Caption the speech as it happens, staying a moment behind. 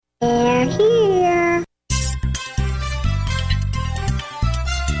here.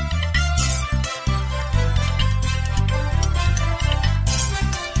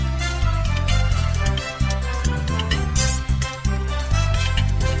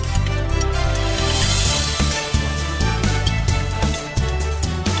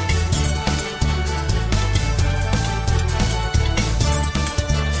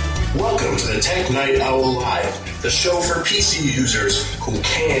 Welcome to the Tech Night Owl Live, the show for PC users who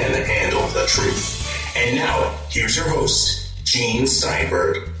can handle the truth. And now, here's your host, Gene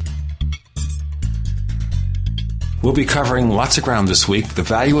Steinberg. We'll be covering lots of ground this week. The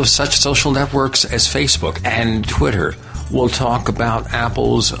value of such social networks as Facebook and Twitter. We'll talk about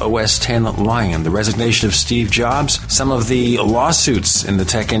Apple's OS X Lion, the resignation of Steve Jobs, some of the lawsuits in the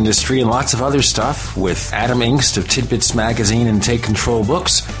tech industry, and lots of other stuff with Adam Engst of Tidbits Magazine and Take Control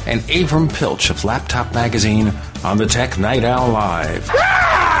Books, and Abram Pilch of Laptop Magazine on the Tech Night Owl Live.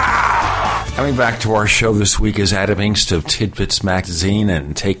 Coming back to our show this week is Adam Engst of Tidbits Magazine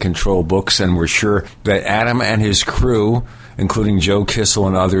and Take Control Books, and we're sure that Adam and his crew, including Joe Kissel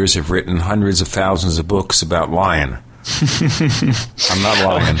and others, have written hundreds of thousands of books about Lion. I'm not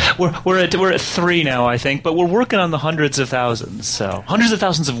lying. We're at 3 now, I think, but we're working on the hundreds of thousands. So hundreds of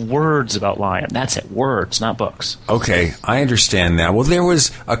thousands of words about Lion. That's it. Words, not books. Okay, I understand now. Well, there was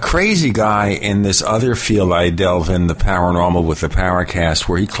a crazy guy in this other field I delve in, the paranormal with the Paracast,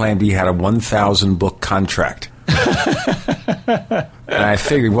 where he claimed he had a 1,000 book contract. And I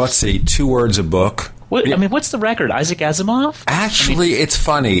figured, what's 2 words a book? What's the record? Isaac Asimov? Actually, it's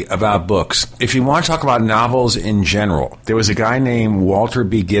funny about books. If you want to talk about novels in general, there was a guy named Walter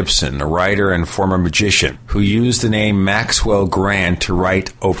B. Gibson, a writer and former magician, who used the name Maxwell Grant to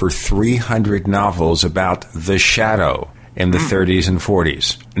write over 300 novels about the Shadow in the 30s and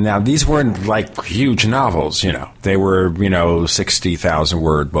 40s. Now, these weren't like huge novels, you know. They were, 60,000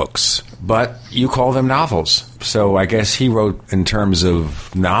 word books. But you call them novels. So I guess he wrote in terms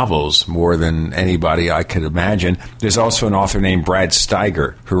of novels more than anybody I could imagine. There's also an author named Brad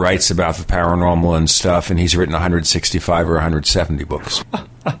Steiger who writes about the paranormal and stuff, and he's written 165 or 170 books.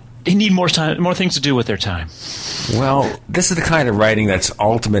 They need more time, more things to do with their time. Well, this is the kind of writing that's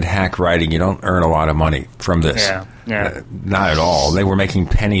ultimate hack writing. You don't earn a lot of money from this. Yeah. Not at all. They were making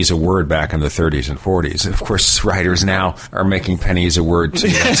pennies a word back in the 30s and 40s. Of course, writers now are making pennies a word too.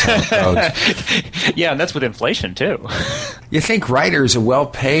 That's how it goes. Yeah, and that's with inflation too. You think writers are well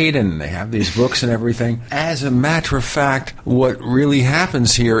paid and they have these books and everything. As a matter of fact, what really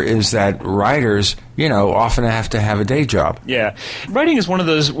happens here is that writers, often have to have a day job. Yeah. Writing is one of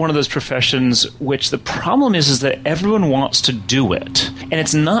those professions which the problem is that everyone wants to do it. And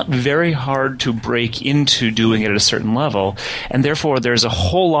it's not very hard to break into doing it at a certain level, and therefore there's a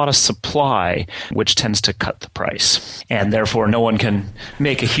whole lot of supply which tends to cut the price. And therefore no one can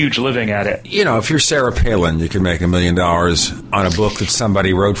make a huge living at it. If you're Sarah Palin, you can make $1 million on a book that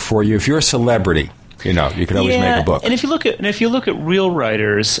somebody wrote for you. If you're a celebrity, you can always make a book. And if you look at real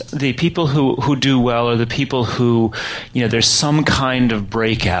writers, the people who do well are the people who, there's some kind of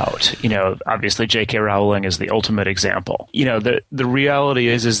breakout. Obviously J.K. Rowling is the ultimate example. The reality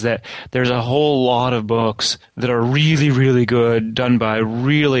is that there's a whole lot of books that are really, really good, done by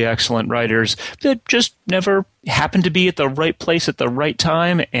really excellent writers that just never happen to be at the right place at the right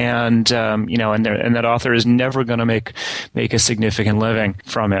time, and that author is never going to make a significant living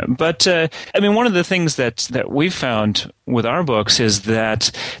from it. But one of the things that we've found with our books is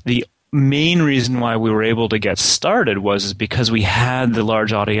that the main reason why we were able to get started was because we had the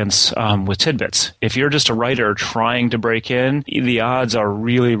large audience with Tidbits. If you're just a writer trying to break in, the odds are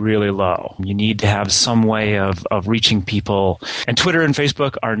really, really low. You need to have some way of reaching people. And Twitter and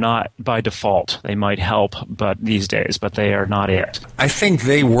Facebook are not by default. They might help these days, but they are not it. I think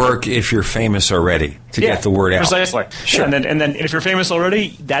they work if you're famous already to get the word out. Precisely. Sure. And then if you're famous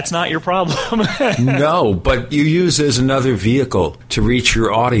already, that's not your problem. No, but you use it as another vehicle to reach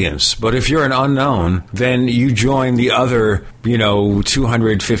your audience. But if you're an unknown, then you join the other,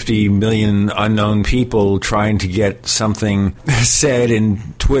 250 million unknown people trying to get something said in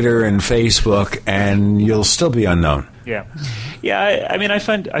Twitter and Facebook, and you'll still be unknown. Yeah. I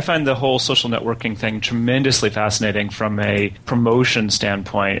find the whole social networking thing tremendously fascinating from a promotion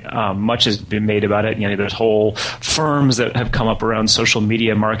standpoint. Much has been made about it. There's whole firms that have come up around social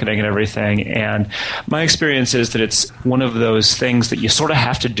media marketing and everything. And my experience is that it's one of those things that you sort of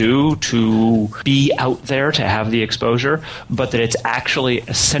have to do to be out there to have the exposure, but that it's actually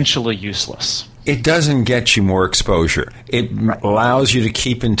essentially useless. It doesn't get you more exposure. It allows you to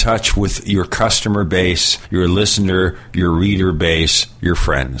keep in touch with your customer base, your listener, your reader base, your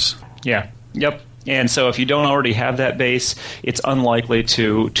friends. Yeah. Yep. And so if you don't already have that base, it's unlikely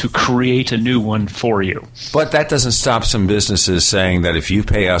to create a new one for you. But that doesn't stop some businesses saying that if you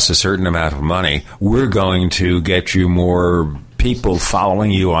pay us a certain amount of money, we're going to get you more people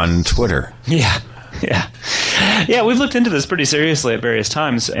following you on Twitter. Yeah, we've looked into this pretty seriously at various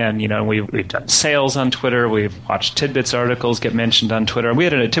times, and we've done sales on Twitter. We've watched Tidbits articles get mentioned on Twitter. We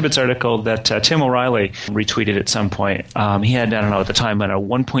had a Tidbits article that Tim O'Reilly retweeted at some point. He had, I don't know, at the time,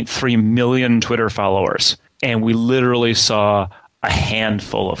 1.3 million Twitter followers, and we literally saw a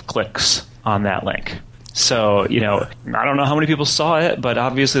handful of clicks on that link. So, I don't know how many people saw it, but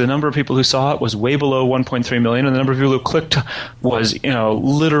obviously the number of people who saw it was way below 1.3 million, and the number of people who clicked was,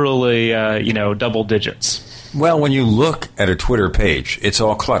 literally, double digits. Well, when you look at a Twitter page, it's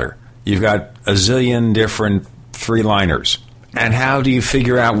all clutter. You've got a zillion different three-liners. And how do you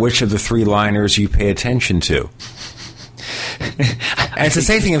figure out which of the three-liners you pay attention to? And it's the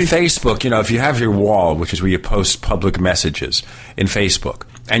same thing in Facebook. If you have your wall, which is where you post public messages in Facebook,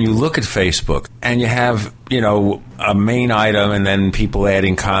 and you look at Facebook, and you have, a main item and then people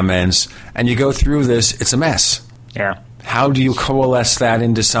adding comments, and you go through this, it's a mess. Yeah. How do you coalesce that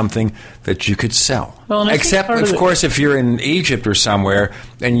into something that you could sell? Well, except, of course, if you're in Egypt or somewhere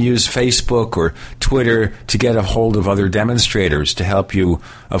and you use Facebook or Twitter to get a hold of other demonstrators to help you,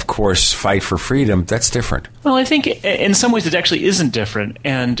 of course, fight for freedom, that's different. Well, I think in some ways it actually isn't different.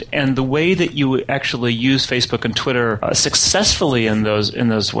 And the way that you actually use Facebook and Twitter successfully in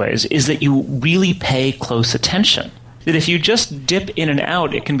those ways is that you really pay close attention. That if you just dip in and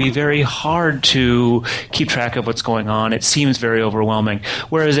out, it can be very hard to keep track of what's going on. It seems very overwhelming.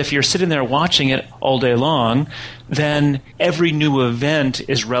 Whereas if you're sitting there watching it all day long, then every new event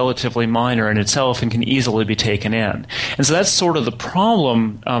is relatively minor in itself and can easily be taken in. And so that's sort of the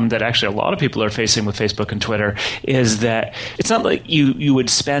problem that actually a lot of people are facing with Facebook and Twitter, is that it's not like you would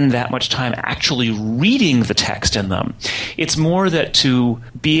spend that much time actually reading the text in them. It's more that to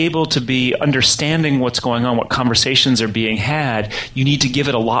be able to be understanding what's going on, what conversations are being had, you need to give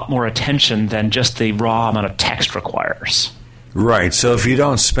it a lot more attention than just the raw amount of text requires. Right. So if you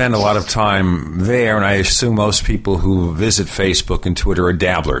don't spend a lot of time there, and I assume most people who visit Facebook and Twitter are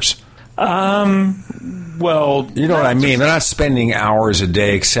dabblers. Well, you know what I mean. They're not spending hours a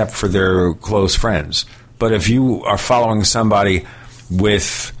day except for their close friends. But if you are following somebody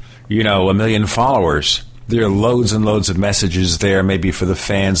with, 1 million followers, there are loads and loads of messages there, maybe for the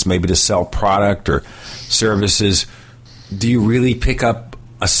fans, maybe to sell product or services. Do you really pick up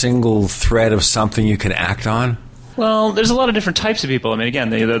a single thread of something you can act on? Well, there's a lot of different types of people. I mean, again,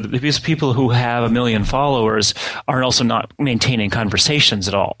 these people who have 1 million followers are also not maintaining conversations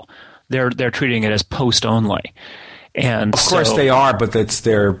at all. They're treating it as post only. And of course they are, but it's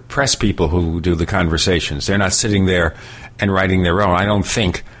their press people who do the conversations. They're not sitting there and writing their own. I don't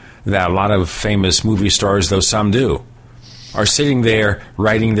think that a lot of famous movie stars, though some do, are sitting there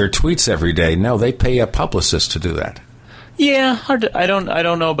writing their tweets every day. No, they pay a publicist to do that. Yeah, I don't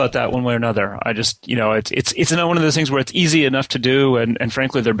know about that one way or another. I just, it's one of those things where it's easy enough to do, and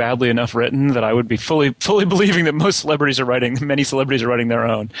frankly, they're badly enough written that I would be fully believing that many celebrities are writing their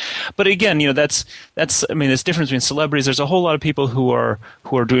own. But again, that's there's difference between celebrities. There's a whole lot of people who are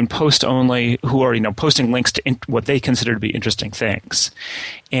doing post only, who are posting links to what they consider to be interesting things,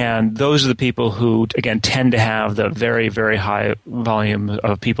 and those are the people who again tend to have the very, very high volume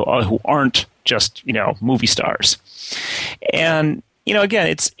of people who aren't just movie stars. And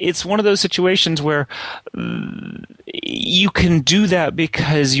again, it's one of those situations where you can do that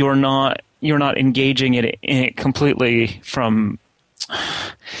because you're not engaging in it completely from.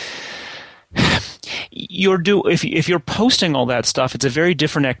 If you're posting all that stuff, it's a very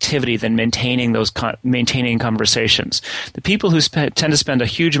different activity than maintaining conversations. The people who tend to spend a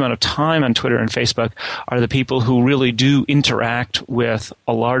huge amount of time on Twitter and Facebook are the people who really do interact with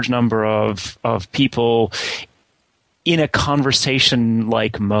a large number of people in a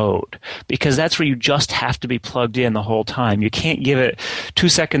conversation-like mode, because that's where you just have to be plugged in the whole time. You can't give it 2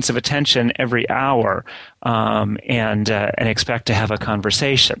 seconds of attention every hour and expect to have a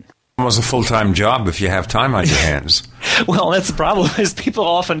conversation. Almost a full-time job if you have time on your hands. Well, that's the problem, is people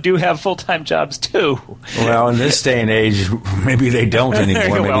often do have full-time jobs too. Well, in this day and age, maybe they don't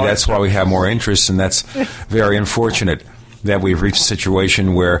anymore. Maybe that's why we have more interest, and that's very unfortunate that we've reached a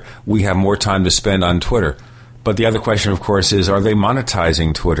situation where we have more time to spend on Twitter. But the other question, of course, is, are they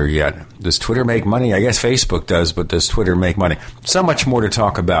monetizing Twitter yet? Does Twitter make money? I guess Facebook does, but does Twitter make money? So much more to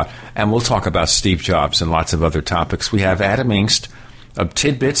talk about, and we'll talk about Steve Jobs and lots of other topics. We have Adam Engst of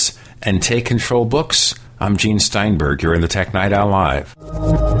Tidbits and Take Control Books. I'm Gene Steinberg. You're in the Tech Night Owl Live.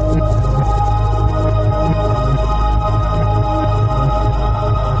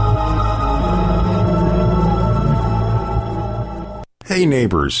 Hey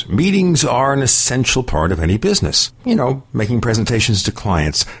neighbors, meetings are an essential part of any business. You know, making presentations to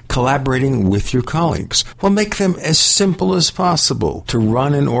clients, collaborating with your colleagues. Well, make them as simple as possible to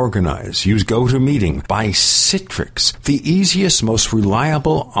run and organize. Use GoToMeeting by Citrix, the easiest, most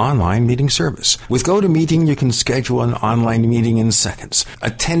reliable online meeting service. With GoToMeeting, you can schedule an online meeting in seconds.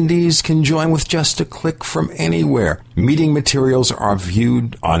 Attendees can join with just a click from anywhere. Meeting materials are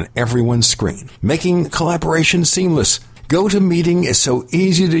viewed on everyone's screen, making collaboration seamless. GoToMeeting is so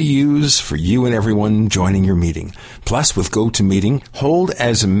easy to use for you and everyone joining your meeting. Plus, with GoToMeeting, hold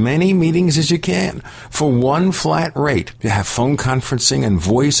as many meetings as you can. For one flat rate, you have phone conferencing and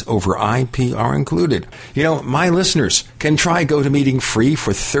voice over IP are included. You know, my listeners can try GoToMeeting free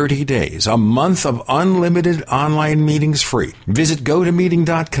for 30 days. A month of unlimited online meetings free. Visit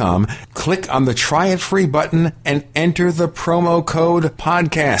GoToMeeting.com, click on the Try It Free button, and enter the promo code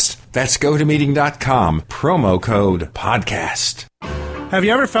PODCAST. That's GoToMeeting.com, promo code PODCAST. Have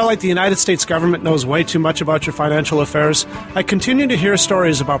you ever felt like the United States government knows way too much about your financial affairs? I continue to hear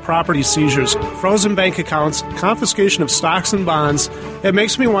stories about property seizures, frozen bank accounts, confiscation of stocks and bonds. It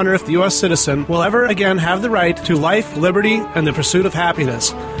makes me wonder if the U.S. citizen will ever again have the right to life, liberty, and the pursuit of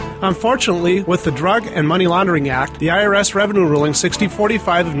happiness. Unfortunately, with the Drug and Money Laundering Act, the IRS Revenue Ruling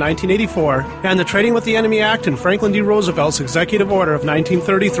 6045 of 1984, and the Trading with the Enemy Act and Franklin D. Roosevelt's Executive Order of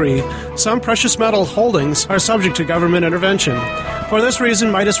 1933, some precious metal holdings are subject to government intervention. For this reason,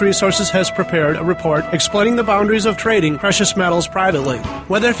 Midas Resources has prepared a report explaining the boundaries of trading precious metals privately.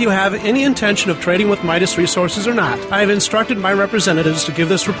 Whether if you have any intention of trading with Midas Resources or not, I have instructed my representatives to give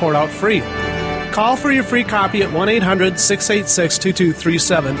this report out free. Call for your free copy at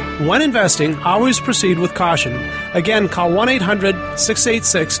 1-800-686-2237. When investing, always proceed with caution. Again, call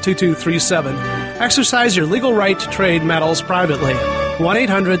 1-800-686-2237. Exercise your legal right to trade metals privately.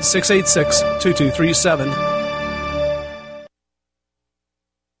 1-800-686-2237.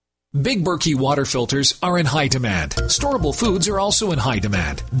 Big Berkey water filters are in high demand. Storable foods are also in high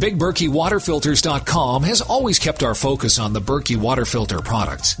demand. BigBerkeyWaterFilters.com has always kept our focus on the Berkey water filter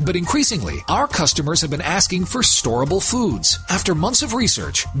products, but increasingly, our customers have been asking for storable foods. After months of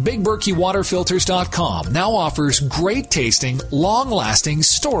research, BigBerkeyWaterFilters.com now offers great-tasting, long-lasting,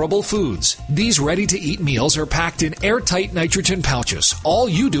 storable foods. These ready-to-eat meals are packed in airtight nitrogen pouches. All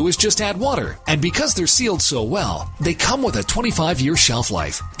you do is just add water, and because they're sealed so well, they come with a 25-year shelf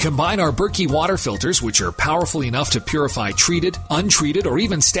life. Combine our Berkey water filters, which are powerful enough to purify treated, untreated, or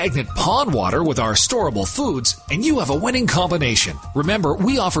even stagnant pond water with our storable foods, and you have a winning combination. Remember,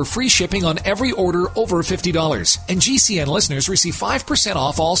 we offer free shipping on every order over $50, and GCN listeners receive 5%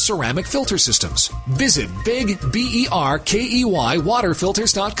 off all ceramic filter systems. Visit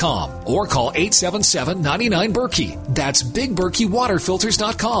BigBerkeyWaterFilters.com or call 877-99-BERKEY. That's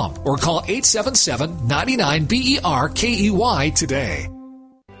BigBerkeyWaterFilters.com or call 877-99-BERKEY today.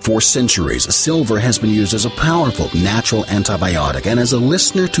 For centuries, silver has been used as a powerful natural antibiotic, and as a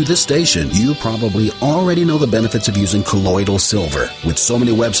listener to this station, you probably already know the benefits of using colloidal silver. With so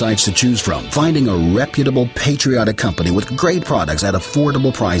many websites to choose from, finding a reputable, patriotic company with great products at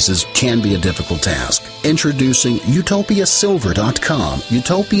affordable prices can be a difficult task. Introducing UtopiaSilver.com.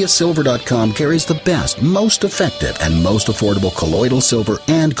 UtopiaSilver.com carries the best, most effective, and most affordable colloidal silver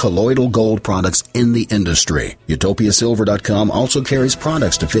and colloidal gold products in the industry. UtopiaSilver.com also carries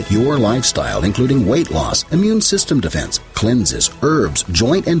products to fit your lifestyle, including weight loss, immune system defense, cleanses, herbs,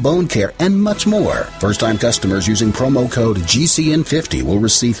 joint and bone care, and much more. First-time customers using promo code GCN50 will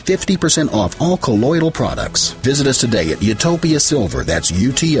receive 50% off all colloidal products. Visit us today at Utopia Silver, that's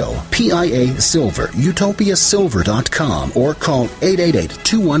UTOPIA Silver, UtopiaSilver.com, or call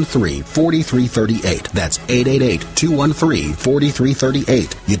 888-213-4338. That's 888-213-4338.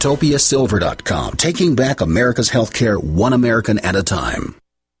 UtopiaSilver.com, taking back America's healthcare one American at a time.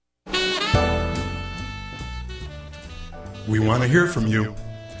 We want to hear from you.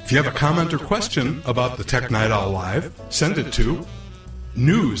 If you have a comment or question about the Tech Night Owl Live, send it to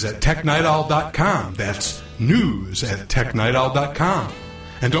news@technightowl.com. That's news@technightowl.com.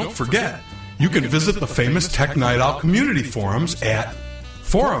 And don't forget, you can visit the famous Tech Night Owl community forums at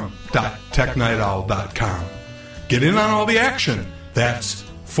forum.technightowl.com. Get in on all the action. That's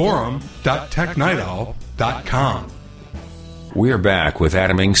forum.technightowl.com. We are back with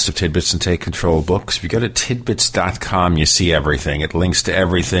Adam Engst of Tidbits and Take Control Books. If you go to tidbits.com, you see everything. It links to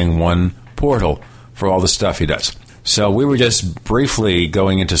everything, one portal for all the stuff he does. So we were just briefly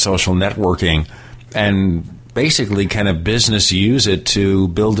going into social networking and basically, can a business use it to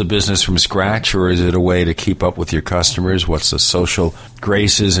build a business from scratch, or is it a way to keep up with your customers? What's the social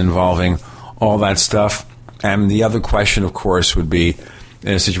graces involving all that stuff? And the other question, of course, would be,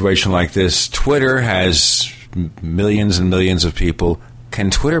 in a situation like this, Twitter has millions and millions of people. Can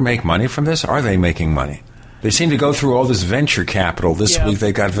Twitter make money from this? Are they making money? They seem to go through all this venture capital. This week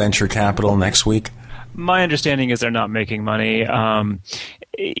they got venture capital. Next week? My understanding is they're not making money.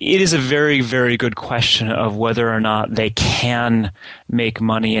 It is a very, very good question of whether or not they can make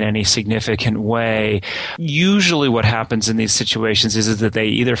money in any significant way. Usually what happens in these situations is that they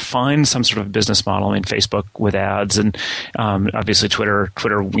either find some sort of business model. I mean, Facebook with ads, and obviously Twitter,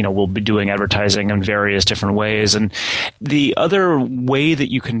 will be doing advertising in various different ways. And the other way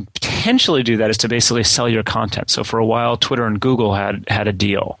that you can potentially do that is to basically sell your content. So for a while, Twitter and Google had a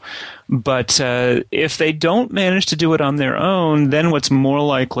deal. But if they don't manage to do it on their own, then what's more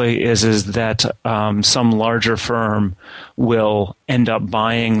likely is that some larger firm will end up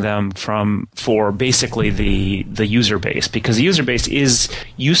buying them for basically the user base, because the user base is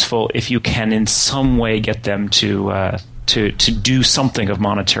useful if you can in some way get them to do something of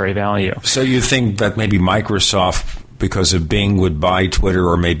monetary value. So you think that maybe Microsoft, because of Bing, would buy Twitter,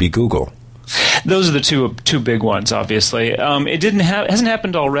 or maybe Google? Those are the two big ones, obviously. It hasn't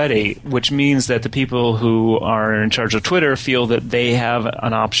happened already, which means that the people who are in charge of Twitter feel that they have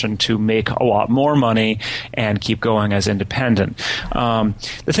an option to make a lot more money and keep going as independent. The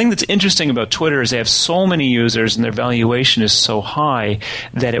thing that's interesting about Twitter is they have so many users and their valuation is so high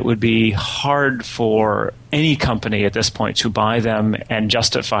that it would be hard for any company at this point to buy them and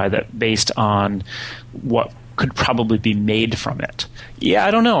justify that based on what could probably be made from it. Yeah,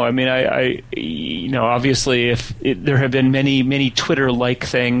 I don't know. I mean, obviously, if there have been many Twitter-like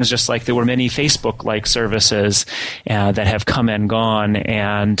things, just like there were many Facebook-like services that have come and gone,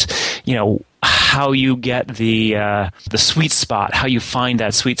 and how you get the sweet spot, how you find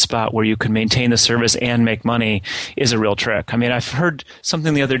that sweet spot where you can maintain the service and make money is a real trick. I mean, I've heard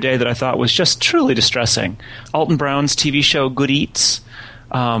something the other day that I thought was just truly distressing. Alton Brown's TV show Good Eats,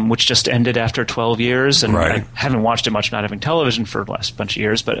 which just ended after 12 years, and right. I haven't watched it much, not having television for the last bunch of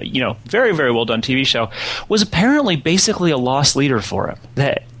years, but very, very well done TV show, was apparently basically a lost leader for him.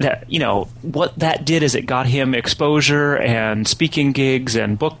 That what that did is it got him exposure and speaking gigs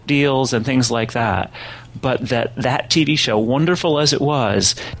and book deals and things like that. But that TV show, wonderful as it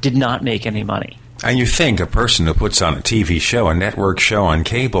was, did not make any money. And you think a person who puts on a TV show, a network show on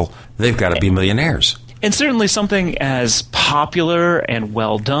cable, they've got to be millionaires. And certainly something as popular and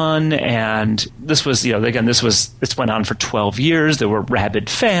well done, and this was, this went on for 12 years. There were rabid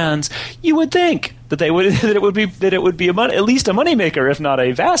fans. You would think that it would be at least a moneymaker, if not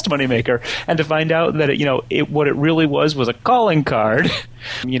a vast moneymaker. And to find out that what it really was a calling card,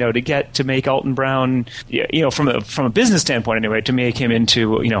 to make Alton Brown, from a business standpoint anyway, to make him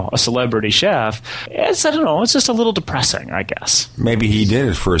into a celebrity chef. I don't know. It's just a little depressing, I guess. Maybe he did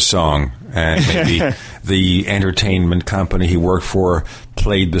it for a song, and maybe the entertainment company he worked for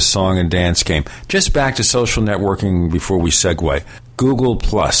played the song and dance game. Just back to social networking before we segue. Google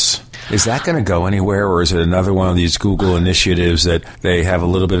Plus. Is that going to go anywhere, or is it another one of these Google initiatives that they have a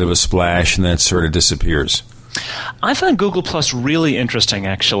little bit of a splash and then it sort of disappears? I find Google Plus really interesting,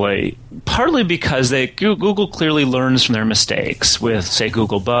 actually, partly because Google clearly learns from their mistakes with, say,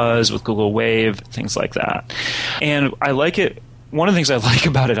 Google Buzz, with Google Wave, things like that. And I like it. One of the things I like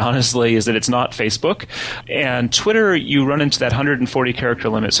about it, honestly, is that it's not Facebook. And Twitter, you run into that 140-character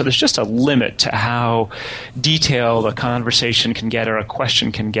limit. So there's just a limit to how detailed a conversation can get or a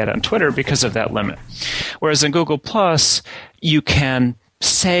question can get on Twitter because of that limit. Whereas in Google Plus, you can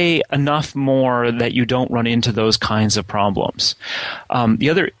say enough more that you don't run into those kinds of problems.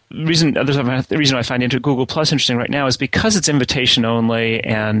 The reason I find Google Plus interesting right now is because it's invitation only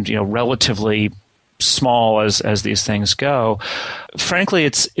and relatively small as these things go. Frankly,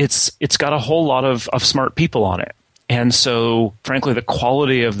 it's got a whole lot of smart people on it. And so, frankly, the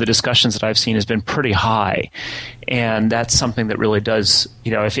quality of the discussions that I've seen has been pretty high. And that's something that really does,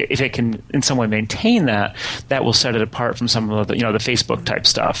 if it can in some way maintain that will set it apart from some of the, the Facebook type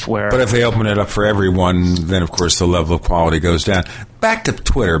stuff. But if they open it up for everyone, then, of course, the level of quality goes down. Back to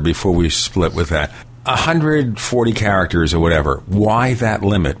Twitter before we split with that. 140 characters or whatever. Why that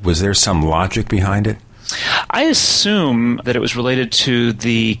limit? Was there some logic behind it? I assume that it was related to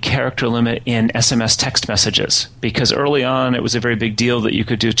the character limit in SMS text messages, because early on it was a very big deal that you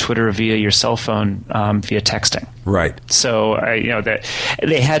could do Twitter via your cell phone via texting. Right. So that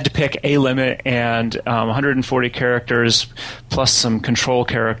they had to pick a limit, and 140 characters plus some control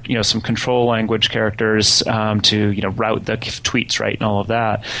some control language characters to route the tweets right and all of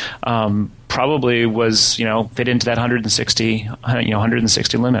that. Probably was fit into that 160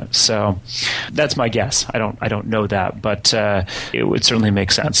 limit. So that's my guess. I don't know that, but it would certainly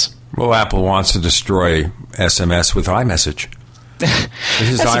make sense. Well, Apple wants to destroy SMS with iMessage.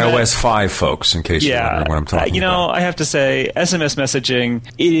 This is iOS 5, folks, in case you're wondering what I'm talking about. I have to say, SMS messaging,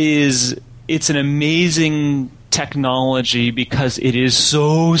 it's an amazing technology because it is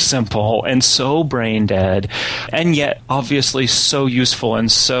so simple and so brain dead, and yet obviously so useful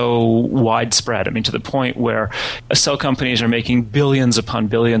and so widespread. I mean, to the point where cell companies are making billions upon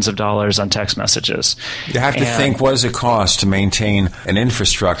billions of dollars on text messages. You have to think, what does it cost to maintain an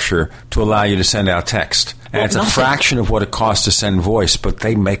infrastructure to allow you to send out text? And it's a fraction of what it costs to send voice, but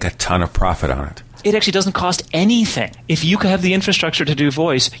they make a ton of profit on it. It actually doesn't cost anything. If you have the infrastructure to do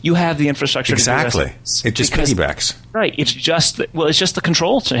voice, you have the infrastructure to do SMS. It just piggybacks. Right. It's just the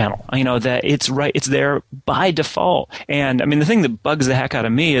control channel. That it's right. It's there by default. And I mean, the thing that bugs the heck out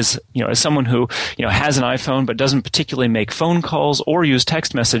of me is, as someone who, has an iPhone but doesn't particularly make phone calls or use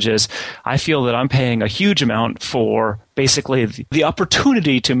text messages, I feel that I'm paying a huge amount for basically the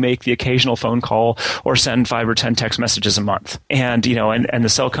opportunity to make the occasional phone call or send 5 or 10 text messages a month. And, and the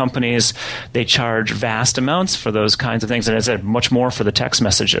cell companies, they charge vast amounts for those kinds of things. And as I said, much more for the text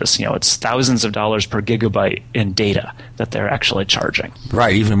messages. It's thousands of dollars per gigabyte in data that they're actually charging.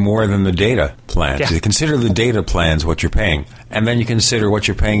 Right, even more than the data plans. Yeah. You consider the data plans what you're paying, and then you consider what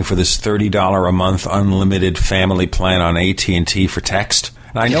you're paying for this $30 a month unlimited family plan on AT&T for text.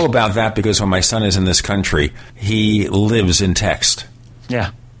 And I know about that because when my son is in this country, he lives in text.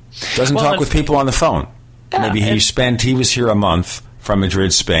 Yeah. Doesn't talk with people on the phone. Maybe he was here a month from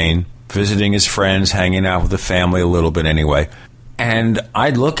Madrid, Spain, visiting his friends, hanging out with the family a little bit anyway. And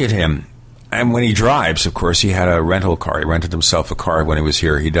I'd look at him. And when he drives, of course, he had a rental car. He rented himself a car when he was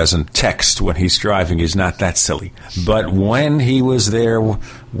here. He doesn't text when he's driving. He's not that silly. But when he was there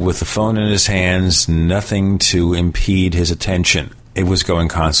with the phone in his hands, nothing to impede his attention, it was going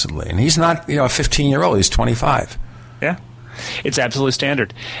constantly. And he's not, a 15-year-old. He's 25. Yeah. It's absolutely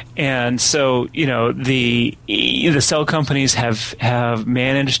standard. And so, the cell companies have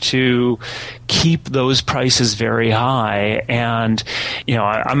managed to keep those prices very high. And,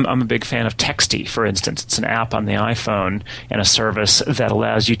 I'm a big fan of Texty, for instance. It's an app on the iPhone and a service that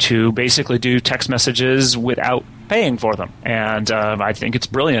allows you to basically do text messages without paying for them. And I think it's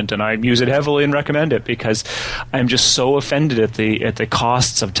brilliant, and I use it heavily and recommend it because I'm just so offended at the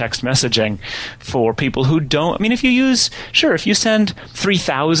costs of text messaging for people who don't. I mean, if you send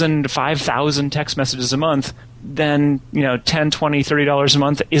 3,000 to 5,000 text messages a month, then $10, $20, $30 a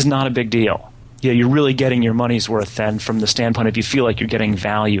month is not a big deal. You're really getting your money's worth then from the standpoint if you feel like you're getting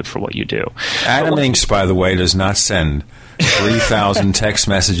value for what you do. Adam Inks, by the way, does not send 3,000 text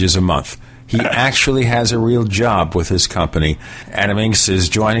messages a month. He actually has a real job with his company. Adam Inks is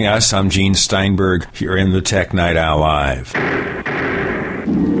joining us. I'm Gene Steinberg here in the Tech Night Owl Live.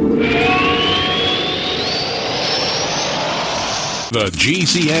 The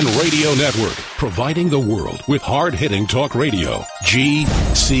GCN Radio Network, providing the world with hard-hitting talk radio.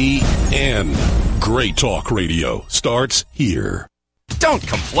 GCN. Great talk radio starts here. Don't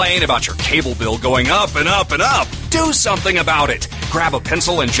complain about your cable bill going up and up and up. Do something about it. Grab a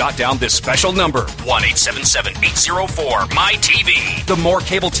pencil and jot down this special number, 1-877-804-MY-TV. The more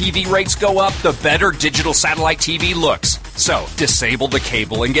cable TV rates go up, the better digital satellite TV looks. So, disable the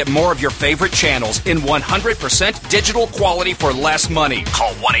cable and get more of your favorite channels in 100% digital quality for less money.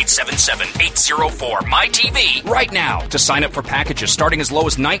 Call 1-877-804-MY-TV right now to sign up for packages starting as low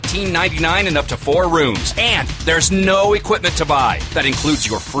as $19.99 and up to 4 rooms. And there's no equipment to buy. That includes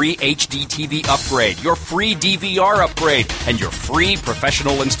your free HD TV upgrade, your free DVR upgrade, and your free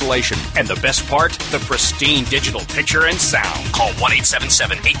professional installation. And the best part, the pristine digital picture and sound. Call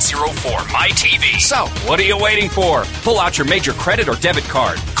 1-877-804-MY-TV. So, what are you waiting for? Pull out your major credit or debit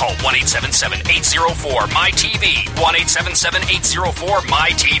card. Call 1-877-804-MY-TV.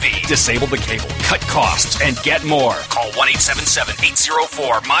 1-877-804-MY-TV. Disable the cable, cut costs, and get more. Call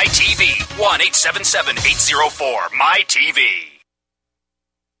 1-877-804-MY-TV. 1-877-804-MY-TV.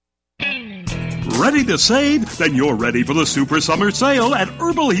 Ready to save? Then you're ready for the Super Summer Sale at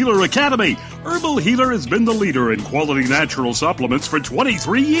Herbal Healer Academy. Herbal Healer has been the leader in quality natural supplements for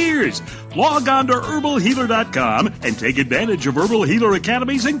 23 years. Log on to herbalhealer.com and take advantage of Herbal Healer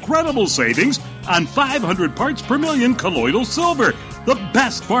Academy's incredible savings on 500 parts per million colloidal silver, the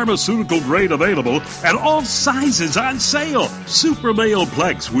best pharmaceutical grade available, and all sizes on sale. Super Male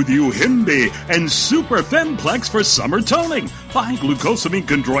Plex with Uhimbi and Super Femplex for summer toning. Buy glucosamine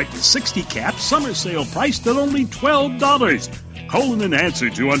chondroitin 60 caps, summer sale priced at only $12. Colon Enhancer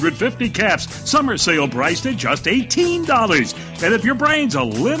 250 caps, summer sale priced at just $18. And if your brain's a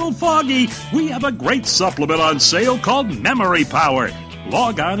little foggy, we have a great supplement on sale called Memory Power.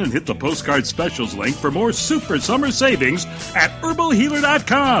 Log on and hit the postcard specials link for more super summer savings at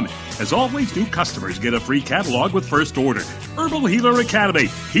herbalhealer.com. As always, new customers get a free catalog with first order. Herbal Healer Academy,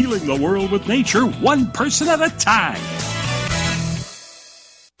 healing the world with nature, one person at a time.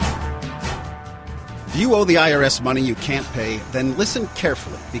 Do you owe the IRS money you can't pay? Then listen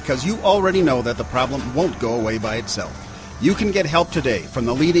carefully, because you already know that the problem won't go away by itself. You can get help today from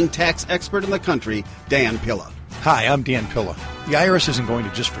the leading tax expert in the country, Dan Pilla. Hi, I'm Dan Pilla. The IRS isn't going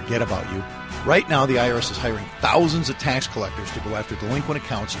to just forget about you. Right now, the IRS is hiring thousands of tax collectors to go after delinquent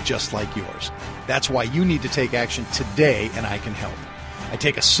accounts just like yours. That's why you need to take action today, and I can help. I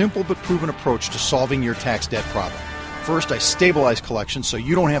take a simple but proven approach to solving your tax debt problem. First, I stabilize collections so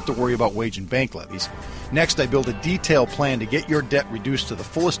you don't have to worry about wage and bank levies. Next, I build a detailed plan to get your debt reduced to the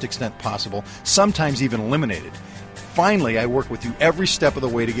fullest extent possible, sometimes even eliminated. Finally, I work with you every step of the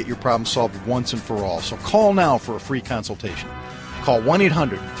way to get your problem solved once and for all. So call now for a free consultation. Call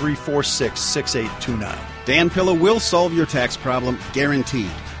 1-800-346-6829. Dan Pilla will solve your tax problem, guaranteed.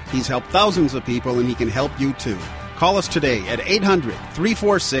 He's helped thousands of people, and he can help you too. Call us today at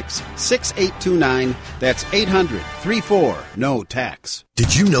 800-346-6829. That's 800-34-NO-TAX.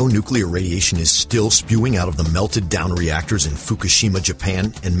 Did you know nuclear radiation is still spewing out of the melted down reactors in Fukushima,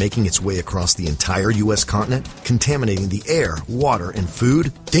 Japan, and making its way across the entire U.S. continent, contaminating the air, water, and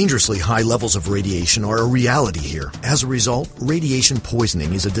food? Dangerously high levels of radiation are a reality here. As a result, radiation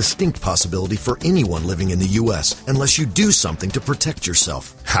poisoning is a distinct possibility for anyone living in the U.S. unless you do something to protect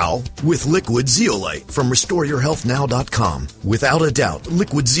yourself. How? With Liquid Zeolite from RestoreYourHealthNow.com. Without a doubt,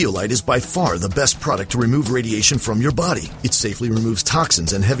 Liquid Zeolite is by far the best product to remove radiation from your body. It safely removes toxins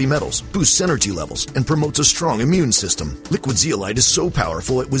and heavy metals, boosts energy levels, and promotes a strong immune system. Liquid Zeolite is so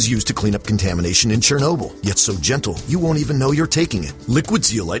powerful it was used to clean up contamination in Chernobyl, yet so gentle you won't even know you're taking it. Liquid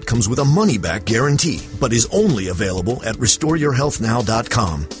Zeolite comes with a money-back guarantee, but is only available at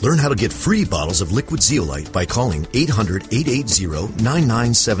RestoreYourHealthNow.com. Learn how to get free bottles of Liquid Zeolite by calling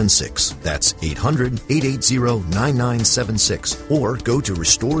 800-880-9976. That's 800-880-9976. Or go to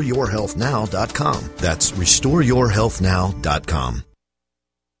RestoreYourHealthNow.com. That's RestoreYourHealthNow.com.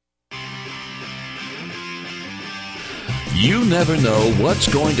 You never know what's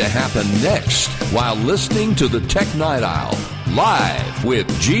going to happen next while listening to the Tech Night Owl, live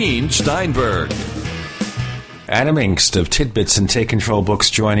with Gene Steinberg. Adam Engst of Tidbits and Take Control Books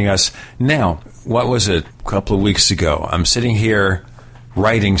joining us. Now, what was it, a couple of weeks ago? I'm sitting here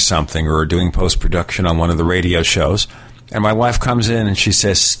writing something or doing post-production on one of the radio shows, and my wife comes in and she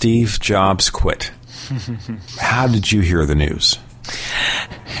says, Steve Jobs quit. How did you hear the news?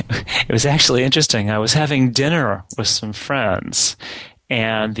 It was actually interesting. I was having dinner with some friends,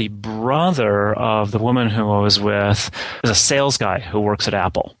 and the brother of the woman who I was with was a sales guy who works at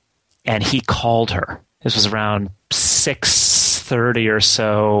Apple, and he called her. This was around 6:30 or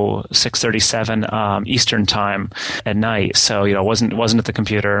so, 6:37 Eastern time at night. So, wasn't at the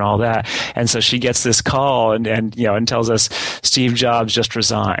computer and all that. And so she gets this call and tells us Steve Jobs just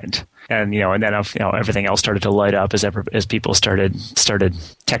resigned. And then everything else started to light up as people started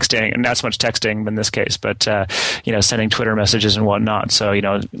texting, and not so much texting in this case, but sending Twitter messages and whatnot. So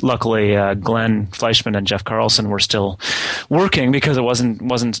luckily Glenn Fleischman and Jeff Carlson were still working because it wasn't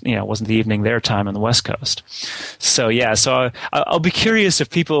the evening their time on the West Coast. So I'll be curious if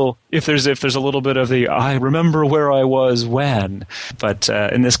there's a little bit of the I remember where I was when, but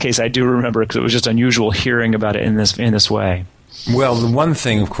in this case I do remember because it was just unusual hearing about it in this way. Well, the one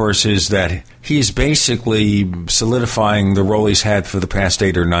thing, of course, is that he's basically solidifying the role he's had for the past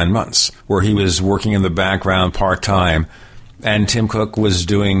 8 or 9 months, where he was working in the background part-time, and Tim Cook was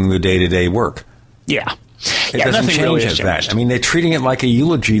doing the day-to-day work. Yeah. It doesn't change really that. I mean, they're treating it like a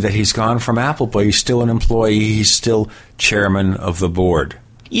eulogy that he's gone from Apple, but he's still an employee. He's still chairman of the board.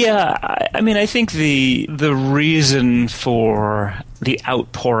 Yeah, I mean, I think the reason for the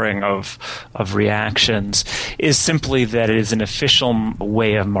outpouring of reactions is simply that it is an official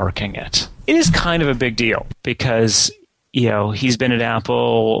way of marking it. It is kind of a big deal because, he's been at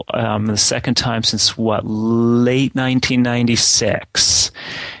Apple the second time since, late 1996.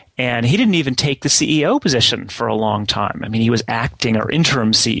 And he didn't even take the CEO position for a long time. I mean, he was acting or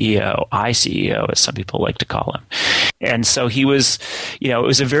interim CEO, ICEO, as some people like to call him. And so he was, it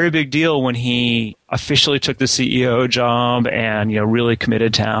was a very big deal when he officially took the CEO job and, really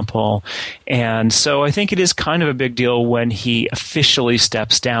committed to Apple. And so I think it is kind of a big deal when he officially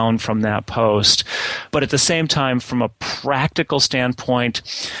steps down from that post. But at the same time, from a practical standpoint,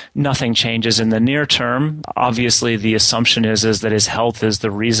 nothing changes in the near term. Obviously, the assumption is that his health is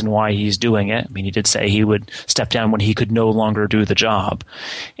the reason why he's doing it. I mean, he did say he would step down when he could no longer do the job.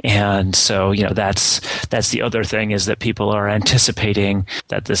 And so, that's the other thing is that people are anticipating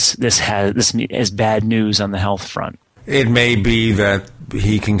that this is bad news on the health front. It may be that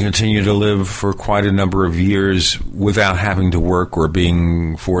he can continue to live for quite a number of years without having to work or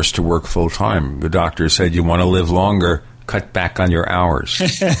being forced to work full time. The doctor said, you want to live longer, cut back on your hours.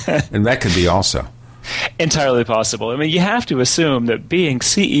 And that could be also. Entirely possible. I mean, you have to assume that being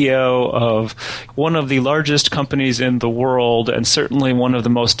CEO of one of the largest companies in the world, and certainly one of the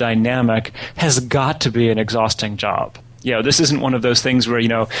most dynamic, has got to be an exhausting job. This isn't one of those things where,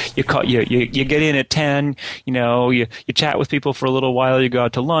 you get in at 10, you chat with people for a little while, you go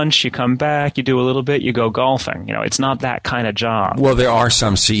out to lunch, you come back, you do a little bit, you go golfing. It's not that kind of job. Well, there are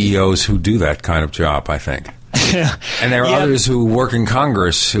some CEOs who do that kind of job, I think. And there are others who work in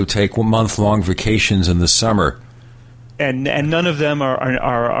Congress who take month-long vacations in the summer. And none of them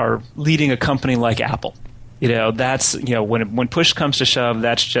are leading a company like Apple. That's when push comes to shove,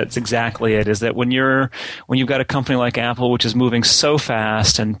 that's exactly it. Is that when you've got a company like Apple, which is moving so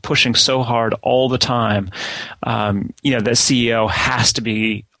fast and pushing so hard all the time, the CEO has to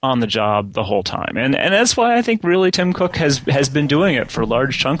be on the job the whole time, and that's why I think really Tim Cook has been doing it for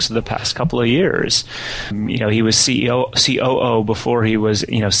large chunks of the past couple of years. He was COO before he was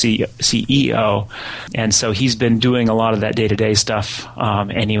CEO, and so he's been doing a lot of that day-to-day stuff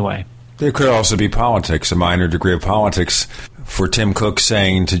anyway. There could also be politics, a minor degree of politics, for Tim Cook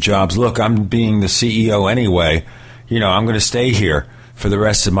saying to Jobs, look, I'm being the CEO anyway. I'm going to stay here for the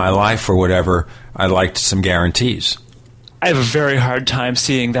rest of my life or whatever. I'd like some guarantees. I have a very hard time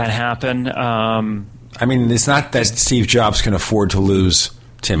seeing that happen. It's not that Steve Jobs can afford to lose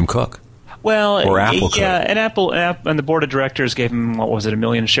Tim Cook. Well, or Apple could. Yeah, and Apple and the board of directors gave him, 1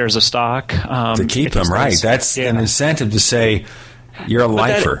 million shares of stock. To keep him, right. That's an incentive to say, you're a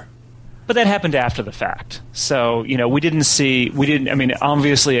lifer. But that happened after the fact. So,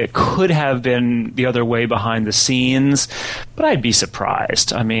 obviously it could have been the other way behind the scenes, but I'd be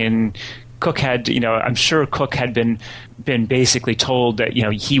surprised. Cook had, I'm sure Cook had been basically told that,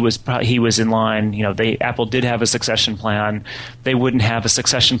 he was in line. Apple did have a succession plan. They wouldn't have a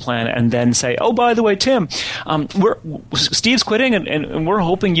succession plan and then say, oh, by the way, Tim, Steve's quitting and we're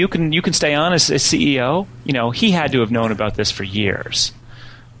hoping you can stay on as CEO. He had to have known about this for years.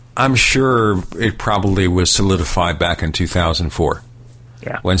 I'm sure it probably was solidified back in 2004.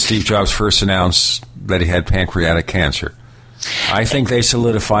 Yeah. When Steve Jobs first announced that he had pancreatic cancer. I think they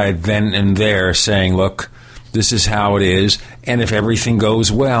solidified then and there, saying, look, this is how it is, and if everything goes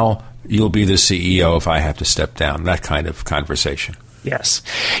well, you'll be the CEO if I have to step down. That kind of conversation. Yes.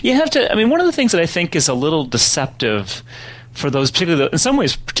 You have to, one of the things that I think is a little deceptive for those,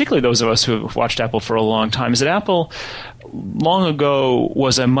 particularly those of us who have watched Apple for a long time, is that Apple long ago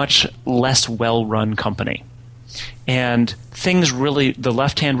was a much less well-run company. And things really, the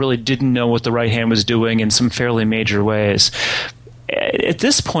left hand really didn't know what the right hand was doing in some fairly major ways. At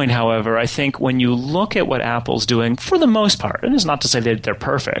this point, however, I think when you look at what Apple's doing, for the most part, and it's not to say that they're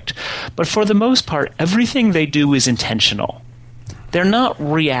perfect, but for the most part, everything they do is intentional. They're not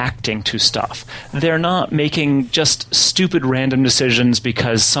reacting to stuff. They're not making just stupid random decisions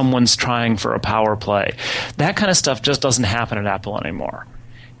because someone's trying for a power play. That kind of stuff just doesn't happen at Apple anymore.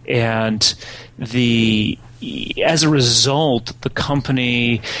 And as a result, the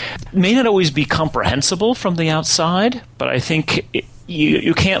company may not always be comprehensible from the outside, but I think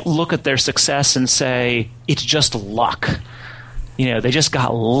you can't look at their success and say it's just luck. They just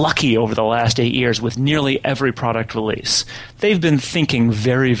got lucky over the last 8 years with nearly every product release. They've been thinking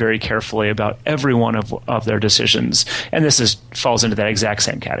very, very carefully about every one of their decisions, and this falls into that exact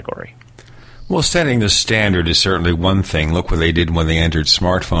same category. Well, setting the standard is certainly one thing. Look what they did when they entered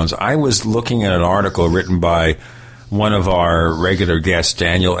smartphones. I was looking at an article written by one of our regular guests,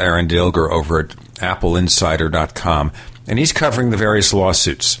 Daniel Arendilger, over at appleinsider.com, and he's covering the various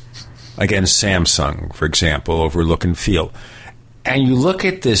lawsuits against Samsung, for example, over look and feel. And you look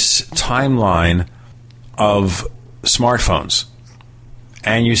at this timeline of smartphones,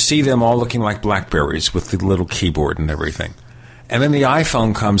 and you see them all looking like BlackBerries with the little keyboard and everything. And then the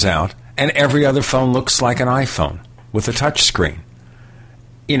iPhone comes out, and every other phone looks like an iPhone with a touch screen.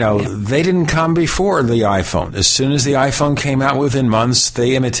 They didn't come before the iPhone. As soon as the iPhone came out, within months,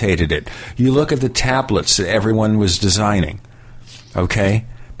 they imitated it. You look at the tablets that everyone was designing,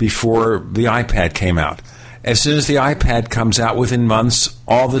 before the iPad came out. As soon as the iPad comes out, within months,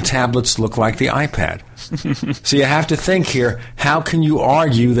 all the tablets look like the iPad. So you have to think here, how can you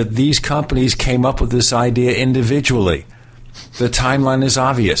argue that these companies came up with this idea individually? The timeline is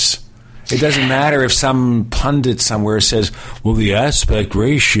obvious. It doesn't matter if some pundit somewhere says, well, the aspect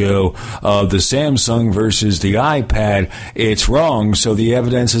ratio of the Samsung versus the iPad, it's wrong, so the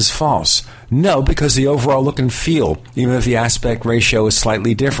evidence is false. No, because the overall look and feel, even if the aspect ratio is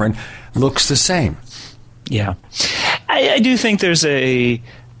slightly different, looks the same. Yeah. I do think there's a...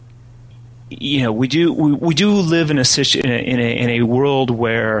 we do live in a world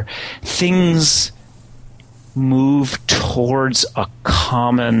where things move towards a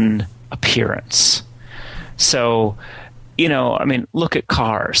common appearance. So, look at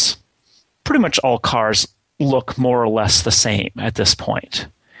cars. Pretty much all cars look more or less the same at this point.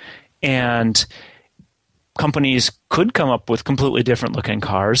 And companies could come up with completely different looking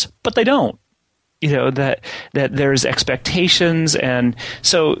cars, but they don't. That there's expectations, and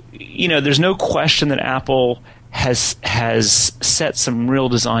so there's no question that Apple has set some real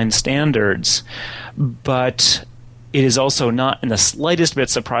design standards, but it is also not in the slightest bit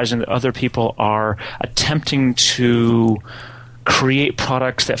surprising that other people are attempting to create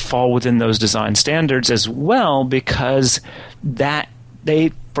products that fall within those design standards as well, because that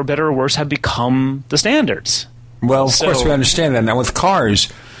they, for better or worse, have become the standards. Well, of course, we understand that. Now, with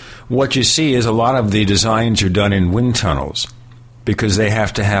cars, what you see is a lot of the designs are done in wind tunnels because they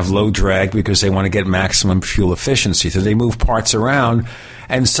have to have low drag because they want to get maximum fuel efficiency. So they move parts around,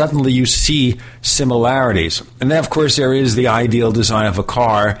 and suddenly you see similarities. And then, of course, there is the ideal design of a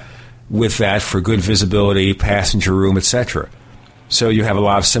car with that for good visibility, passenger room, etc. So you have a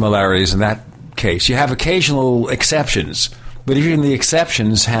lot of similarities in that case. You have occasional exceptions, but even the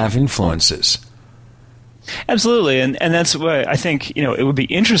exceptions have influences. Absolutely, and that's why I think it would be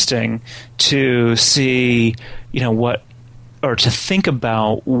interesting to see to think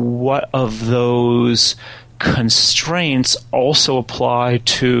about what of those constraints also apply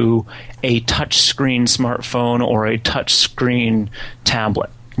to a touchscreen smartphone or a touchscreen tablet.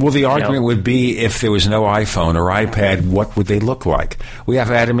 Well, the argument would be if there was no iPhone or iPad, what would they look like? We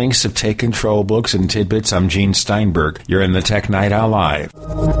have Adam Inks of Take Control Books and Tidbits. I'm Gene Steinberg. You're in the Tech Night Owl Live.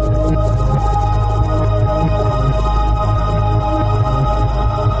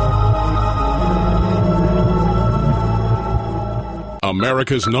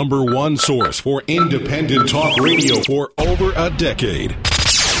 America's #1 source for independent talk radio for over a decade.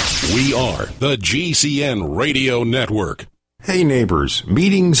 We are the GCN Radio Network. Hey neighbors,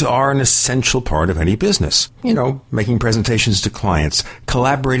 meetings are an essential part of any business. Making presentations to clients,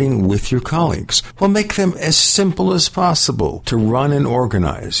 collaborating with your colleagues. Well, make them as simple as possible to run and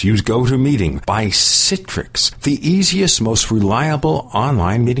organize. Use GoToMeeting by Citrix, the easiest, most reliable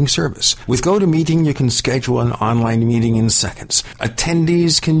online meeting service. With GoToMeeting, you can schedule an online meeting in seconds.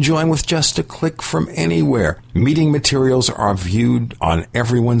 Attendees can join with just a click from anywhere. Meeting materials are viewed on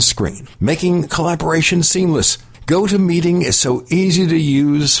everyone's screen, making collaboration seamless. GoToMeeting is so easy to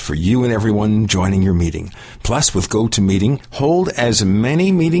use for you and everyone joining your meeting. Plus, with GoToMeeting, hold as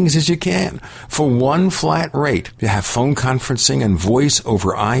many meetings as you can for one flat rate. You have phone conferencing and voice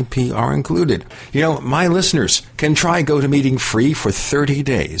over IP are included. My listeners can try GoToMeeting free for 30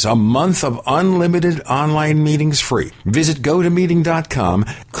 days, a month of unlimited online meetings free. Visit GoToMeeting.com,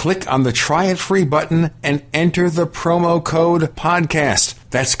 click on the Try It Free button, and enter the promo code PODCAST.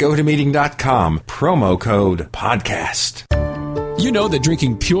 That's GoToMeeting.com, promo code PODCAST. You know that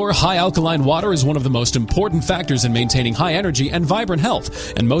drinking pure, high-alkaline water is one of the most important factors in maintaining high energy and vibrant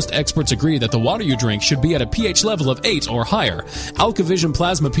health, and most experts agree that the water you drink should be at a pH level of 8 or higher. AlkaVision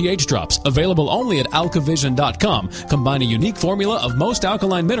Plasma pH Drops, available only at alkavision.com, combine a unique formula of most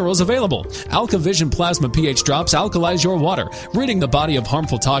alkaline minerals available. AlkaVision Plasma pH Drops alkalize your water, ridding the body of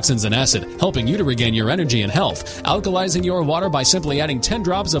harmful toxins and acid, helping you to regain your energy and health. Alkalizing your water by simply adding 10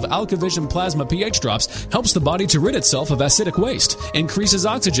 drops of AlkaVision Plasma pH Drops helps the body to rid itself of acidic waste, increases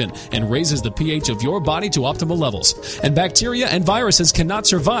oxygen, and raises the pH of your body to optimal levels. And bacteria and viruses cannot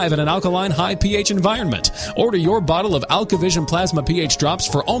survive in an alkaline high pH environment. Order your bottle of AlkaVision Plasma pH Drops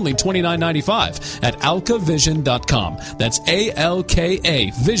for only $29.95 at alkavision.com. That's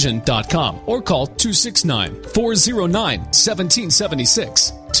ALKA Vision.com, or call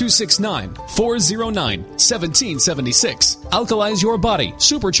 269-409-1776. 269-409-1776. Alkalize your body.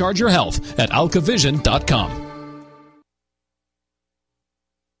 Supercharge your health at alkavision.com.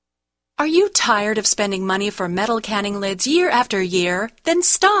 Are you tired of spending money for metal canning lids year after year? Then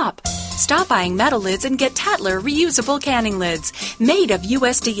stop. Stop buying metal lids and get Tatler reusable canning lids. Made of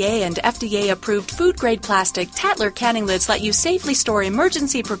USDA and FDA-approved food-grade plastic, Tatler canning lids let you safely store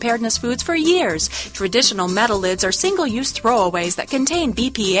emergency preparedness foods for years. Traditional metal lids are single-use throwaways that contain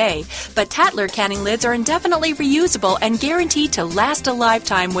BPA, but Tatler canning lids are indefinitely reusable and guaranteed to last a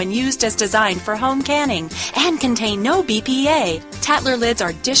lifetime when used as designed for home canning and contain no BPA. Tatler lids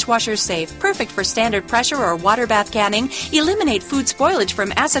are dishwasher safe, perfect for standard pressure or water bath canning, eliminate food spoilage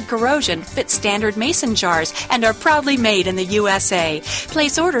from acid corrosion, fit standard mason jars, and are proudly made in the USA.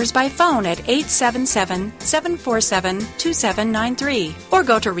 Place orders by phone at 877-747-2793 or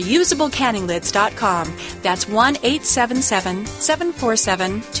go to reusablecanninglids.com. That's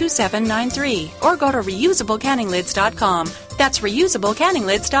 1-877-747-2793 or go to reusablecanninglids.com. That's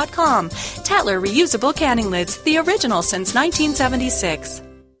reusablecanninglids.com. Tatler Reusable Canning Lids, the original since 1976.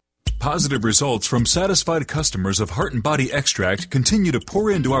 Positive results from satisfied customers of Heart and Body Extract continue to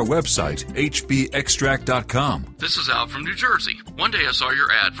pour into our website, hbextract.com. This is Al from New Jersey. One day I saw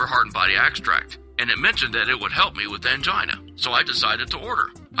your ad for Heart and Body Extract, and it mentioned that it would help me with angina, so I decided to order.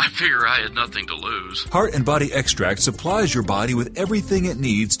 I figure I had nothing to lose. Heart and Body Extract supplies your body with everything it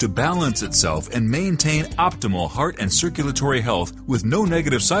needs to balance itself and maintain optimal heart and circulatory health with no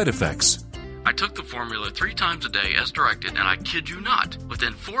negative side effects. I took the formula 3 times a day as directed, and I kid you not,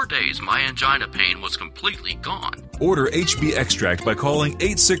 within 4 days my angina pain was completely gone. Order HB Extract by calling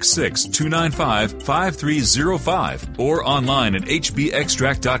 866-295-5305 or online at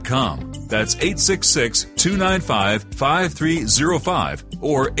hbextract.com. That's 866-295-5305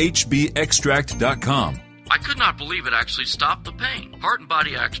 or hbextract.com. I could not believe it actually stopped the pain. Heart and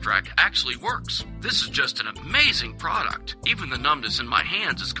Body Extract actually works. This is just an amazing product. Even the numbness in my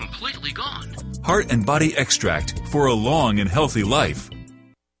hands is completely gone. Heart and Body Extract for a long and healthy life.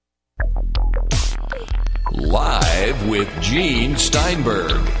 Live with Gene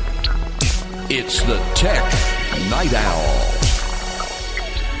Steinberg. It's the Tech Night Owl.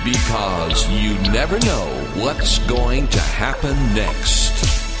 Because you never know what's going to happen next.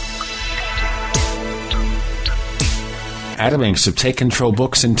 Adam Inks of Take Control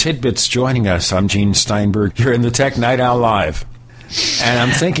Books and Tidbits joining us. I'm Gene Steinberg. You're in the Tech Night Owl Live. And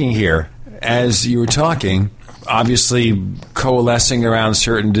I'm thinking here, as you were talking, obviously coalescing around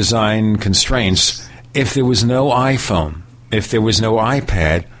certain design constraints, if there was no iPhone, if there was no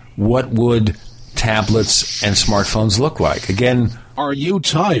iPad, what would tablets and smartphones look like? Again, are you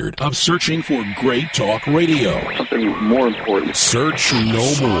tired of searching for great talk radio? Something more important. Search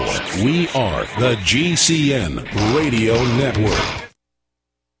no more. We are the GCN Radio Network.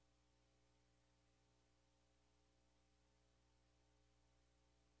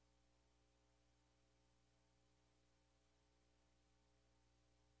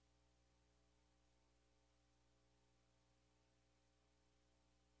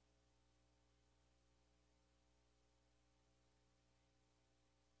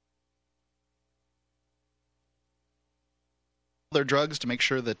 Their drugs to make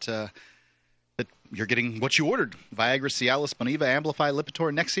sure that that you're getting what you ordered. Viagra, Cialis, Boniva, Amplify, Lipitor,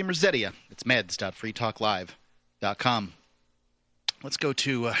 Nexium, or Zetia. It's meds.freetalklive.com. Let's go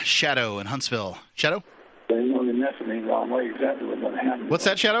to Shadow in Huntsville. Shadow? They know the messing me wrong way exactly what's going to happen. What's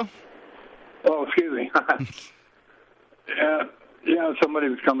that, Shadow? Oh, excuse me. Yeah, somebody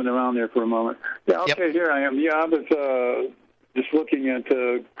was coming around there for a moment. Yeah, okay, yep. Here I am. Yeah, I was just looking at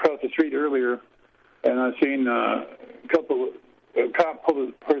across the street earlier, and I seen a cop pulled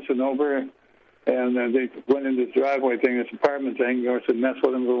a person over, and they went into this driveway thing, this apartment thing, of course, and messed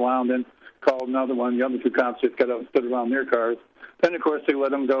with him for a while, and then called another one. The other 2 cops just got up and stood around their cars. Then, of course, they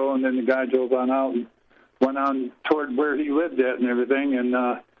let him go, and then the guy drove on out and went on toward where he lived at and everything, and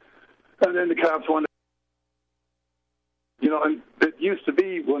then the cops wanted, and it used to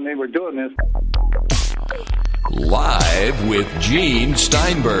be when they were doing this. Live with Gene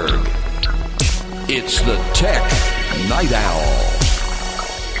Steinberg. It's the Tech Night Owl.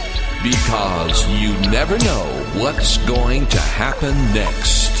 Because you never know what's going to happen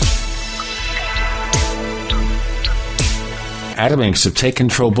next. Adam Inks of Take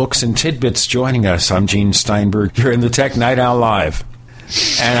Control Books and Tidbits joining us. I'm Gene Steinberg. You're in the Tech Night Owl Live.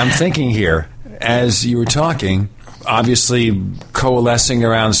 And I'm thinking here, as you were talking, obviously coalescing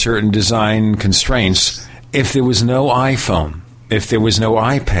around certain design constraints, if there was no iPhone, if there was no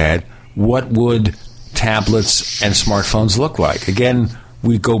iPad, what would tablets and smartphones look like? Again,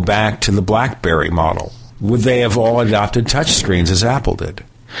 we go back to the BlackBerry model. Would they have all adopted touchscreens as Apple did?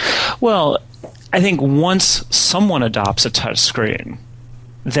 Well, I think once someone adopts a touchscreen,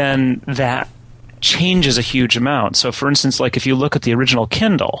 then that changes a huge amount. So, for instance, like if you look at the original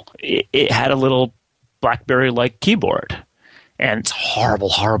Kindle, it had a little BlackBerry-like keyboard. and it's a horrible,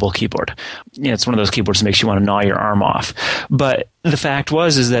 horrible keyboard. You know, it's one of those keyboards that makes you want to gnaw your arm off. But the fact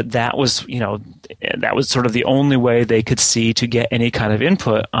was that was, you know, that was sort of the only way they could see to get any kind of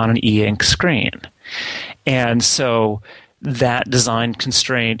input on an e-ink screen. And so that design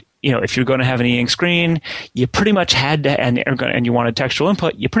constraint, you know, if you're going to have an e-ink screen, you pretty much had to, and you wanted textual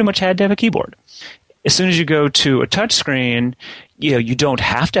input, you pretty much had to have a keyboard. As soon as you go to a touch screen, you know, you don't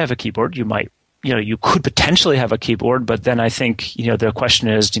have to have a keyboard. You might, you know, you could potentially have a keyboard, but then I think, you know, the question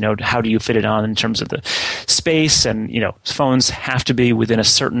is, you know, how do you fit it on in terms of the space? And, you know, phones have to be within a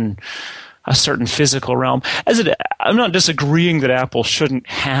certain physical realm. I'm not disagreeing that Apple shouldn't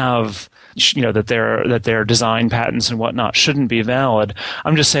have, you know, that their design patents and whatnot shouldn't be valid.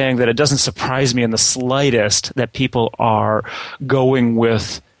 I'm just saying that it doesn't surprise me in the slightest that people are going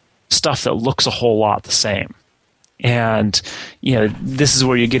with stuff that looks a whole lot the same. And, you know, this is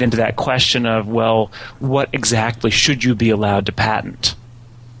where you get into that question of, well, what exactly should you be allowed to patent?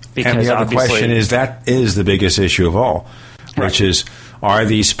 Because and the other question is, that is the biggest issue of all, which is, are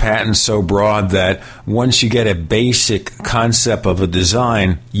these patents so broad that once you get a basic concept of a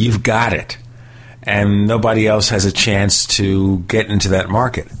design, you've got it, and nobody else has a chance to get into that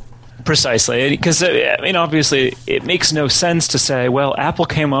market? Precisely, because I mean, obviously, it makes no sense to say, well, Apple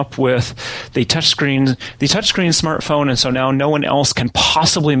came up with the touchscreen smartphone, and so now no one else can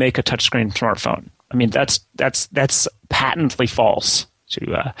possibly make a touchscreen smartphone. I mean, that's patently false, to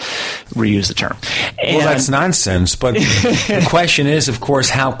reuse the term. And well, that's nonsense. But the question is, of course,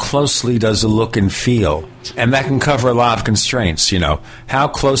 how closely does the look and feel? And that can cover a lot of constraints. You know, how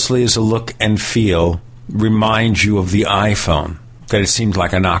closely does the look and feel remind you of the iPhone? That it seemed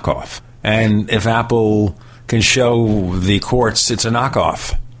like a knockoff. And if Apple can show the courts it's a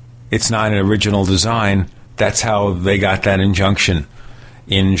knockoff, it's not an original design, that's how they got that injunction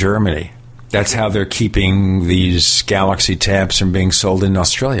in Germany. That's how they're keeping these Galaxy tabs from being sold in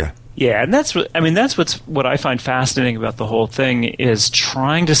Australia. Yeah, and that's what I find fascinating about the whole thing is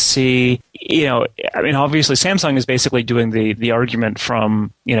trying to see, you know, I mean, obviously Samsung is basically doing the argument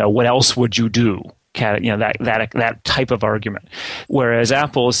from, you know, what else would you do? You know, that type of argument. Whereas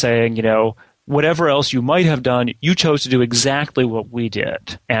Apple is saying, you know, whatever else you might have done, you chose to do exactly what we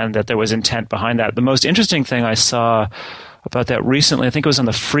did, and that there was intent behind that. The most interesting thing I saw about that recently, I think it was on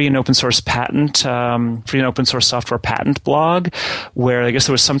the Free and Open Source Software Patent blog, where I guess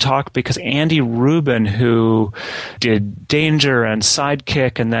there was some talk because Andy Rubin, who did Danger and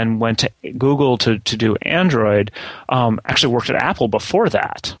Sidekick and then went to Google to do Android, actually worked at Apple before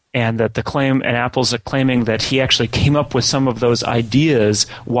that. And that Apple's claiming that he actually came up with some of those ideas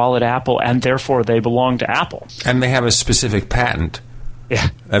while at Apple, and therefore they belong to Apple. And they have a specific patent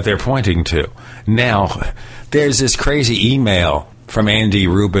that they're pointing to. Now, there's this crazy email from Andy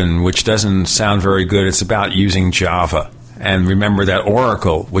Rubin, which doesn't sound very good. It's about using Java. And remember that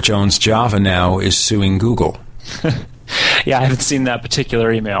Oracle, which owns Java now, is suing Google. Yeah, I haven't seen that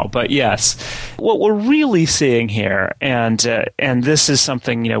particular email, but yes, what we're really seeing here, and this is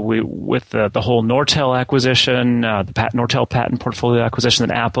something, you know, with the whole Nortel acquisition, the Nortel patent portfolio acquisition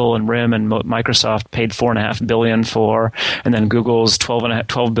that Apple and RIM and Microsoft paid $4.5 billion for, and then Google's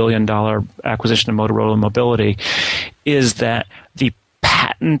 $12 billion acquisition of Motorola Mobility, is that the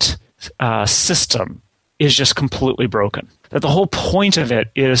patent system is just completely broken. That the whole point of it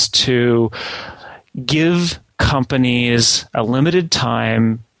is to give companies a limited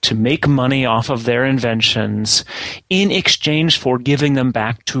time to make money off of their inventions in exchange for giving them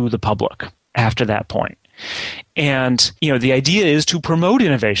back to the public after that point. And, you know, the idea is to promote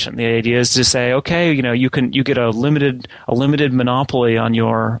innovation. The idea is to say, okay, you know, you get a limited monopoly on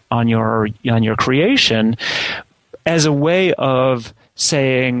your creation as a way of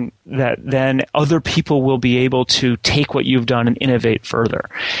saying that then other people will be able to take what you've done and innovate further.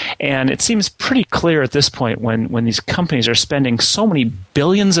 And it seems pretty clear at this point when these companies are spending so many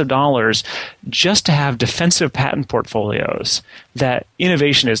billions of dollars just to have defensive patent portfolios that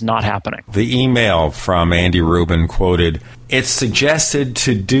innovation is not happening. The email from Andy Rubin quoted, "It's suggested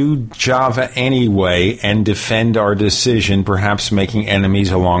to do Java anyway and defend our decision, perhaps making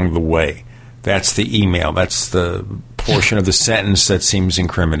enemies along the way." That's the email. That's the portion of the sentence that seems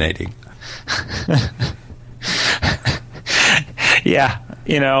incriminating. Yeah,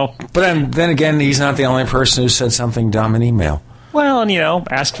 you know. But then again, he's not the only person who said something dumb in email. Well, and, you know,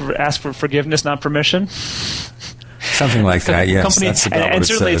 ask for forgiveness, not permission. Something like that, yes. That's about and what it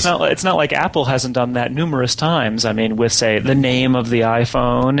certainly says. it's not like Apple hasn't done that numerous times. I mean, with, say, the name of the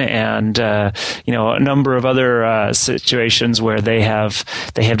iPhone and, a number of other situations where they have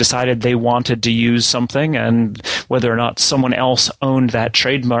decided they wanted to use something, and whether or not someone else owned that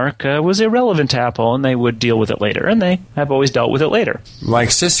trademark was irrelevant to Apple, and they would deal with it later. And they have always dealt with it later.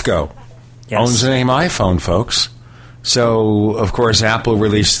 Like Cisco Yes. owns the name iPhone, folks. So, of course, Apple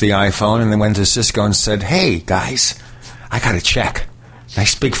released the iPhone and then went to Cisco and said, hey, guys, I got a check.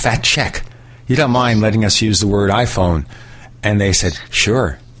 Nice big fat check. You don't mind letting us use the word iPhone? And they said,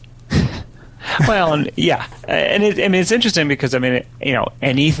 sure. Well, and it's interesting because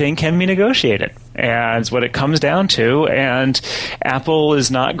anything can be negotiated, and it's what it comes down to. And Apple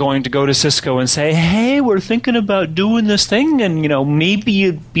is not going to go to Cisco and say, "Hey, we're thinking about doing this thing, and maybe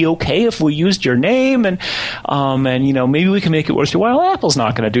it'd be okay if we used your name, and maybe we can make it worth your while." Apple's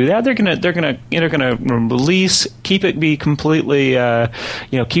not going to do that. They're going to release, keep it be completely,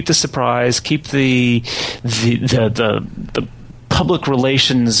 keep the surprise, keep the public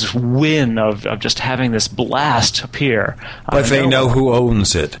relations win of just having this blast appear. But they know who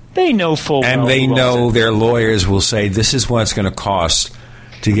owns it. They know full well. And they know their lawyers will say, this is what it's going to cost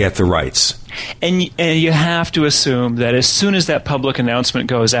to get the rights. And you have to assume that as soon as that public announcement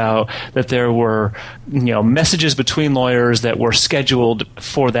goes out, that there were messages between lawyers that were scheduled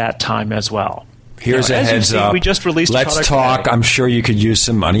for that time as well. Here's a heads up. We just released Let's talk. I'm sure you could use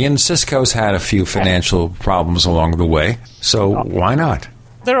some money. And Cisco's had a few financial problems along the way. So why not?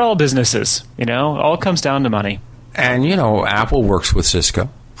 They're all businesses. All comes down to money. And, Apple works with Cisco.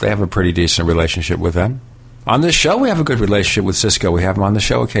 They have a pretty decent relationship with them. On this show, we have a good relationship with Cisco. We have them on the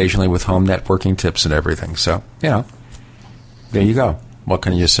show occasionally with home networking tips and everything. So, there you go. What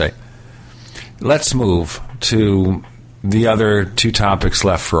can you say? Let's move to the other two topics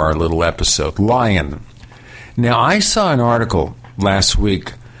left for our little episode. Lion. Now, I saw an article last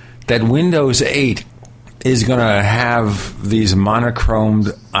week that Windows 8 is going to have these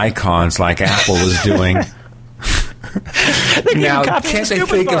monochromed icons like Apple is doing. Now, can't they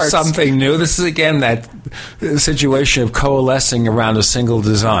think of something new? This is, again, that situation of coalescing around a single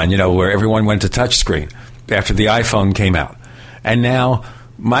design, where everyone went to touchscreen after the iPhone came out. And now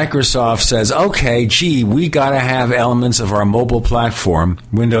Microsoft says, okay, we got to have elements of our mobile platform,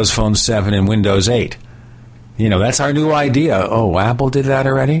 Windows Phone 7 and Windows 8. That's our new idea. Oh, Apple did that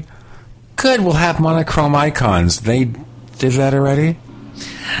already? Good, we'll have monochrome icons. They did that already?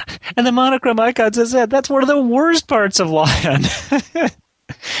 And the monochrome icons, as I said, that's one of the worst parts of Lion.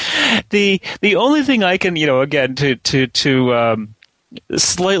 The only thing I can, again, to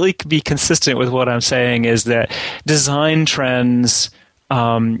slightly be consistent with what I'm saying is that design trends,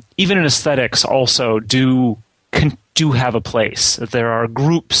 even in aesthetics, also do have a place. There are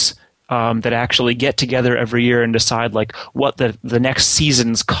groups that actually get together every year and decide what the next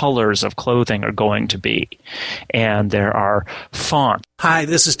season's colors of clothing are going to be. And there are fonts. Hi,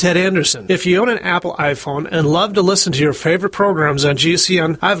 this is Ted Anderson. If you own an Apple iPhone and love to listen to your favorite programs on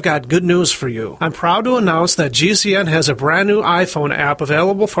GCN, I've got good news for you. I'm proud to announce that GCN has a brand new iPhone app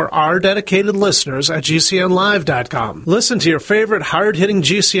available for our dedicated listeners at GCNlive.com. Listen to your favorite hard-hitting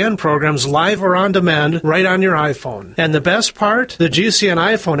GCN programs live or on demand right on your iPhone. And the best part? The GCN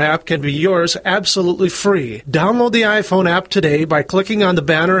iPhone app can be yours absolutely free. Download the iPhone app today by clicking on the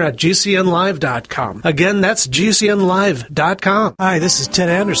banner at GCNlive.com. Again, that's GCNlive.com. Hi, this is Ted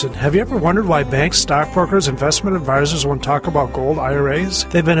Anderson. Have you ever wondered why banks, stockbrokers, investment advisors won't talk about gold IRAs?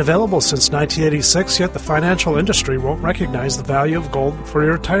 They've been available since 1986, yet the financial industry won't recognize the value of gold for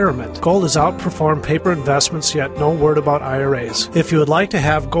your retirement. Gold has outperformed paper investments, yet no word about IRAs. If you would like to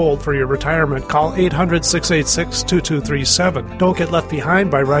have gold for your retirement, call 800-686-2237. Don't get left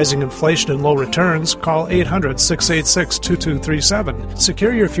behind by rising inflation and low returns. Call 800-686-2237.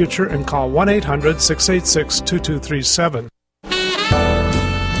 Secure your future and call 1-800-686-2237.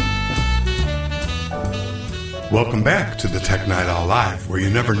 Welcome back to the Tech Night Owl Live, where you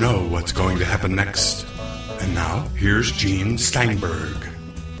never know what's going to happen next. And now, here's Gene Steinberg.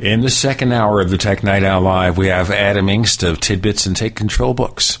 In the second hour of the Tech Night Owl Live, we have Adam Engst of Tidbits and Take Control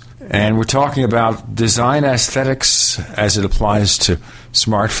Books. And we're talking about design aesthetics as it applies to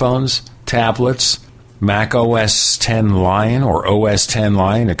smartphones, tablets, Mac OS X Lion, or OS X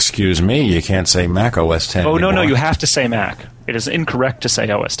Lion. Excuse me, you can't say Mac OS X Oh, anymore. no, you have to say Mac. It is incorrect to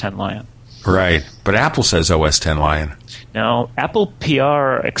say OS X Lion. Right, but Apple says OS X Lion. Now, Apple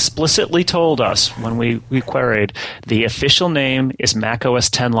PR explicitly told us when we queried, the official name is Mac OS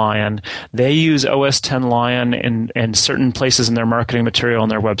X Lion. They use OS X Lion in certain places in their marketing material on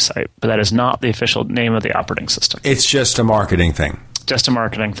their website, but that is not the official name of the operating system. It's just a marketing thing. Just a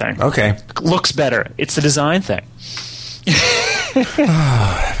marketing thing. Okay. Looks better. It's the design thing. It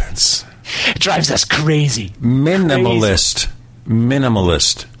drives us crazy. Minimalist.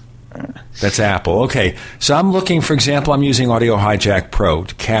 That's Apple. Okay, so I'm looking, for example, I'm using Audio Hijack Pro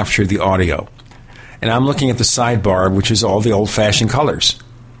to capture the audio. And I'm looking at the sidebar, which is all the old-fashioned colors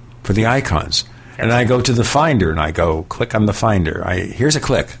for the icons. And I go to the Finder, and I go, click on the Finder. Here's a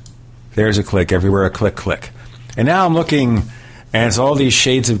click. There's a click. Everywhere a click, click. And now I'm looking, and it's all these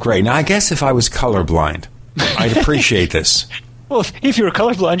shades of gray. Now, I guess if I was colorblind, I'd appreciate this. Well, if you were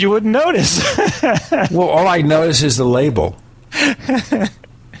colorblind, you wouldn't notice. Well, all I notice is the label.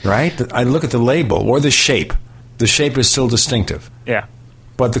 Right? I look at the label or the shape. The shape is still distinctive. Yeah.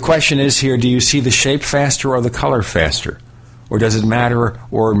 But the question is here, do you see the shape faster or the color faster? Or does it matter,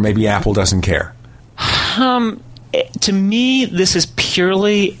 or maybe Apple doesn't care? To me, this is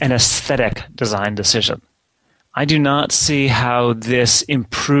purely an aesthetic design decision. I do not see how this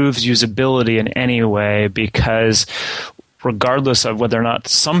improves usability in any way, because regardless of whether or not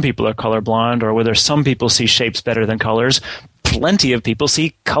some people are colorblind or whether some people see shapes better than colors, plenty of people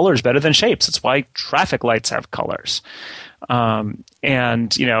see colors better than shapes. It's why traffic lights have colors.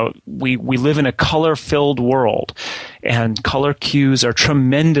 And, we live in a color-filled world, and color cues are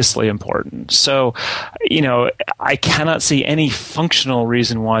tremendously important. So, I cannot see any functional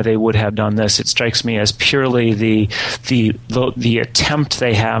reason why they would have done this. It strikes me as purely the attempt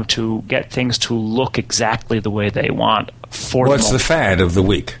they have to get things to look exactly the way they want. What's the fad of the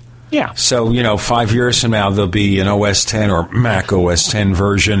week? Yeah. So, 5 years from now, there'll be an OS 10 or Mac OS 10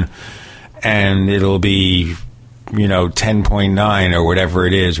 version, and it'll be 10.9 or whatever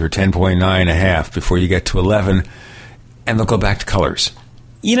it is, or 10.9.5 before you get to 11, and they'll go back to colors.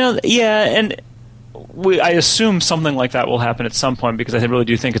 And I assume something like that will happen at some point, because I really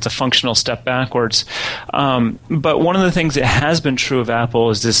do think it's a functional step backwards. But one of the things that has been true of Apple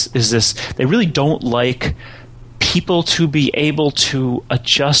is this: they really don't like people to be able to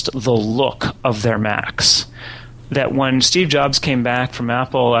adjust the look of their Macs. That when Steve Jobs came back from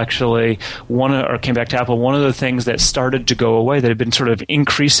Apple, came back to Apple, one of the things that started to go away, that had been sort of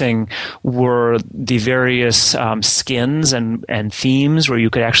increasing, were the various skins and themes where you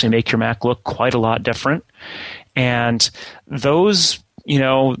could actually make your Mac look quite a lot different. And those,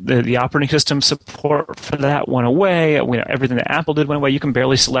 the operating system support for that went away. Everything that Apple did went away. You can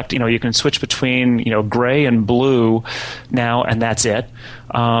barely select, you can switch between, gray and blue now, and that's it.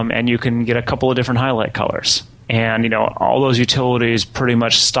 And you can get a couple of different highlight colors. And, all those utilities pretty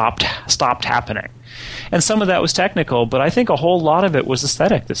much stopped happening. And some of that was technical, but I think a whole lot of it was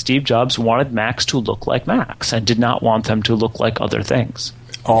aesthetic, that Steve Jobs wanted Macs to look like Macs and did not want them to look like other things.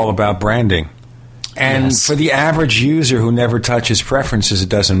 All about branding. And for the average user who never touches preferences, it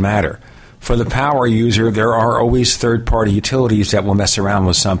doesn't matter. For the power user, there are always third-party utilities that will mess around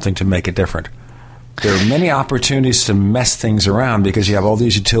with something to make it different. There are many opportunities to mess things around because you have all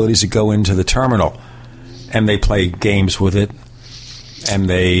these utilities that go into the terminal, and they play games with it, and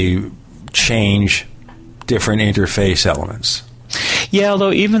they change different interface elements. Yeah,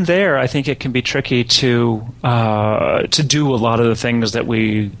 although even there, I think it can be tricky to do a lot of the things that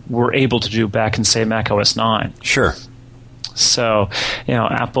we were able to do back in, say, Mac OS 9. Sure. So,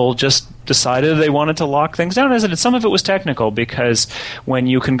 Apple just decided they wanted to lock things down. As some of it was technical, because when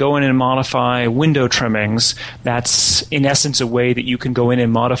you can go in and modify window trimmings, that's in essence a way that you can go in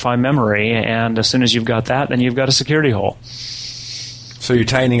and modify memory. And as soon as you've got that, then you've got a security hole. So you're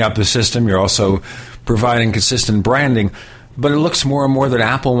tightening up the system. You're also providing consistent branding. But it looks more and more that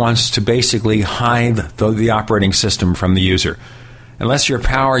Apple wants to basically hide the operating system from the user. Unless you're a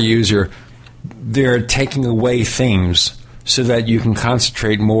power user, they're taking away things so that you can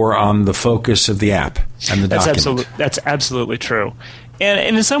concentrate more on the focus of the app and the document. That's absolutely true.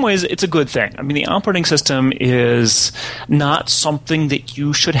 And in some ways, it's a good thing. I mean, the operating system is not something that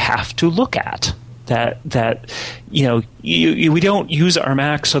you should have to look at. We don't use our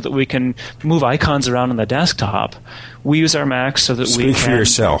Mac so that we can move icons around on the desktop. We use our Mac so that we can... Speak for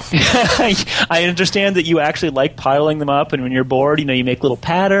yourself. I understand that you actually like piling them up, and when you're bored, you make little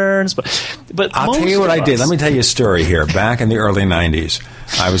patterns. But I'll tell you what I did. Let me tell you a story here. Back in the early 90s,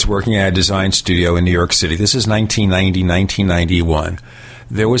 I was working at a design studio in New York City. This is 1990, 1991.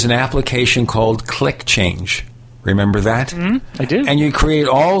 There was an application called ClickChange. Remember that? Mm-hmm. I do. And you create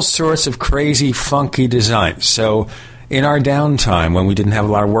all sorts of crazy, funky designs. So in our downtime, when we didn't have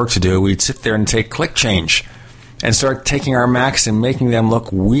a lot of work to do, we'd sit there and take ClickChange and start taking our Macs and making them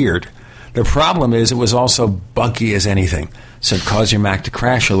look weird. The problem is it was also buggy as anything, so it caused your Mac to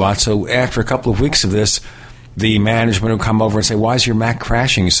crash a lot. So after a couple of weeks of this, the management would come over and say, "Why is your Mac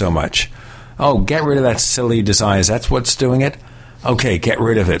crashing so much?" "Oh, get rid of that silly design. That's what's doing it." Okay, get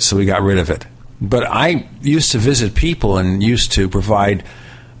rid of it. So we got rid of it. But I used to visit people and used to provide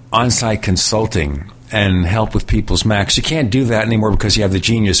on-site consulting and help with people's Macs. You can't do that anymore because you have the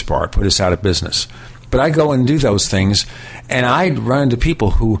Genius Bar, put us out of business. But I go and do those things, and I'd run into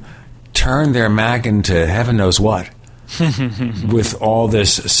people who turn their Mac into heaven knows what with all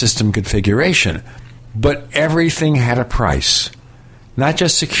this system configuration. But everything had a price. Not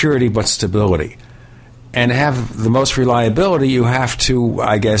just security, but stability. And to have the most reliability, you have to,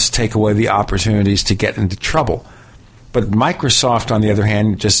 I guess, take away the opportunities to get into trouble. But Microsoft, on the other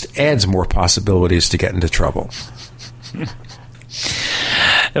hand, just adds more possibilities to get into trouble.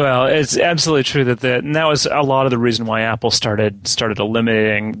 Well, it's absolutely true and that was a lot of the reason why Apple started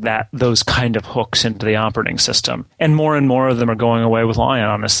eliminating those kind of hooks into the operating system. And more of them are going away with Lion,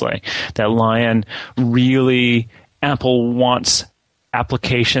 honestly. That Lion really, Apple wants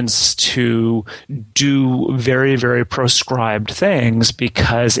applications to do very, very prescribed things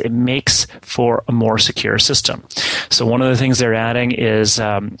because it makes for a more secure system. So one of the things they're adding is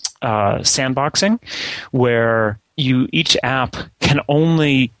sandboxing, where each app can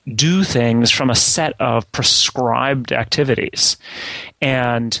only do things from a set of prescribed activities.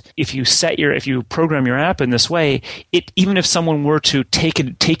 And if you program your app in this way, even if someone were to take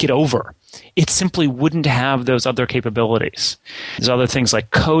it over, it simply wouldn't have those other capabilities. There's other things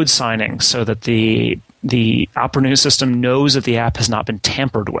like code signing so that the operating system knows that the app has not been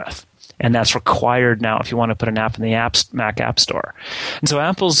tampered with. And that's required now if you want to put an app in the Mac App Store. And so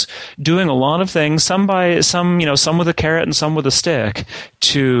Apple's doing a lot of things, some with a carrot and some with a stick,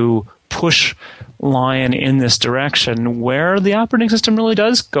 to push Lion in this direction where the operating system really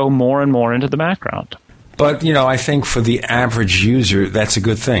does go more and more into the background. But, I think for the average user, that's a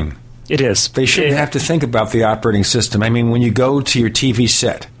good thing. It is. They shouldn't have to think about the operating system. I mean, when you go to your TV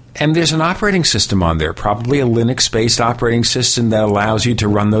set, and there's an operating system on there, probably a Linux-based operating system that allows you to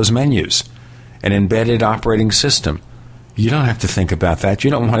run those menus, an embedded operating system. You don't have to think about that.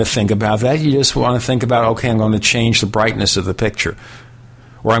 You don't want to think about that. You just want to think about, okay, I'm going to change the brightness of the picture,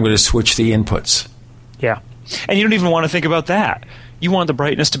 or I'm going to switch the inputs. Yeah. And you don't even want to think about that. You want the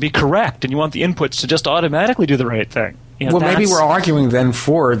brightness to be correct, and you want the inputs to just automatically do the right thing. Maybe we're arguing then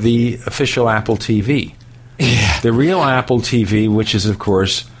for the official Apple TV. Yeah. The real Apple TV, which is, of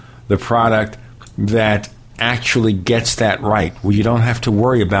course, the product that actually gets that right, where you don't have to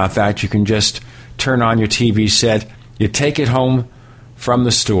worry about that. You can just turn on your TV set, you take it home from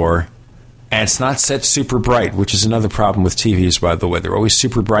the store, and it's not set super bright, which is another problem with TVs, by the way. They're always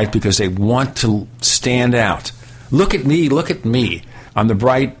super bright because they want to stand out. Look at me on the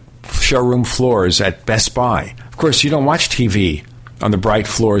bright showroom floors at Best Buy. Of course, you don't watch TV on the bright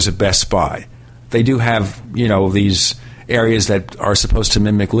floors at Best Buy. They do have, these areas that are supposed to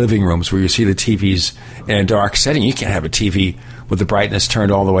mimic living rooms where you see the TVs in a dark setting. You can't have a TV with the brightness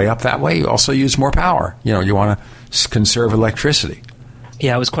turned all the way up. That way you also use more power. You want to conserve electricity.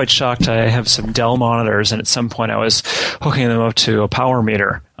 Yeah, I was quite shocked. I have some Dell monitors, and at some point I was hooking them up to a power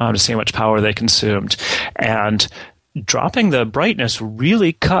meter to see how much power they consumed. And dropping the brightness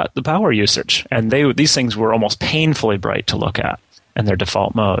really cut the power usage. And these things were almost painfully bright to look at in their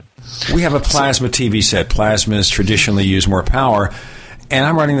default mode. We have a plasma TV set. Plasmas traditionally use more power, and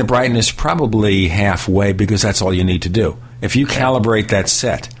I'm running the brightness probably halfway because that's all you need to do. If you calibrate that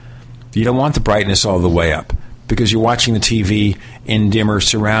set, you don't want the brightness all the way up because you're watching the TV in dimmer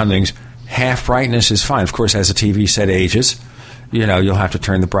surroundings. Half brightness is fine. Of course, as the TV set ages, you'll have to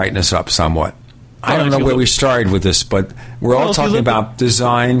turn the brightness up somewhat. I don't know where we started with this, but we're all talking about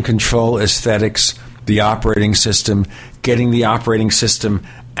design, control, aesthetics, the operating system, getting the operating system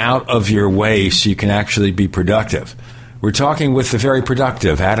out of your way so you can actually be productive. We're talking with the very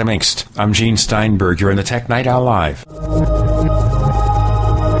productive Adam Engst. I'm Gene Steinberg. You're in the Tech Night Owl Live.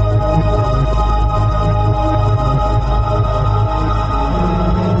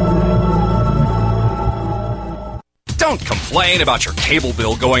 Don't complain about your cable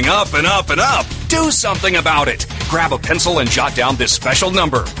bill going up and up and up. Do something about it. Grab a pencil and jot down this special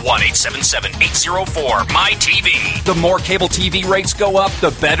number, 1-877-804-MY-TV. The more cable TV rates go up,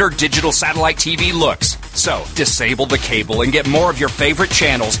 the better digital satellite TV looks. So, disable the cable and get more of your favorite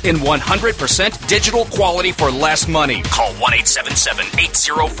channels in 100% digital quality for less money. Call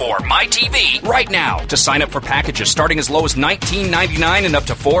 1-877-804-MY-TV right now to sign up for packages starting as low as $19.99 and up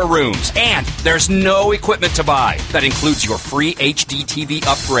to 4 rooms. And there's no equipment to buy. That includes your free HD TV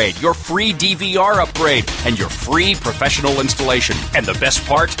upgrade, your free DVR upgrade, and your free professional installation. And the best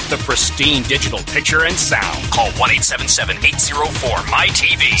part, the pristine digital picture and sound. Call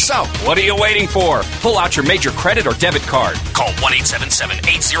 1-877-804-MY-TV. So, what are you waiting for? Pull out your major credit or debit card. Call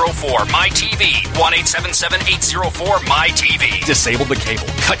 1-877-804-MyTV. 1-877-804-MyTV. Disable the cable,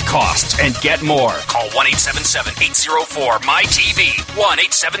 cut costs, and get more. Call 1-877-804-MyTV.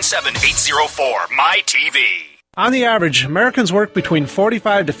 1-877-804-MyTV. On the average, Americans work between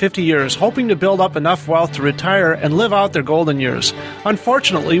 45 to 50 years, hoping to build up enough wealth to retire and live out their golden years.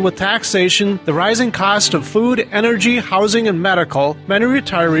 Unfortunately, with taxation, the rising cost of food, energy, housing, and medical, many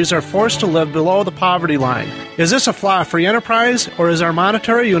retirees are forced to live below the poverty line. Is this a flaw free enterprise, or is our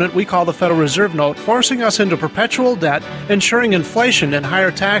monetary unit we call the Federal Reserve Note forcing us into perpetual debt, ensuring inflation and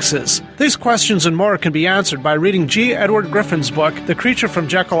higher taxes? These questions and more can be answered by reading G. Edward Griffin's book, The Creature from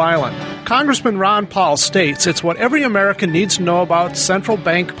Jekyll Island. Congressman Ron Paul states it's what every American needs to know about central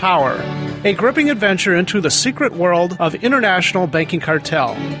bank power. A gripping adventure into the secret world of international banking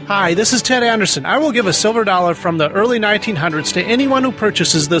cartel. Hi, this is Ted Anderson. I will give a silver dollar from the early 1900s to anyone who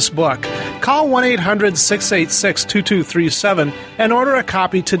purchases this book. Call 1-800-686-2237 and order a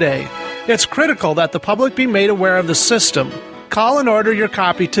copy today. It's critical that the public be made aware of the system. Call and order your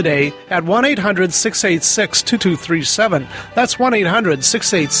copy today at 1-800-686-2237. That's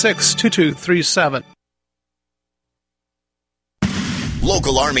 1-800-686-2237.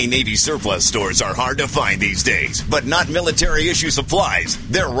 Local Army Navy surplus stores are hard to find these days, but not military issue supplies.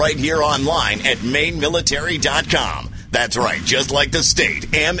 They're right here online at mainmilitary.com. That's right, just like the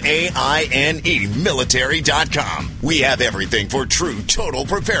state, M-A-I-N-E, military.com. We have everything for true total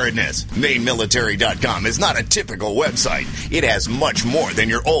preparedness. Mainmilitary.com is not a typical website. It has much more than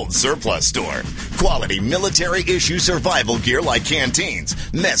your old surplus store. Quality military-issue survival gear like canteens,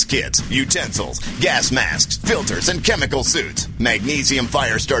 mess kits, utensils, gas masks, filters, and chemical suits. Magnesium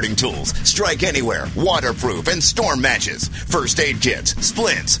fire-starting tools, strike anywhere, waterproof, and storm matches. First aid kits,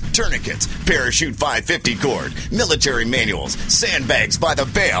 splints, tourniquets, parachute 550 cord, military manuals, sandbags by the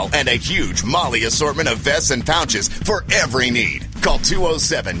bale, and a huge Molly assortment of vests and pouches for every need. Call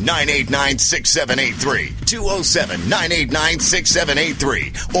 207-989-6783,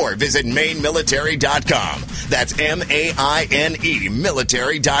 207-989-6783, or visit mainmilitary.com. That's M-A-I-N-E,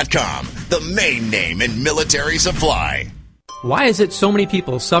 military.com. The main name in military supply. Why is it so many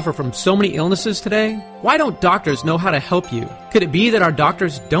people suffer from so many illnesses today? Why don't doctors know how to help you? Could it be that our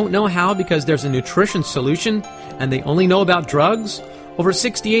doctors don't know how because there's a nutrition solution and they only know about drugs? Over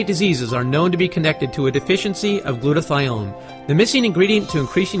 68 diseases are known to be connected to a deficiency of glutathione. The missing ingredient to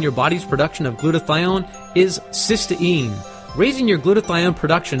increasing your body's production of glutathione is cysteine. Raising your glutathione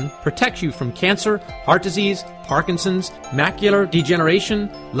production protects you from cancer, heart disease, Parkinson's, macular degeneration,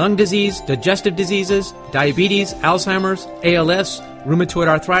 lung disease, digestive diseases, diabetes, Alzheimer's, ALS, rheumatoid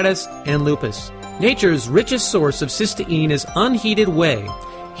arthritis, and lupus. Nature's richest source of cysteine is unheated whey.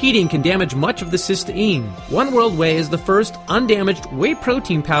 Heating can damage much of the cysteine. One World Whey is the first undamaged whey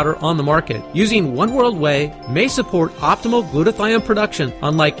protein powder on the market. Using One World Whey may support optimal glutathione production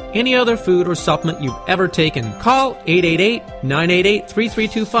unlike any other food or supplement you've ever taken. Call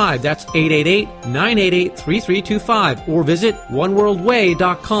 888-988-3325. That's 888-988-3325. Or visit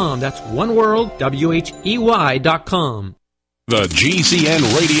oneworldwhey.com. That's oneworld.com. The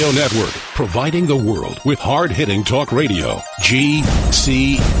GCN Radio Network, providing the world with hard-hitting talk radio.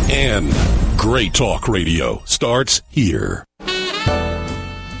 GCN. Great talk radio starts here.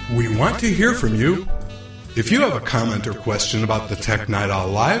 We want to hear from you. If you have a comment or question about the Tech Night Owl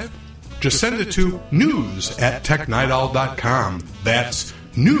Live, just send it to news@technightowl.com. That's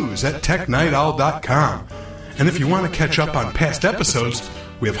news@technightowl.com. And if you want to catch up on past episodes,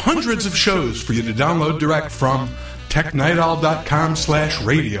 we have hundreds of shows for you to download direct from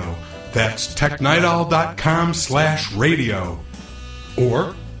technightowl.com/radio. That's technightowl.com/radio.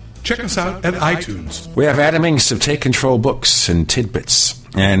 Or check us out at iTunes. We have Adam Inks of Take Control Books and Tidbits.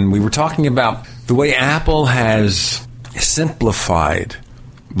 And we were talking about the way Apple has simplified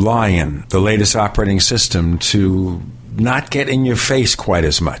Lion, the latest operating system, to not get in your face quite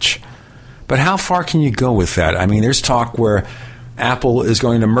as much. But how far can you go with that? I mean, there's talk where Apple is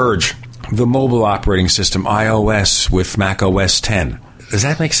going to merge the mobile operating system, iOS, with Mac OS X. Does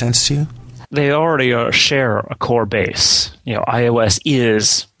that make sense to you? They already share a core base. You know, iOS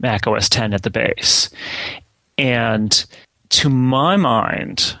is Mac OS X at the base. And to my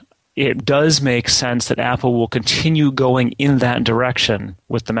mind, it does make sense that Apple will continue going in that direction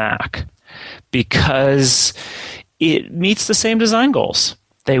with the Mac because it meets the same design goals.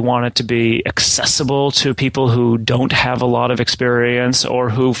 They want it to be accessible to people who don't have a lot of experience or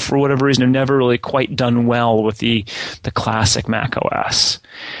who, for whatever reason, have never really quite done well with the classic Mac OS.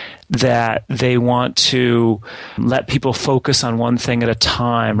 that they want to let people focus on one thing at a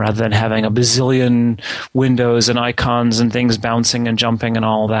time rather than having a bazillion windows and icons and things bouncing and jumping and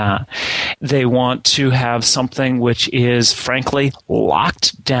all that. They want to have something which is, frankly,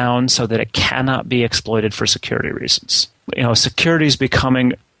 locked down so that it cannot be exploited for security reasons. Security is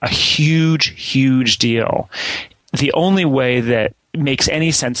becoming a huge, huge deal. The only way that makes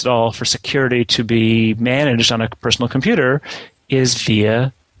any sense at all for security to be managed on a personal computer is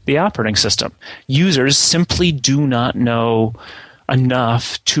via the operating system. Users simply do not know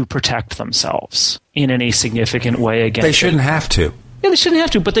enough to protect themselves in any significant way against They shouldn't have to. Yeah, they shouldn't have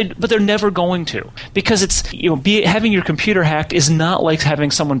to, but they're never going to, because it's having your computer hacked is not like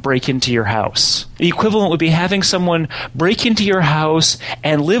having someone break into your house. The equivalent would be having someone break into your house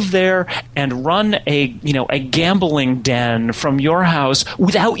and live there and run a gambling den from your house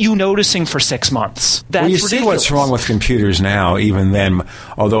without you noticing for 6 months. That's you ridiculous. See what's wrong with computers now. Even then,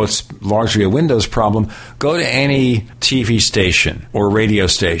 although it's largely a Windows problem, go to any TV station or radio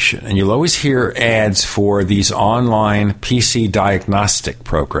station, and you'll always hear ads for these online PC diagnostic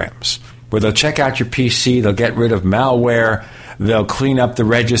programs where they'll check out your PC, they'll get rid of malware, they'll clean up the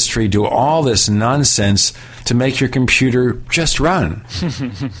registry, do all this nonsense to make your computer just run.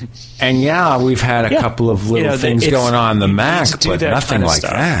 And we've had a couple of little things going on the Mac, but nothing like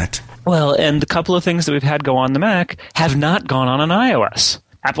that. Well, and the couple of things that we've had go on the Mac have not gone on iOS.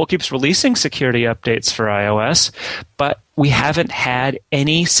 Apple keeps releasing security updates for iOS, but we haven't had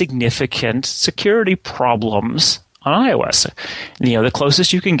any significant security problems on iOS. The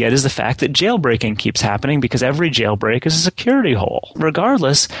closest you can get is the fact that jailbreaking keeps happening because every jailbreak is a security hole.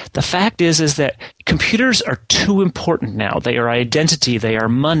 Regardless, the fact is that computers are too important now. They are identity, they are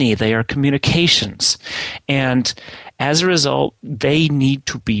money, they are communications. And as a result, they need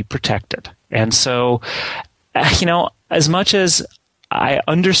to be protected. And so, as much as I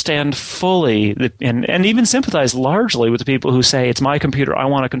understand fully and even sympathize largely with the people who say, it's my computer, I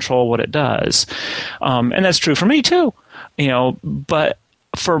want to control what it does. And that's true for me too. But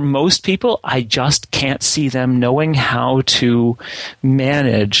for most people, I just can't see them knowing how to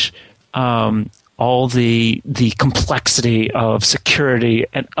manage all the complexity of security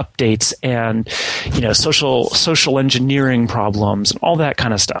and updates and social engineering problems and all that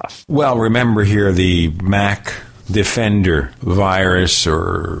kind of stuff. Well, remember here the Mac Defender virus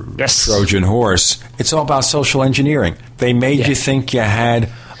or Trojan horse. It's all about social engineering. They made you think you had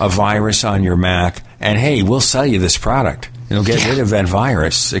a virus on your Mac, and hey, we'll sell you this product. It'll get rid of that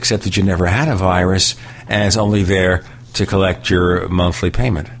virus, except that you never had a virus, and it's only there to collect your monthly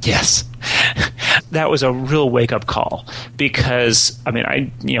payment. Yes. That was a real wake-up call because,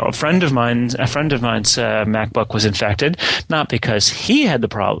 a friend of mine's MacBook was infected, not because he had the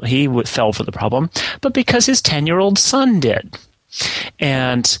problem, he fell for the problem, but because his 10-year-old son did.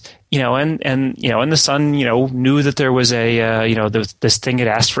 And the son, knew that there was this thing had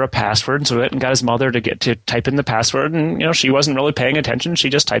asked for a password, and so he went and got his mother to type in the password, and, she wasn't really paying attention. She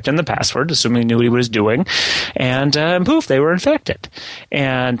just typed in the password, assuming he knew what he was doing, and poof, they were infected.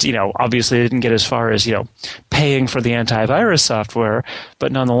 And, obviously they didn't get as far as, paying for the antivirus software,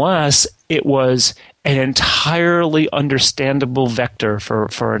 but nonetheless, it was an entirely understandable vector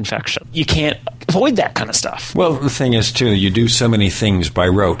for infection. You can't avoid that kind of stuff. Well, the thing is, too, you do so many things by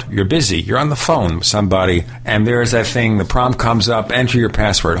rote. You're busy. You're on the phone with somebody, and there's that thing, the prompt comes up, enter your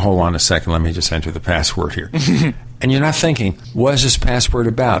password. Hold on a second. Let me just enter the password here. And you're not thinking, what is this password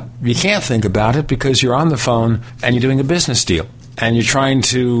about? You can't think about it because you're on the phone and you're doing a business deal. And you're trying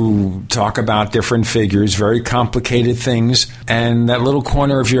to talk about different figures, very complicated things, and that little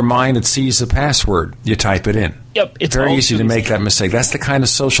corner of your mind that sees the password, you type it in. Yep, it's very easy to make that mistake. That's the kind of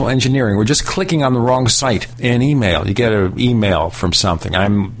social engineering. We're just clicking on the wrong site in an email. You get an email from something.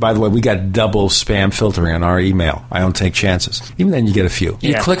 By the way, we got double spam filtering on our email. I don't take chances. Even then, you get a few.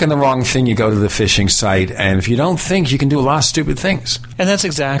 You click on the wrong thing, you go to the phishing site, and if you don't think, you can do a lot of stupid things. And that's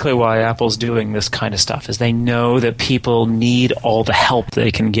exactly why Apple's doing this kind of stuff, is they know that people need all the help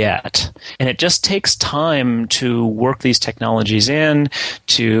they can get. And it just takes time to work these technologies in,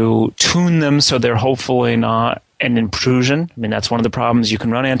 to tune them so they're hopefully not an intrusion. That's one of the problems. You can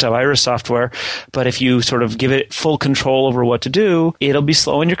run antivirus software, but if you sort of give it full control over what to do, it'll be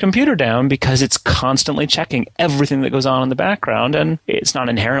slowing your computer down because it's constantly checking everything that goes on in the background. And it's not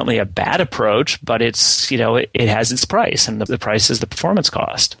inherently a bad approach, but it's, it has its price, and the price is the performance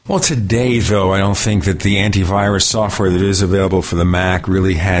cost. Well, today, though, I don't think that the antivirus software that is available for the Mac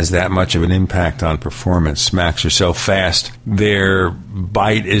really has that much of an impact on performance. Macs are so fast, their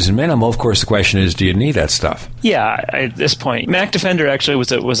bite is minimal. Of course, the question is, do you need that stuff? Yeah, at this point, Mac Defender actually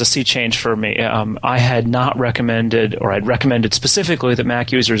was a sea change for me. I had not recommended, or I'd recommended specifically that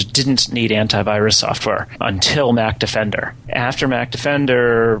Mac users didn't need antivirus software until Mac Defender. After Mac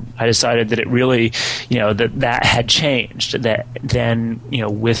Defender, I decided that it really, that had changed. That then,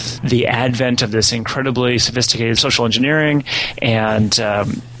 with the advent of this incredibly sophisticated social engineering and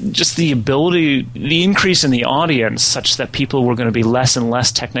just the increase in the audience, such that people were going to be less and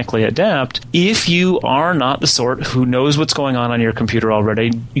less technically adept. If you are not the sort who knows what's going on your computer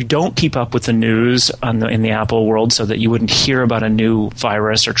already, you don't keep up with the news in the Apple world so that you wouldn't hear about a new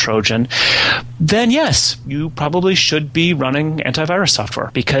virus or Trojan, then yes, you probably should be running antivirus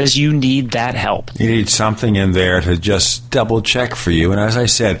software because you need that help. You need something in there to just double check for you. And as I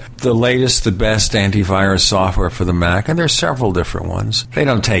said, the latest, the best antivirus software for the Mac, and there's several different ones, they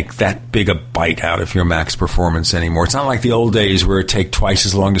don't take that big a bite out of your Mac's performance anymore. It's not like the old days where it take twice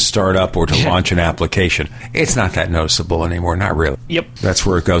as long to start up or to launch an application. It's not that noticeable anymore, not really. Yep. That's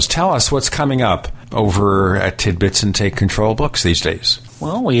where it goes. Tell us what's coming up over at Tidbits and Take Control books these days.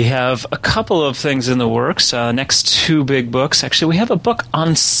 Well, we have a couple of things in the works. Next 2 big books. Actually, we have a book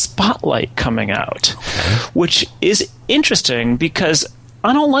on Spotlight coming out, which is interesting because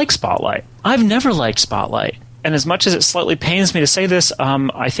I don't like Spotlight. I've never liked Spotlight. And as much as it slightly pains me to say this,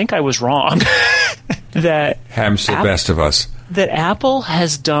 I think I was wrong. That happens to the best of us. That Apple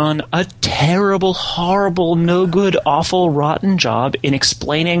has done a terrible, horrible, no good, awful, rotten job in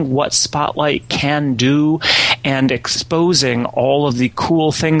explaining what Spotlight can do and exposing all of the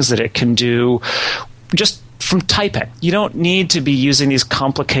cool things that it can do just from typing. You don't need to be using the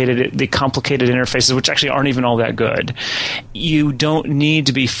complicated interfaces, which actually aren't even all that good. You don't need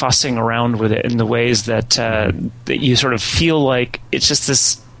to be fussing around with it in the ways that that you sort of feel like it's just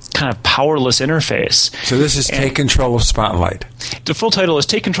this kind of powerless interface. So this is Take Control of Spotlight. The full title is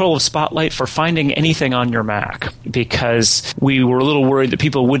Take Control of Spotlight for Finding Anything on Your Mac, because we were a little worried that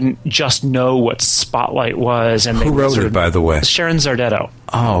people wouldn't just know what Spotlight was. And who wrote it, by the way? Sharon Zardetto.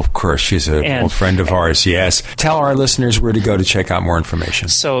 Oh, of course. She's an old friend of ours, yes. Tell our listeners where to go to check out more information.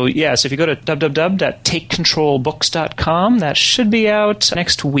 So if you go to www.takecontrolbooks.com, that should be out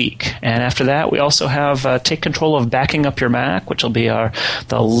next week. And after that, we also have Take Control of Backing Up Your Mac, which will be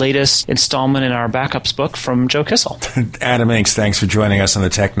the latest installment in our backups book from Joe Kissel. Adam Inks, thanks for joining us on the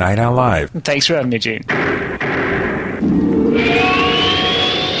Tech Night Owl Live. Thanks for having me, Gene.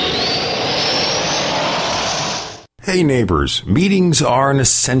 Hey neighbors, meetings are an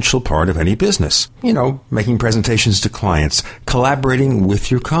essential part of any business. Making presentations to clients, collaborating with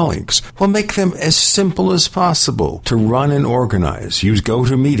your colleagues. Well, make them as simple as possible to run and organize. Use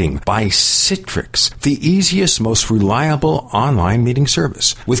GoToMeeting by Citrix, the easiest, most reliable online meeting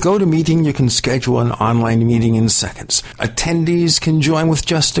service. With GoToMeeting, you can schedule an online meeting in seconds. Attendees can join with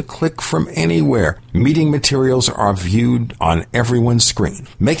just a click from anywhere. Meeting materials are viewed on everyone's screen,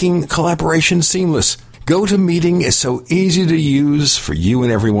 making collaboration seamless. GoToMeeting is so easy to use for you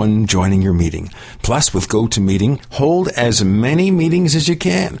and everyone joining your meeting. Plus, with GoToMeeting, hold as many meetings as you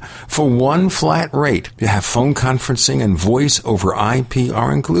can. For one flat rate, you have phone conferencing and voice over IP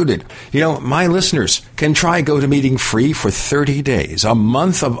are included. My listeners can try GoToMeeting free for 30 days. A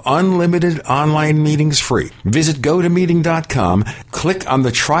month of unlimited online meetings free. Visit GoToMeeting.com, click on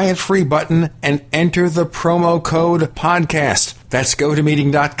the Try It Free button, and enter the promo code PODCAST. That's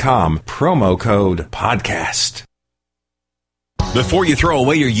GoToMeeting.com, promo code PODCAST. Before you throw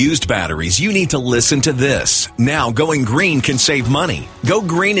away your used batteries, you need to listen to this. Now, going green can save money. Go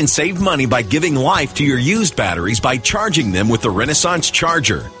green and save money by giving life to your used batteries by charging them with the Renaissance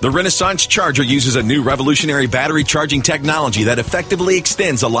Charger. The Renaissance Charger uses a new revolutionary battery charging technology that effectively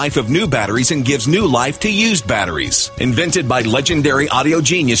extends the life of new batteries and gives new life to used batteries. Invented by legendary audio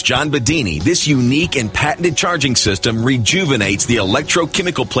genius John Bedini, this unique and patented charging system rejuvenates the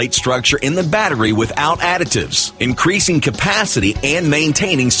electrochemical plate structure in the battery without additives, increasing capacity and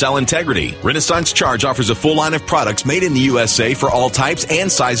maintaining cell integrity. Renaissance Charge offers a full line of products made in the USA for all types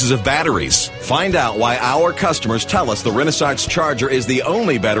and sizes of batteries. Find out why our customers tell us the Renaissance Charger is the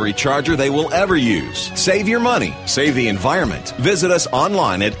only battery charger they will ever use. Save your money. Save the environment. Visit us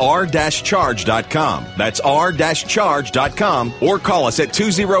online at r-charge.com. That's r-charge.com, or call us at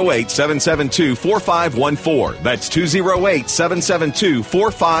 208-772-4514. That's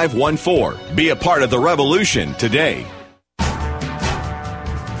 208-772-4514. Be a part of the revolution today.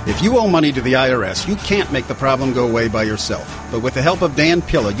 If you owe money to the IRS, you can't make the problem go away by yourself. But with the help of Dan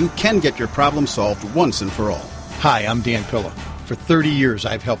Pilla, you can get your problem solved once and for all. Hi, I'm Dan Pilla. For 30 years,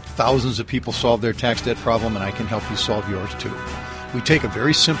 I've helped thousands of people solve their tax debt problem, and I can help you solve yours too. We take a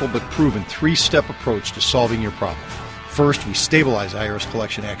very simple but proven 3-step approach to solving your problem. First, we stabilize IRS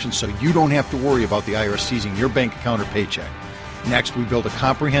collection actions so you don't have to worry about the IRS seizing your bank account or paycheck. Next, we build a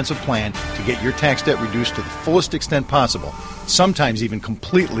comprehensive plan to get your tax debt reduced to the fullest extent possible, sometimes even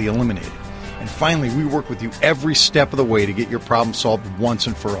completely eliminated. And finally, we work with you every step of the way to get your problem solved once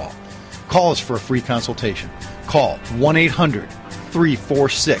and for all. Call us for a free consultation. Call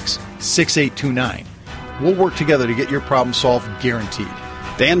 1-800-346-6829. We'll work together to get your problem solved, guaranteed.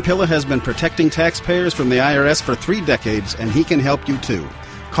 Dan Pilla has been protecting taxpayers from the IRS for 3 decades, and he can help you too.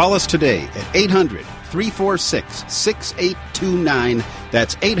 Call us today at 800-346-6829.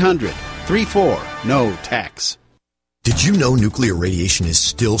 That's 800-34-NO-TAX. Did you know nuclear radiation is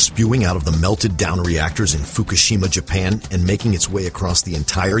still spewing out of the melted down reactors in Fukushima, Japan, and making its way across the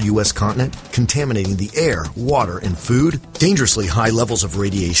entire U.S. continent, contaminating the air, water, and food? Dangerously high levels of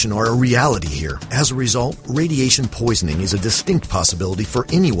radiation are a reality here. As a result, radiation poisoning is a distinct possibility for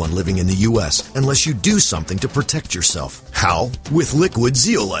anyone living in the U.S. unless you do something to protect yourself. How? With Liquid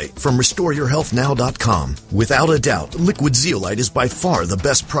Zeolite from RestoreYourHealthNow.com. Without a doubt, Liquid Zeolite is by far the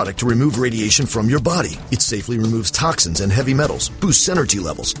best product to remove radiation from your body. It safely removes toxins and heavy metals, boosts energy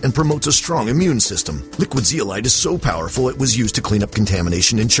levels, and promotes a strong immune system. Liquid Zeolite is so powerful it was used to clean up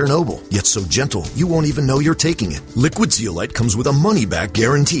contamination in Chernobyl, yet so gentle you won't even know you're taking it. Liquid Zeolite comes with a money-back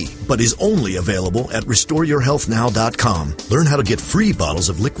guarantee, but is only available at RestoreYourHealthNow.com. Learn how to get free bottles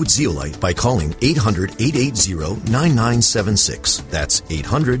of Liquid Zeolite by calling 800-880-9976. That's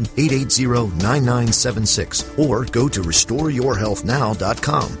 800-880-9976. Or go to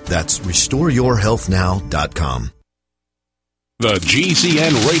RestoreYourHealthNow.com. That's RestoreYourHealthNow.com. The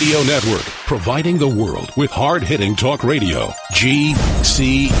GCN Radio Network, providing the world with hard-hitting talk radio.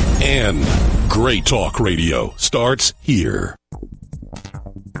 GCN. Great talk radio starts here.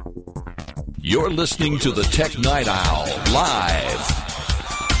 You're listening to the Tech Night Owl live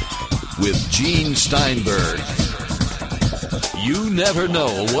with Gene Steinberg. You never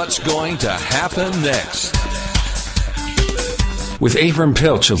know what's going to happen next. With Avram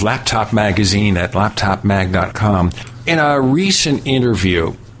Pilch of Laptop Magazine at laptopmag.com. In a recent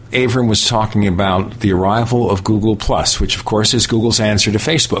interview, Avram was talking about the arrival of Google+, which of course is Google's answer to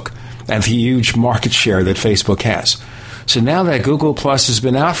Facebook, and the huge market share that Facebook has. So now that Google+ has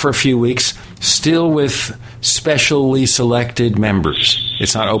been out for a few weeks, still with specially selected members,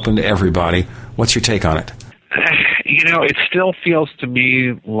 it's not open to everybody. What's your take on it? You know, it still feels to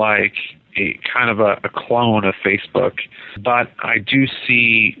me like a kind of a clone of Facebook, but I do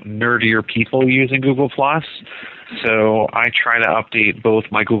see nerdier people using Google+. So I try to update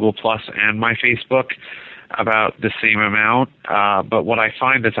both my Google Plus and my Facebook about the same amount. But what I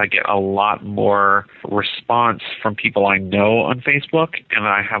find is I get a lot more response from people I know on Facebook, and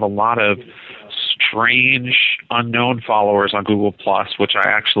I have a lot of strange unknown followers on Google Plus, which I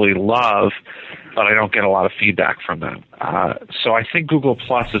actually love, but I don't get a lot of feedback from them. So I think Google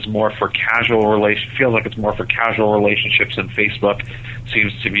Plus is more for feels like it's more for casual relationships, and Facebook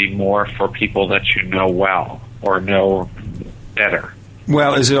seems to be more for people that you know well or know better.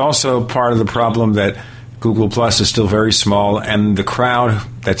 Well, is it also part of the problem that Google Plus is still very small, and the crowd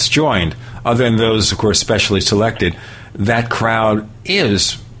that's joined, other than those, of course, specially selected, that crowd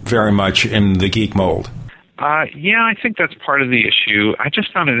is very much in the geek mold? Yeah, I think that's part of the issue. I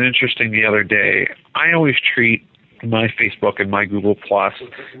just found it interesting the other day. I always treat my Facebook and my Google Plus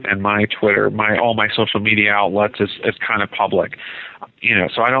and my Twitter, all my social media outlets as kind of public. You know,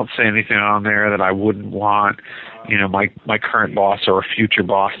 so I don't say anything on there that I wouldn't want, you know, my current boss or a future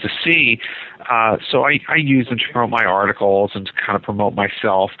boss to see. So I use them to promote my articles and to kind of promote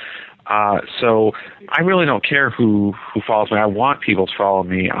myself. So I really don't care who follows me. I want people to follow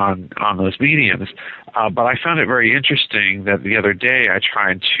me on those mediums. But I found it very interesting that the other day I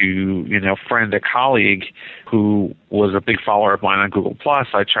tried to, you know, friend a colleague who was a big follower of mine on Google Plus.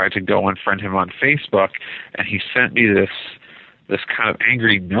 I tried to go and friend him on Facebook, and he sent me this kind of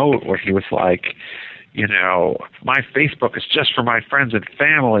angry note where he was like, you know, my Facebook is just for my friends and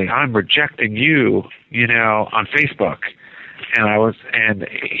family. I'm rejecting you, you know, on Facebook. And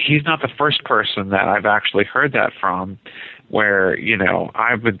he's not the first person that I've actually heard that from, where, you know,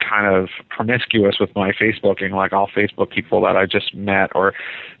 I've been kind of promiscuous with my Facebooking, like I'll Facebook people that I just met or,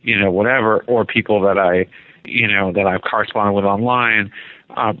 you know, whatever, or people that I've corresponded with online,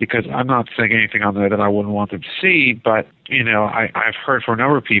 because I'm not saying anything on there that I wouldn't want them to see. But, you know, I've heard from a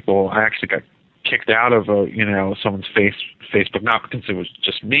number of people. I actually got kicked out of someone's Facebook, not because it was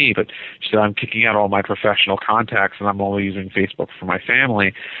just me, but she said, I'm kicking out all my professional contacts and I'm only using Facebook for my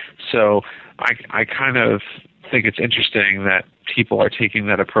family. So I kind of think it's interesting that people are taking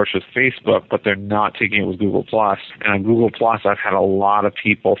that approach with Facebook, but they're not taking it with Google+. And on Google+, I've had a lot of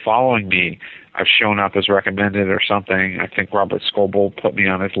people following me. I've shown up as recommended or something. I think Robert Scoble put me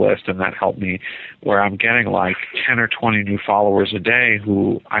on his list, and that helped me, where I'm getting like 10 or 20 new followers a day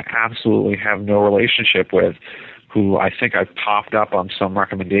who I absolutely have no relationship with, who I think I've popped up on some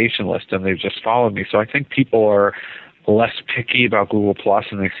recommendation list, and they've just followed me. So I think people are less picky about Google+,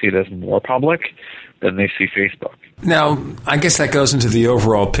 and they see it as more public than they see Facebook. Now, I guess that goes into the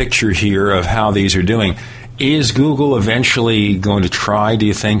overall picture here of how these are doing. Is Google eventually going to try, do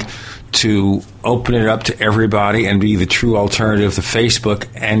you think, to open it up to everybody and be the true alternative to Facebook,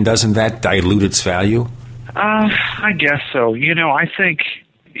 and doesn't that dilute its value? I guess so. I think,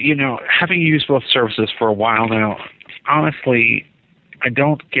 having used both services for a while now, honestly, I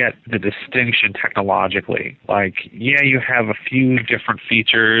don't get the distinction technologically. Like, yeah, you have a few different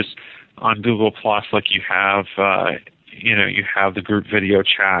features on Google+, like you have, you have the group video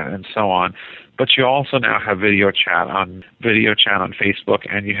chat and so on. But you also now have video chat on Facebook,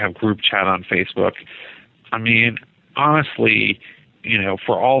 and you have group chat on Facebook. I mean, honestly,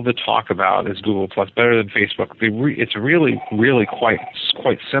 for all the talk about is Google+ better than Facebook, it's really, really quite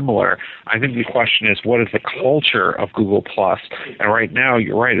similar. I think the question is, what is the culture of Google+? And right now,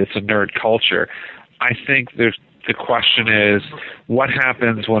 you're right, it's a nerd culture. I think the question is, what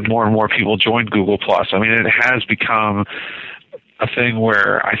happens when more and more people join Google+? I mean, it has become a thing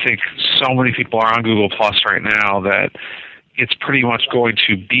where I think so many people are on Google+ right now that it's pretty much going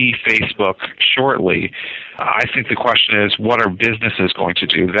to be Facebook shortly. I think the question is, what are businesses going to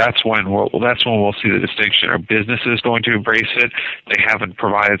do? That's when we'll see the distinction. Are businesses going to embrace it? They haven't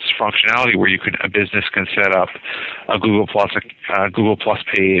provided functionality where a business can set up a Google+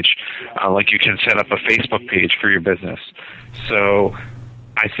 page, like you can set up a Facebook page for your business. So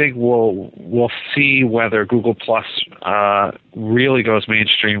I think we'll see whether Google+ really goes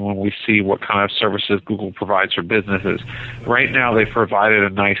mainstream when we see what kind of services Google provides for businesses. Right now, they've provided a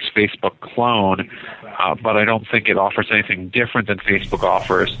nice Facebook clone, but I don't think it offers anything different than Facebook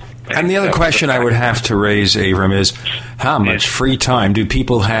offers. And the other question I would have to raise, Avram, is how much free time do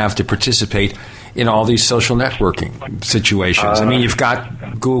people have to participate in all these social networking situations? I mean, you've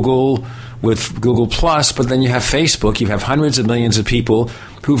got Google with Google+, but then you have Facebook. You have hundreds of millions of people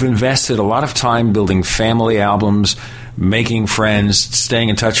who've invested a lot of time building family albums, making friends, staying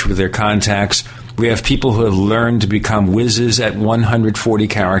in touch with their contacts. We have people who have learned to become whizzes at 140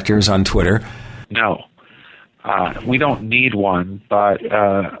 characters on Twitter. No. We don't need one, but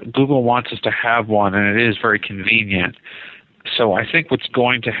Google wants us to have one, and it is very convenient. So I think what's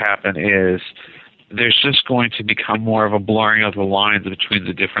going to happen is there's just going to become more of a blurring of the lines between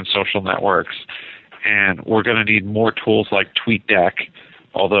the different social networks, and we're going to need more tools like TweetDeck,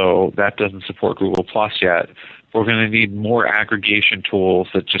 although that doesn't support Google+ yet. We're going to need more aggregation tools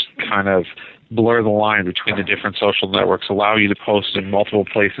that just kind of blur the line between the different social networks, allow you to post in multiple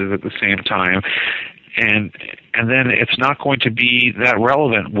places at the same time, and then it's not going to be that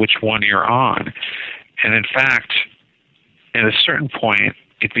relevant which one you're on. And in fact, at a certain point,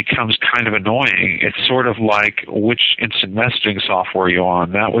 it becomes kind of annoying. It's sort of like which instant messaging software you're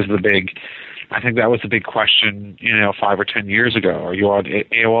on. I think that was the big question, 5 or 10 years ago. Are you on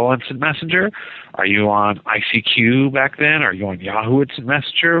AOL Instant Messenger? Are you on ICQ back then? Are you on Yahoo Instant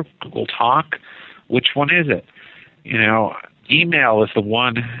Messenger? Google Talk? Which one is it? Email is the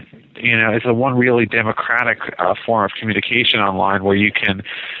one, is the one really democratic form of communication online where you can,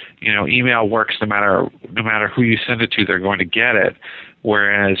 email works no matter who you send it to, they're going to get it.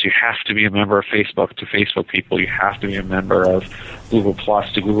 Whereas you have to be a member of Facebook to Facebook people. You have to be a member of Google+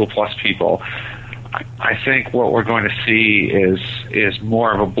 to Google+ people. I think what we're going to see is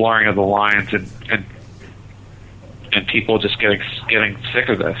more of a blurring of the lines and people just getting sick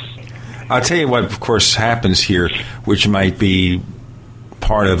of this. I'll tell you what, of course, happens here, which might be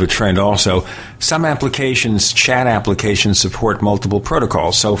part of a trend also. Some applications, chat applications, support multiple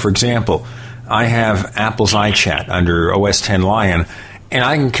protocols. So, for example, I have Apple's iChat under OS X Lion, and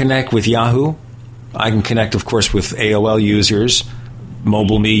I can connect with Yahoo. I can connect, of course, with AOL users,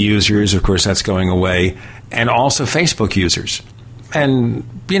 MobileMe users, of course, that's going away, and also Facebook users. And,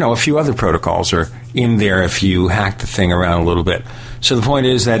 a few other protocols are in there if you hack the thing around a little bit. So the point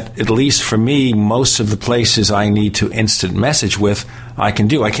is that, at least for me, most of the places I need to instant message with, I can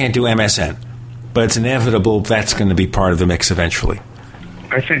do. I can't do MSN. But it's inevitable that's going to be part of the mix eventually.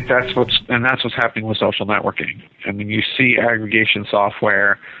 I think that's what's happening with social networking. I mean, you see aggregation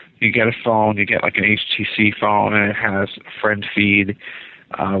software, you get a phone, you get like an HTC phone, and it has a friend feed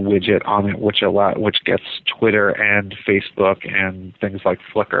widget on it, which gets Twitter and Facebook and things like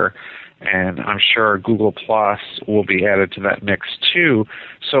Flickr. And I'm sure Google Plus will be added to that mix too,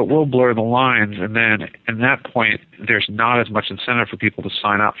 so it will blur the lines. And then at that point, there's not as much incentive for people to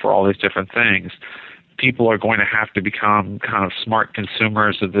sign up for all these different things. People are going to have to become kind of smart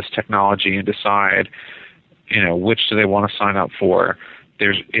consumers of this technology and decide, which do they want to sign up for.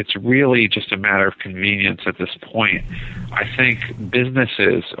 It's really just a matter of convenience at this point. I think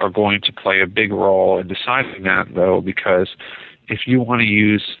businesses are going to play a big role in deciding that, though, because if you want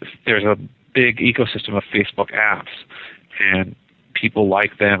to there's a big ecosystem of Facebook apps, and people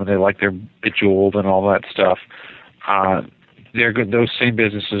like them, and they like their Bejeweled and all that stuff. Those same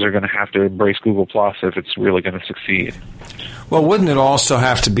businesses are going to have to embrace Google Plus if it's really going to succeed. Well, wouldn't it also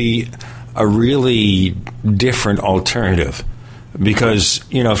have to be a really different alternative? Because,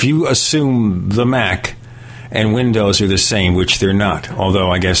 if you assume the Mac and Windows are the same, which they're not, although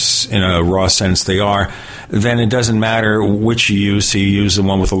I guess in a raw sense they are, then it doesn't matter which you use, so you use the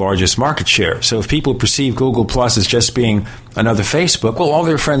one with the largest market share. So if people perceive Google Plus as just being another Facebook, well, all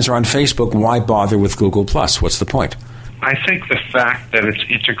their friends are on Facebook, why bother with Google Plus? What's the point? I think the fact that it's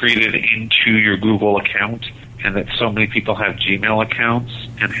integrated into your Google account and that so many people have Gmail accounts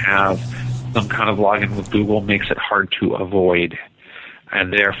and have some kind of login with Google makes it hard to avoid.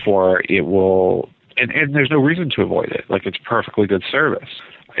 And therefore it will, and there's no reason to avoid it. Like, it's perfectly good service.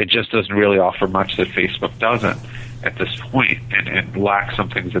 It just doesn't really offer much that Facebook doesn't at this point, and lacks some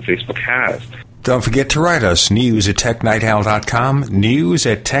things that Facebook has. Don't forget to write us, news@technightowl.com,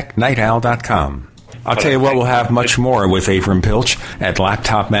 news@technightowl.com. I'll tell you what, we'll have much more with Avram Pilch at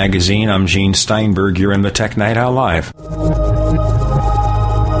Laptop Magazine. I'm Gene Steinberg. You're in the Tech Night Owl Live.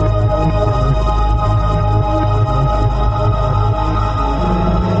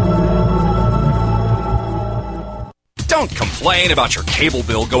 Don't complain about your cable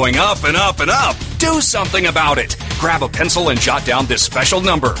bill going up and up and up. Do something about it. Grab a pencil and jot down this special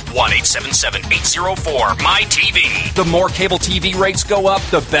number, 1-877-804-MY-TV. The more cable TV rates go up,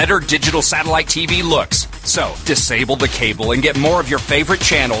 the better digital satellite TV looks. So, disable the cable and get more of your favorite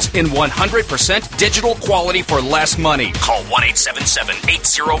channels in 100% digital quality for less money. Call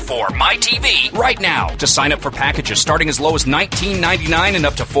 1-877-804-MY-TV right now to sign up for packages starting as low as $19.99 and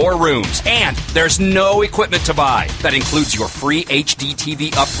up to 4 rooms. And there's no equipment to buy. That includes your free HD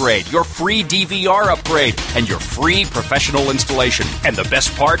TV upgrade, your free DVR upgrade, and your free professional installation. And the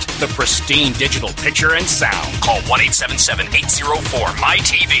best part, the pristine digital picture and sound. Call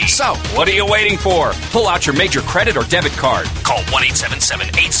 1-877-804-MY-TV. So, what are you waiting for? Pull out your major credit or debit card. Call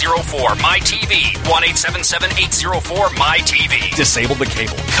 1-877-804-MY-TV. 1-877-804-MY-TV. Disable the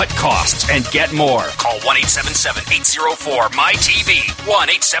cable, cut costs, and get more. Call 1-877-804-MY-TV.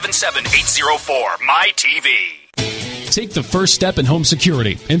 1-877-804-MY-TV. Take the first step in home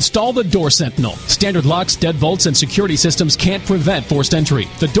security. Install the Door Sentinel. Standard locks, deadbolts, and security systems can't prevent forced entry.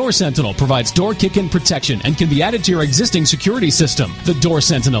 The Door Sentinel provides door kick-in protection and can be added to your existing security system. The Door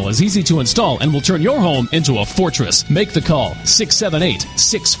Sentinel is easy to install and will turn your home into a fortress. Make the call,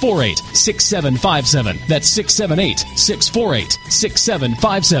 678-648-6757. That's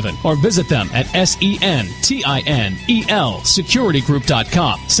 678-648-6757. Or visit them at SENTINEL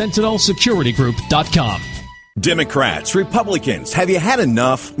SecurityGroup.com. Democrats, Republicans, have you had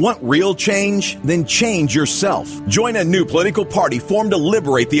enough? Want real change? Then change yourself. Join a new political party formed to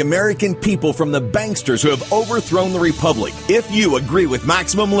liberate the American people from the banksters who have overthrown the republic. If you agree with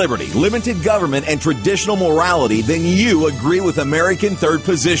maximum liberty, limited government, and traditional morality, then you agree with American Third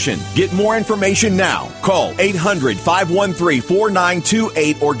Position. Get more information now. Call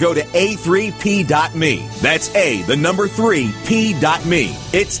 800-513-4928 or go to a3p.me. That's A3p.me.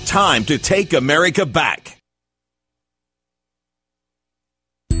 It's time to take America back.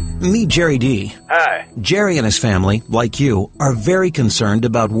 Meet Jerry D. Hi. Jerry and his family, like you, are very concerned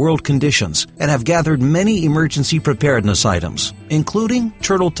about world conditions and have gathered many emergency preparedness items, including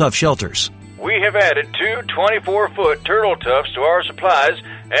Turtle Tough shelters. We have added 2 24-foot Turtle Toughs to our supplies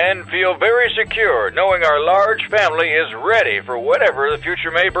and feel very secure knowing our large family is ready for whatever the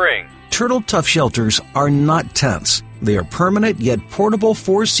future may bring. Turtle Tough shelters are not tents. They are permanent yet portable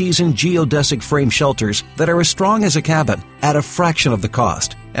 4-season geodesic frame shelters that are as strong as a cabin at a fraction of the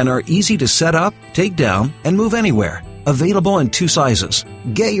cost and are easy to set up, take down, and move anywhere. Available in 2 sizes.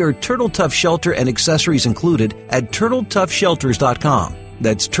 Get your Turtle Tough shelter and accessories included at TurtleToughShelters.com.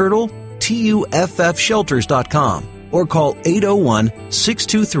 That's Turtle, TUFF Shelters.com. Or call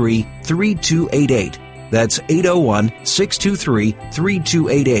 801-623-3288. That's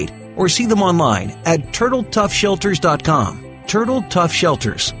 801-623-3288. Or see them online at TurtleToughShelters.com. Turtle Tough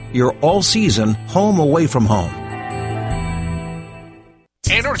Shelters, your all-season home away from home.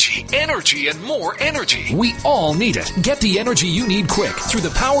 Enter energy, and more energy. We all need it. Get the energy you need quick through the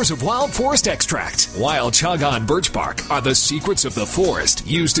powers of Wild Forest Extract. Wild chaga and birch bark are the secrets of the forest,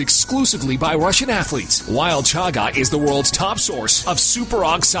 used exclusively by Russian athletes. Wild chaga is the world's top source of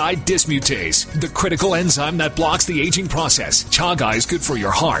superoxide dismutase, the critical enzyme that blocks the aging process. Chaga is good for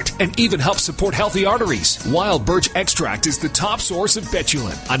your heart and even helps support healthy arteries. Wild birch extract is the top source of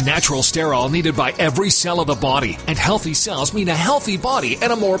betulin, a natural sterol needed by every cell of the body. And healthy cells mean a healthy body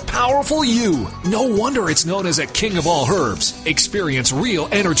and a more powerful you. No wonder it's known as a king of all herbs. Experience real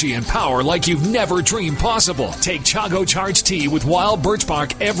energy and power like you've never dreamed possible. Take Chago Charge Tea with wild birch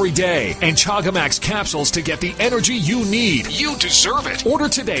bark every day and Chagamax capsules to get the energy you need. You deserve it. Order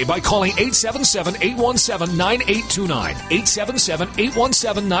today by calling 877-817-9829.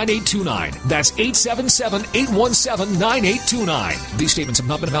 877-817-9829. That's 877-817-9829. These statements have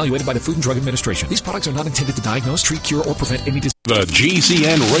not been evaluated by the Food and Drug Administration. These products are not intended to diagnose, treat, cure, or prevent any disease. The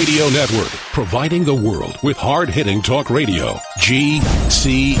GCN Radio Network, providing the world with hard-hitting talk radio.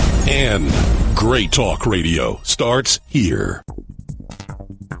 GCN. Great talk radio starts here.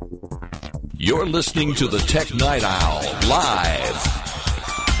 You're listening to the Tech Night Owl live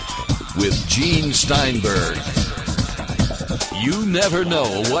with Gene Steinberg. You never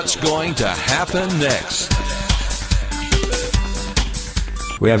know what's going to happen next.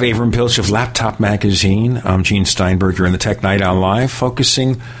 We have Avram Pilch of Laptop Magazine. I'm Gene Steinberg. You're in the Tech Night Owl Live,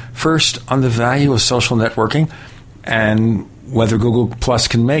 focusing first on the value of social networking and whether Google Plus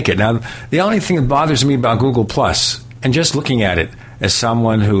can make it. Now, the only thing that bothers me about Google Plus, and just looking at it as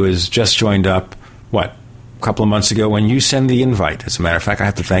someone who has just joined up, a couple of months ago when you send the invite. As a matter of fact, I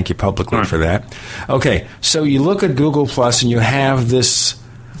have to thank you publicly for that. Okay, so you look at Google Plus and you have this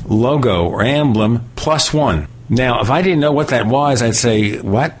logo or emblem, +1. Now, if I didn't know what that was, I'd say,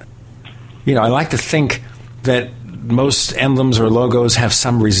 what? I like to think that most emblems or logos have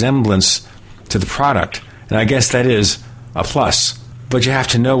some resemblance to the product. And I guess that is a plus. But you have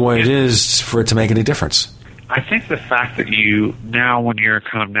to know what it is for it to make any difference. I think the fact that you now, when you're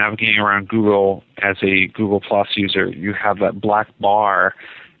kind of navigating around Google as a Google Plus user, you have that black bar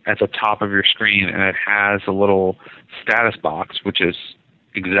at the top of your screen, and it has a little status box, which is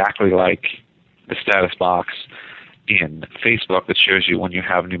exactly like the status box in Facebook that shows you when you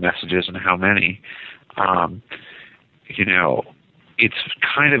have new messages and how many. It's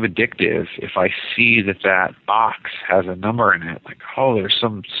kind of addictive if I see that box has a number in it, like, oh, there's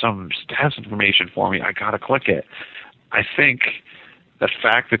some status information for me, I gotta click it. I think the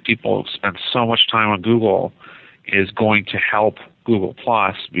fact that people spend so much time on Google is going to help Google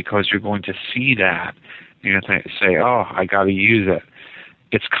Plus, because you're going to see that. You're going to say, oh, I gotta use it.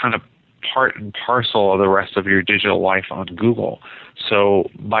 It's kind of part and parcel of the rest of your digital life on Google. So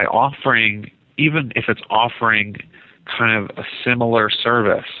by offering, even if it's offering kind of a similar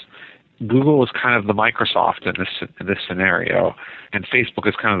service, Google is kind of the Microsoft in this scenario, and Facebook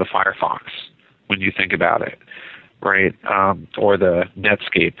is kind of the Firefox when you think about it, right? Or the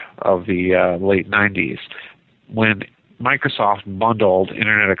Netscape of the late 90s. When Microsoft bundled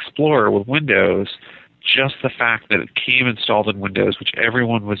Internet Explorer with Windows, just the fact that it came installed in Windows, which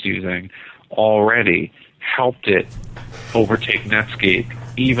everyone was using already, helped it overtake Netscape,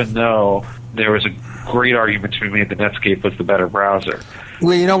 even though there was a great argument to be made that Netscape was the better browser.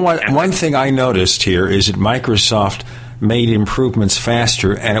 Well, you know what? One thing I noticed here is that Microsoft made improvements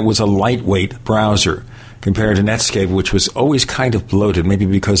faster, and it was a lightweight browser compared to Netscape, which was always kind of bloated, maybe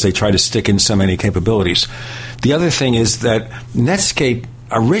because they tried to stick in so many capabilities. The other thing is that Netscape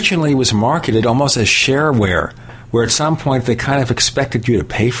originally was marketed almost as shareware, where at some point they kind of expected you to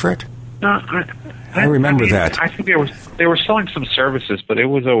pay for it. I remember that. I think they were selling some services, but it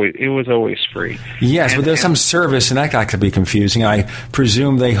was always free. Yes, but there's some service, and that got to be confusing. I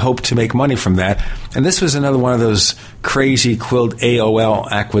presume they hoped to make money from that. And this was another one of those crazy quilled AOL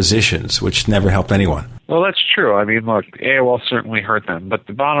acquisitions, which never helped anyone. Well, that's true. I mean, look, AOL certainly hurt them, but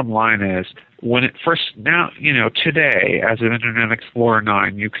the bottom line is, when it first, today, as an Internet Explorer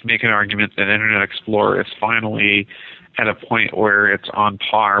 9, you can make an argument that Internet Explorer is finally at a point where it's on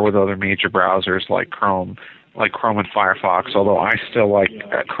par with other major browsers like Chrome and Firefox, although I still like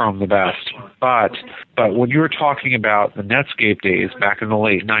Chrome the best. But when you were talking about the Netscape days back in the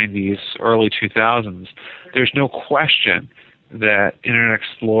late 90s, early 2000s, there's no question that Internet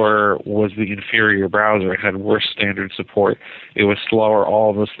Explorer was the inferior browser. It had worse standard support. It was slower, all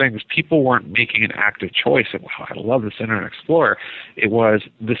of those things. People weren't making an active choice of, wow, I love this Internet Explorer. It was,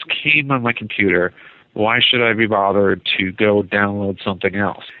 this came on my computer. Why should I be bothered to go download something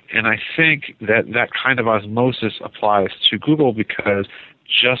else? And I think that kind of osmosis applies to Google, because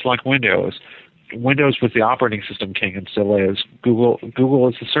just like Windows, Windows was the operating system king and still is. Google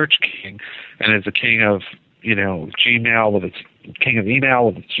is the search king, and is the king of Gmail with its king of email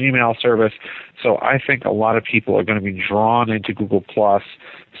with its Gmail service. So I think a lot of people are going to be drawn into Google Plus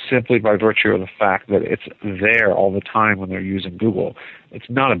simply by virtue of the fact that it's there all the time when they're using Google. It's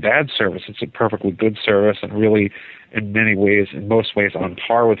not a bad service. It's a perfectly good service, and really, in most ways, on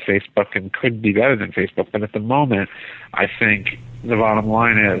par with Facebook, and could be better than Facebook. But at the moment, I think the bottom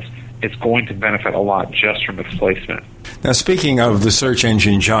line is it's going to benefit a lot just from its placement. Now, speaking of the search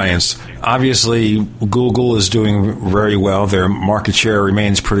engine giants, obviously Google is doing very well. Their market share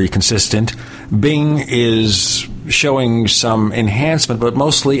remains pretty consistent. Bing is showing some enhancement, but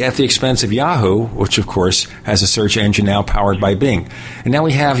mostly at the expense of Yahoo, which, of course, has a search engine now powered by Bing. And now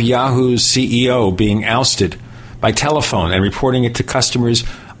we have Yahoo's CEO being ousted by telephone and reporting it to customers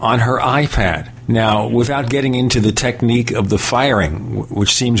on her iPad. Now, without getting into the technique of the firing,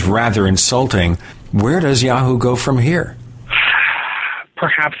 which seems rather insulting, where does Yahoo go from here?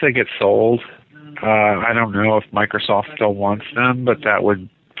 Perhaps they get sold. I don't know if Microsoft still wants them, but that would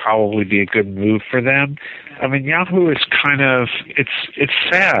probably be a good move for them. I mean, Yahoo is it's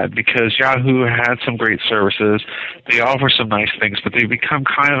sad because Yahoo had some great services. They offer some nice things, but they've become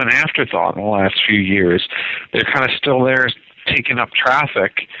kind of an afterthought in the last few years. They're kind of still there taking up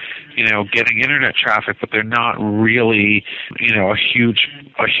traffic, getting internet traffic, but they're not really, a huge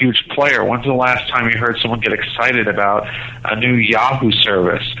player. When's the last time you heard someone get excited about a new Yahoo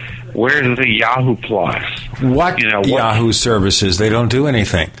service? Where's the Yahoo Plus? What Yahoo services? They don't do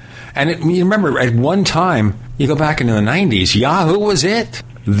anything. And you remember, at one time, you go back into the 90s, Yahoo was it.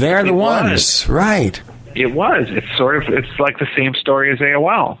 They're the ones. Right. It was. It's like the same story as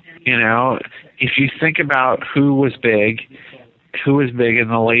AOL. If you think about who was big in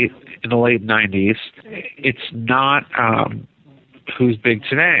the late 90s, it's not who's big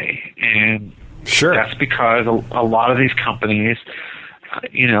today. And sure, that's because a lot of these companies,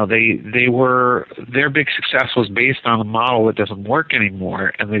 their big success was based on a model that doesn't work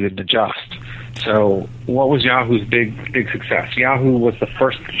anymore, and they didn't adjust. So what was Yahoo's big success? Yahoo was the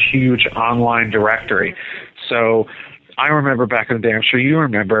first huge online directory. So I remember back in the day, I'm sure you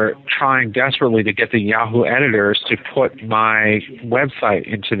remember, trying desperately to get the Yahoo editors to put my website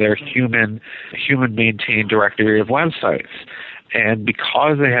into their human-maintained directory of websites. And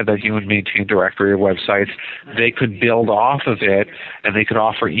because they had that human-maintained directory of websites, they could build off of it, and they could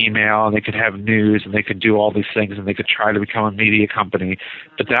offer email, and they could have news, and they could do all these things, and they could try to become a media company.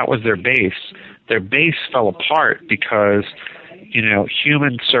 But that was their base. Their base fell apart because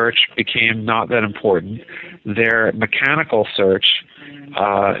human search became not that important. Their mechanical search,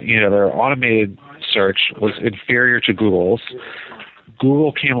 their automated search was inferior to Google's.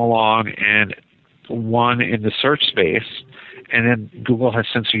 Google came along and won in the search space, and then Google has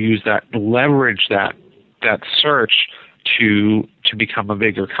since leveraged that search to become a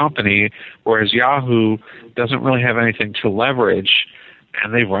bigger company, whereas Yahoo doesn't really have anything to leverage,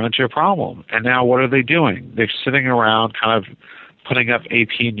 and they've run into a problem. And now what are they doing? They're sitting around kind of putting up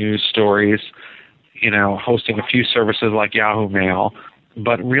AP news stories, hosting a few services like Yahoo Mail,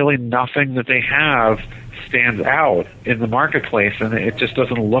 but really nothing that they have stands out in the marketplace, and it just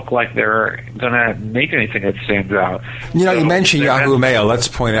doesn't look like they're going to make anything that stands out. You mentioned Yahoo Mail. Let's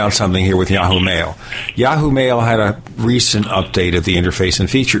point out something here with Yahoo Mail. Yahoo Mail had a recent update of the interface and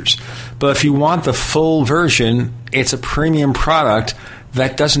features, but if you want the full version, it's a premium product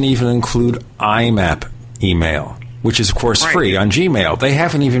that doesn't even include IMAP email, which is, of course, free on Gmail. They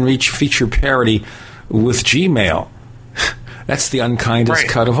haven't even reached feature parity with Gmail. That's the unkindest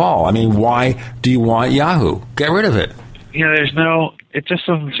cut of all. I mean, why do you want Yahoo? Get rid of it. It just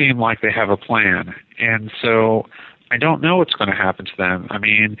doesn't seem like they have a plan. And so I don't know what's going to happen to them. I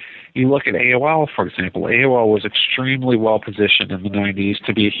mean, you look at AOL, for example. AOL was extremely well positioned in the 90s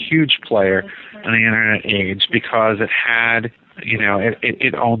to be a huge player in the Internet age because it had,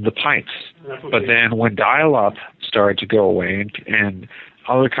 it owned the pipes. But then when dial-up started to go away and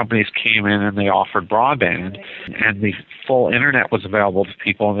other companies came in and they offered broadband, and the full internet was available to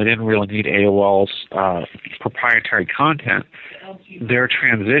people, and they didn't really need AOL's proprietary content. Their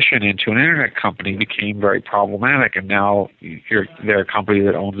transition into an internet company became very problematic, and now they're a company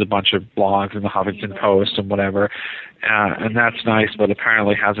that owns a bunch of blogs in the Huffington Post and whatever, and that's nice, but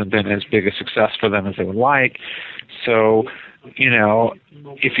apparently hasn't been as big a success for them as they would like. So,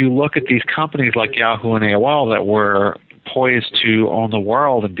 if you look at these companies like Yahoo and AOL that were poised to own the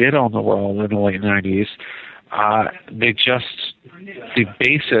world and did own the world in the late 90s, the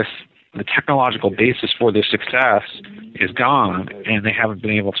basis the technological basis for their success is gone, and they haven't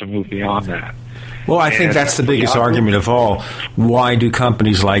been able to move beyond that. Well, I think that's the biggest argument of all. Why do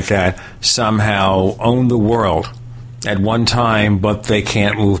companies like that somehow own the world at one time, but they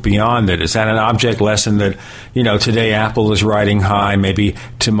can't move beyond it? Is that an object lesson that, today Apple is riding high, maybe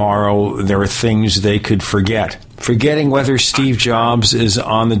tomorrow there are things they could forget? Forgetting whether Steve Jobs is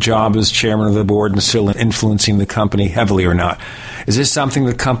on the job as chairman of the board and still influencing the company heavily or not. Is this something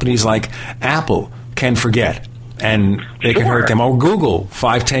that companies like Apple can forget? And they can hurt them. Or Google,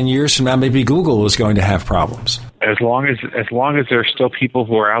 5-10 years from now, maybe Google is going to have problems. As long as there are still people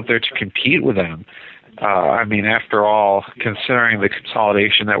who are out there to compete with them. After all, considering the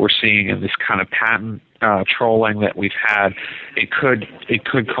consolidation that we're seeing and this kind of patent trolling that we've had, it could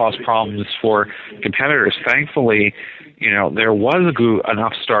cause problems for competitors. Thankfully, there was an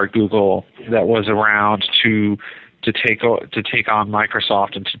upstart Google that was around to take on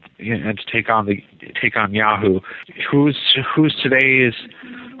Microsoft and to take on Yahoo. Who's the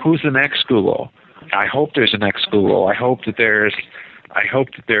next Google? I hope there's a next Google. I hope that there's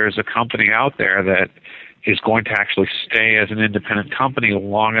a company out there that is going to actually stay as an independent company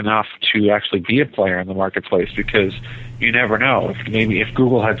long enough to actually be a player in the marketplace, because you never know. If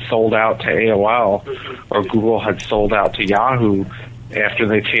Google had sold out to AOL or Google had sold out to Yahoo after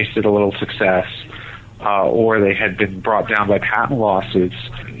they tasted a little success, or they had been brought down by patent lawsuits,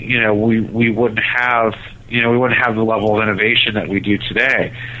 we wouldn't have the level of innovation that we do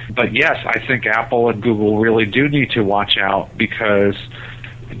today. But yes, I think Apple and Google really do need to watch out, because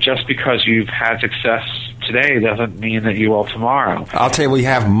just because you've had success today doesn't mean that you will tomorrow. I'll tell you, we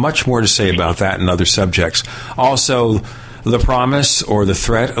have much more to say about that and other subjects. Also, the promise or the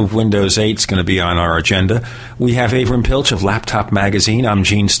threat of Windows 8 is going to be on our agenda. We have Avram Pilch of Laptop Magazine. I'm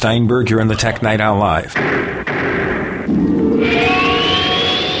Gene Steinberg. You're in the Tech Night Owl Live.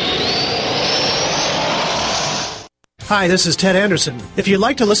 Hi, this is Ted Anderson. If you'd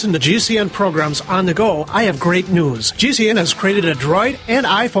like to listen to GCN programs on the go, I have great news. GCN has created a Droid and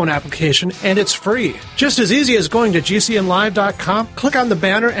iPhone application, and it's free. Just as easy as going to GCNlive.com, click on the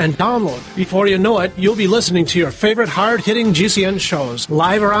banner, and download. Before you know it, you'll be listening to your favorite hard-hitting GCN shows,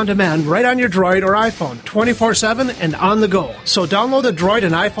 live or on demand, right on your Droid or iPhone, 24/7 and on the go. So download the Droid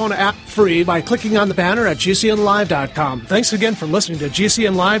and iPhone app free by clicking on the banner at GCNlive.com. Thanks again for listening to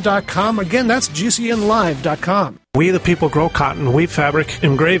GCNlive.com. Again, that's GCNlive.com. We the people grow cotton, weave fabric,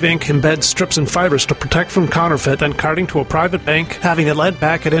 engrave ink, embed strips and fibers to protect from counterfeit, then carting to a private bank, having it lent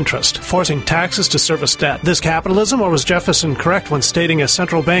back at interest, forcing taxes to service debt. This capitalism, or was Jefferson correct when stating a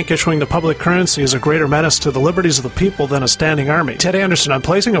central bank issuing the public currency is a greater menace to the liberties of the people than a standing army? Ted Anderson, I'm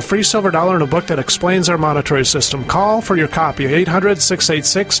placing a free silver dollar in a book that explains our monetary system. Call for your copy,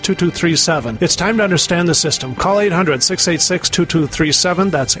 800-686-2237. It's time to understand the system. Call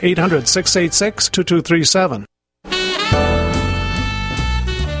 800-686-2237. That's 800-686-2237.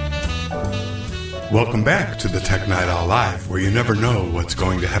 Welcome back to the Tech Night Owl Live, where you never know what's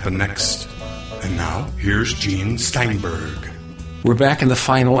going to happen next. And now, here's Gene Steinberg. We're back in the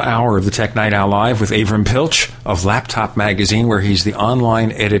final hour of the Tech Night Owl Live with Avram Pilch of Laptop Magazine, where he's the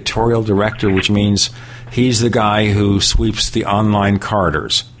online editorial director, which means he's the guy who sweeps the online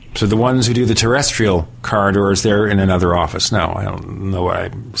corridors. So the ones who do the terrestrial corridors, they're in another office. No, I don't know why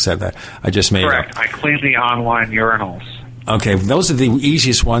I said that. I just made Correct. it up. I clean the online urinals. Okay, those are the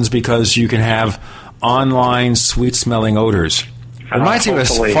easiest ones because you can have online sweet-smelling odors. It reminds me of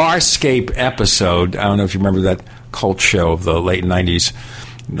this Farscape episode. I don't know if you remember that cult show of the late 90s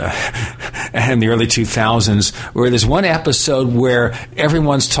and the early 2000s, where there's one episode where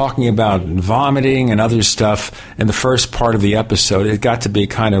everyone's talking about vomiting and other stuff in the first part of the episode. It got to be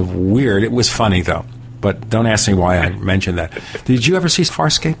kind of weird. It was funny, though. But don't ask me why I mentioned that. Did you ever see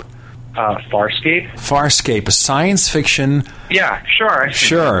Farscape? Farscape? Farscape, a science fiction. Yeah, sure.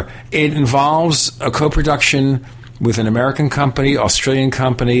 Sure. It involves a co-production with an American company, Australian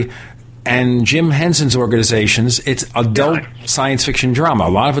company, and Jim Henson's organizations. It's adult science fiction drama, a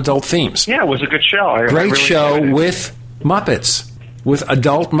lot of adult themes. Yeah, it was a good show. Great show with Muppets, with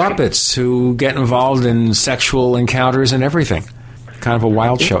adult Muppets who get involved in sexual encounters and everything. Kind of a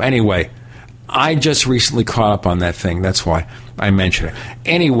wild show. Anyway, I just recently caught up on that thing. That's why I mentioned it.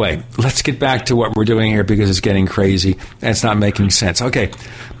 Anyway, let's get back to what we're doing here because it's getting crazy and it's not making sense. Okay,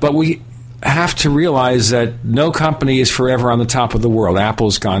 but we have to realize that no company is forever on the top of the world.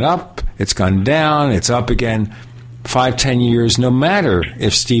 Apple's gone up, it's gone down, it's up again. 5-10 years, no matter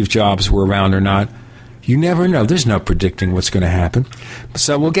if Steve Jobs were around or not, you never know. There's no predicting what's going to happen.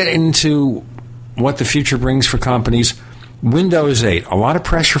 So we'll get into what the future brings for companies. Windows 8, a lot of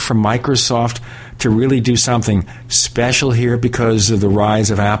pressure from Microsoft to really do something special here because of the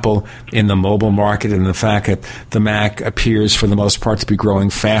rise of Apple in the mobile market and the fact that the Mac appears for the most part to be growing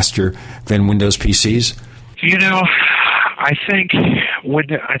faster than Windows PCs? You know, I think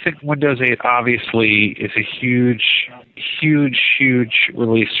Windows 8 obviously is a huge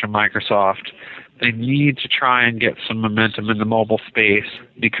release from Microsoft. They need to try and get some momentum in the mobile space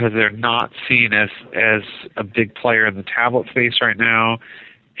because they're not seen as a big player in the tablet space right now,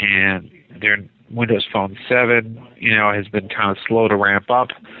 and their Windows Phone 7, has been kind of slow to ramp up,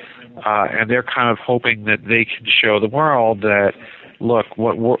 and they're kind of hoping that they can show the world that, look,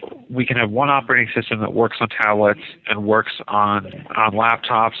 we can have one operating system that works on tablets and works on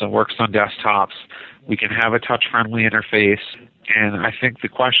laptops and works on desktops. We can have a touch-friendly interface. And I think the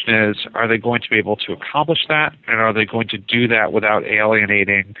question is, are they going to be able to accomplish that, and are they going to do that without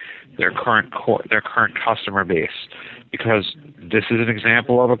alienating their current customer base? Because this is an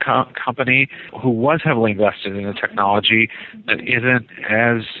example of a company who was heavily invested in a technology that isn't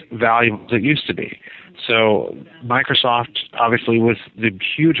as valuable as it used to be. So Microsoft obviously was the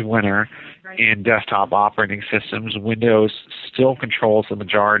huge winner in desktop operating systems. Windows still controls the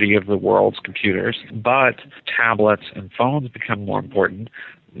majority of the world's computers, but tablets and phones become more important.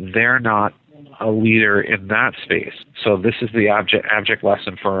 They're not a leader in that space. So this is the abject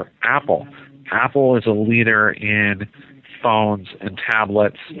lesson for Apple. Apple is a leader in phones and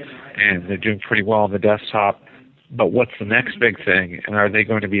tablets, and they're doing pretty well on the desktop. But what's the next big thing, and are they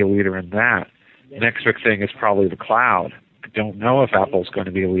going to be a leader in that? The next big thing is probably the cloud. I don't know if Apple's going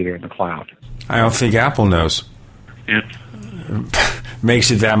to be a leader in the cloud. I don't think Apple knows. Yeah.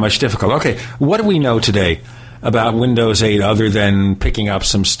 Makes it that much difficult. Okay, what do we know today about Windows 8 other than picking up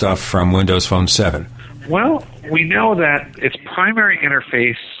some stuff from Windows Phone 7? Well, we know that its primary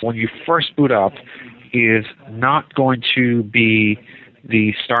interface when you first boot up is not going to be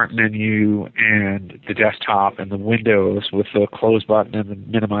the start menu and the desktop and the windows with the close button and the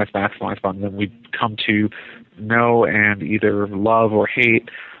minimize, maximize button that we've come to know and either love or hate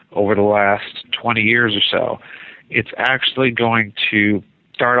over the last 20 years or so. It's actually going to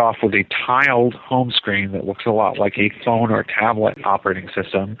start off with a tiled home screen that looks a lot like a phone or tablet operating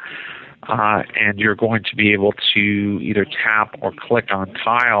system, and you're going to be able to either tap or click on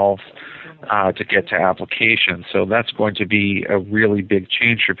tiles to get to applications. So that's going to be a really big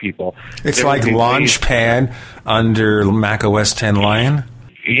change for people. It's like Launchpad under Mac OS X Lion?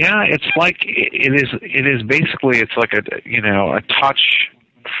 Yeah, it's like it is basically it's like a touch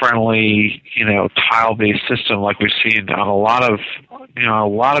friendly, tile-based system like we've seen on a lot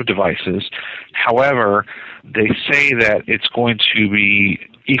of devices. However, they say that it's going to be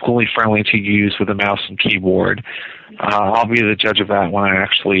equally friendly to use with a mouse and keyboard. I'll be the judge of that when I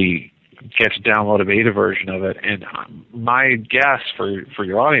actually get to download a beta version of it. And my guess for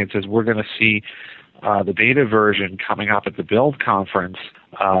your audience is we're going to see the beta version coming up at the Build conference,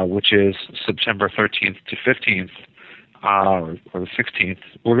 which is September 13th to 15th. Or the 16th,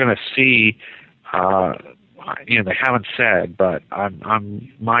 we're going to see. They haven't said, but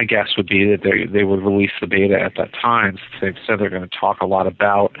my guess would be that they would release the beta at that time. They've said they're going to talk a lot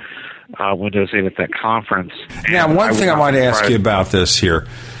about Windows 8 at that conference. Now, one thing I want to ask you about this here.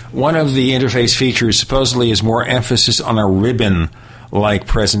 One of the interface features supposedly is more emphasis on a ribbon-like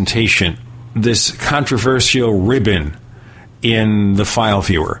presentation. This controversial ribbon in the file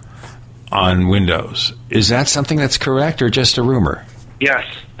viewer on Windows. Is that something that's correct or just a rumor? Yes.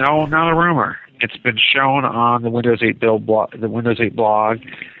 No, not a rumor. It's been shown on the Windows 8 build blog, the Windows 8 blog,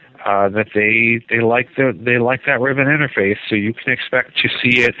 that they like that ribbon interface. So you can expect to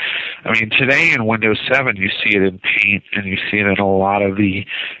see it. I mean, today in Windows 7, you see it in Paint and you see it in a lot of the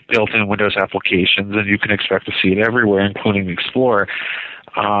built-in Windows applications, and you can expect to see it everywhere, including Explorer.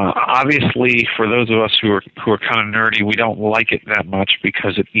 Obviously, for those of us who are kind of nerdy, we don't like it that much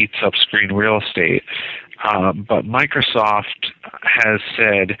because it eats up screen real estate. But Microsoft has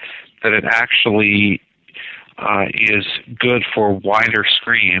said that it actually is good for wider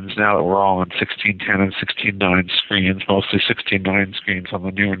screens now that we're all on 16:10 and 16:9 screens, mostly 16:9 screens on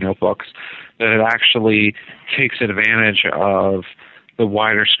the newer notebooks, that it actually takes advantage of the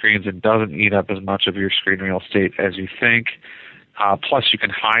wider screens and doesn't eat up as much of your screen real estate as you think. Plus, you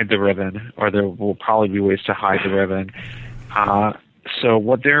can hide the ribbon, or there will probably be ways to hide the ribbon. So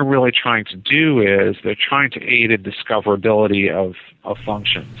what they're really trying to do is they're trying to aid in discoverability of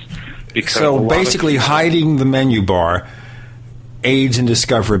functions. So basically hiding the menu bar aids in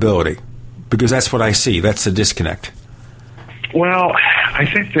discoverability, because that's what I see. That's the disconnect. Well, I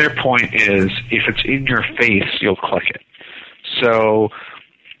think their point is if it's in your face, you'll click it. So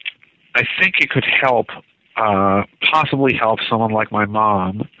I think it could help, possibly help someone like my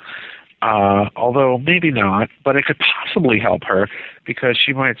mom although maybe not, but it could possibly help her because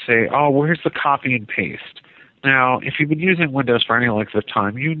she might say, oh, where's the copy and paste? Now, if you've been using Windows for any length of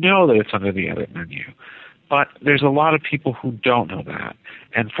time, you know that it's under the edit menu. But there's a lot of people who don't know that.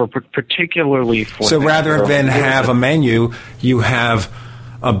 And particularly for... So rather than have a menu, you have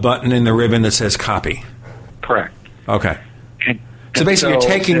a button in the ribbon that says copy. Correct. Okay. So basically you're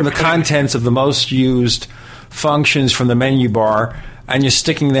taking the contents of the most used functions from the menu bar and you're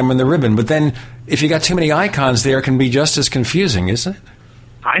sticking them in the ribbon. But then if you got too many icons there, it can be just as confusing, isn't it?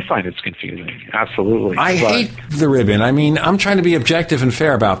 I find it's confusing. Absolutely. I hate the ribbon. I mean, I'm trying to be objective and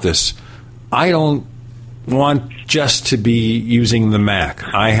fair about this. I don't want just to be using the Mac.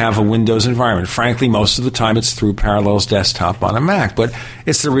 I have a Windows environment. Frankly, most of the time it's through Parallels Desktop on a Mac, but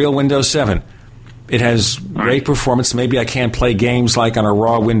it's the real Windows 7. It has great performance. Maybe I can't play games like on a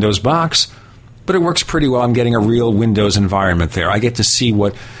raw Windows box, but it works pretty well. I'm getting a real Windows environment there. I get to see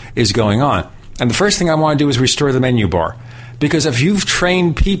what is going on. And the first thing I want to do is restore the menu bar. Because if you've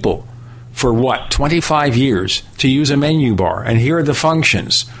trained people for, 25 years to use a menu bar, and here are the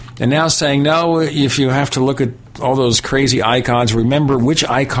functions, and now saying, no, if you have to look at all those crazy icons, remember which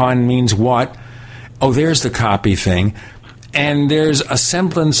icon means what. Oh, there's the copy thing. And there's a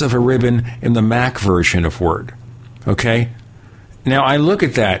semblance of a ribbon in the Mac version of Word. Okay? Now, I look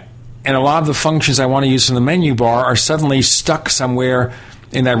at that, and a lot of the functions I want to use in the menu bar are suddenly stuck somewhere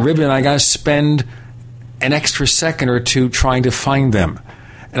in that ribbon. I got to spend an extra second or two trying to find them.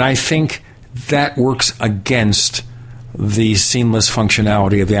 And I think that works against the seamless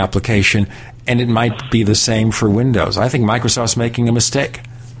functionality of the application, and it might be the same for Windows. I think Microsoft's making a mistake.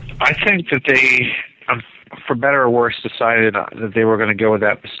 I think that they, for better or worse, decided that they were going to go with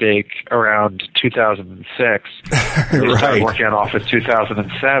that mistake around 2006. They started working on Office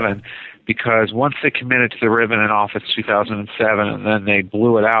 2007. Because once they committed to the ribbon in Office 2007, and then they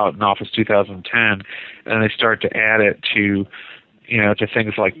blew it out in Office 2010, and they started to add it to, to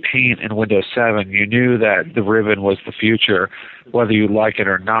things like Paint and Windows 7, you knew that the ribbon was the future, whether you like it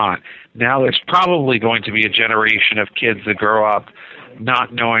or not. Now there's probably going to be a generation of kids that grow up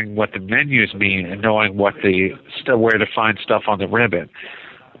not knowing what the menus mean and knowing where to find stuff on the ribbon.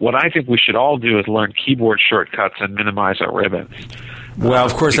 What I think we should all do is learn keyboard shortcuts and minimize our ribbons. Well,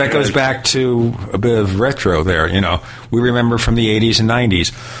 of course, that goes back to a bit of retro there. We remember from the 80s and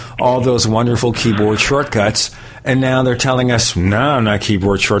 90s all those wonderful keyboard shortcuts, and now they're telling us, no, not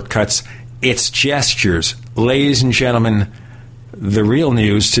keyboard shortcuts, it's gestures. Ladies and gentlemen, the real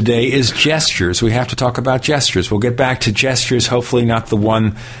news today is gestures. We have to talk about gestures. We'll get back to gestures, hopefully not the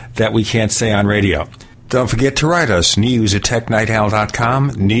one that we can't say on radio. Don't forget to write us,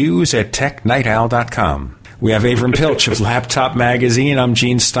 news@technightowl.com, news@technightowl.com. We have Avram Pilch of Laptop Magazine. I'm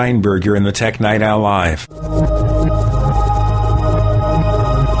Gene Steinberg. You're in the Tech Night Owl Live.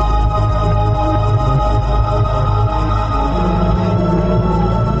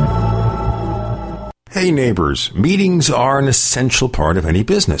 Hey neighbors, meetings are an essential part of any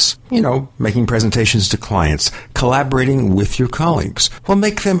business. Making presentations to clients, collaborating with your colleagues. Well,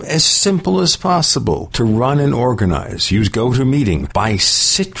 make them as simple as possible to run and organize. Use GoToMeeting by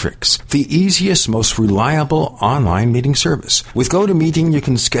Citrix, the easiest, most reliable online meeting service. With GoToMeeting, you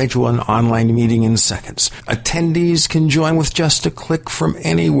can schedule an online meeting in seconds. Attendees can join with just a click from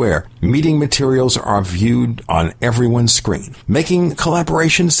anywhere. Meeting materials are viewed on everyone's screen, making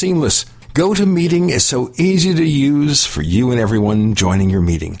collaboration seamless. GoToMeeting is so easy to use for you and everyone joining your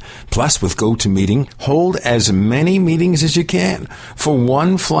meeting. Plus, with GoToMeeting, hold as many meetings as you can for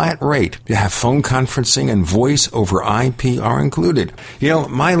one flat rate. You have phone conferencing and voice over IP are included.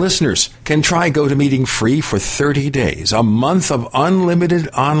 My listeners can try GoToMeeting free for 30 days, a month of unlimited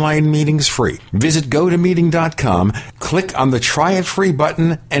online meetings free. Visit GoToMeeting.com, click on the Try It Free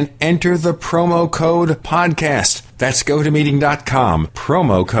button, and enter the promo code PODCAST. That's GoToMeeting.com,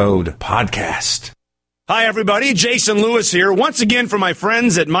 promo code PODCAST. Hi, everybody. Jason Lewis here. Once again from my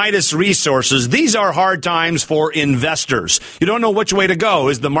friends at Midas Resources. These are hard times for investors. You don't know which way to go.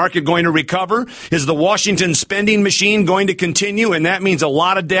 Is the market going to recover? Is the Washington spending machine going to continue? And that means a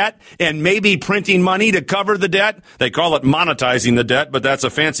lot of debt and maybe printing money to cover the debt. They call it monetizing the debt, but that's a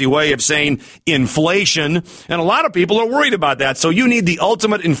fancy way of saying inflation. And a lot of people are worried about that. So you need the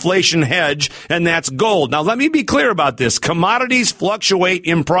ultimate inflation hedge, and that's gold. Now, let me be clear about this. Commodities fluctuate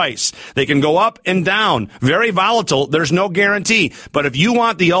in price. They can go up and down. down. Very volatile. There's no guarantee. But if you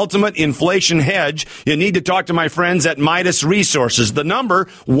want the ultimate inflation hedge, you need to talk to my friends at Midas Resources. The number,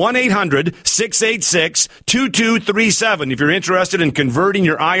 1-800-686-2237. If you're interested in converting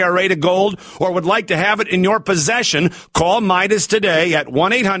your IRA to gold or would like to have it in your possession, call Midas today at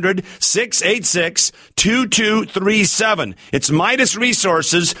 1-800-686-2237. It's Midas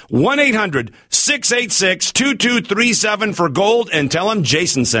Resources, 1-800-686-2237 for gold, and tell them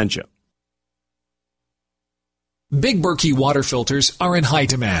Jason sent you. Big Berkey water filters are in high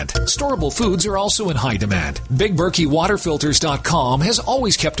demand. Storable foods are also in high demand. BigBerkeyWaterFilters.com has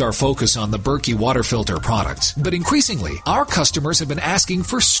always kept our focus on the Berkey water filter products, but increasingly, our customers have been asking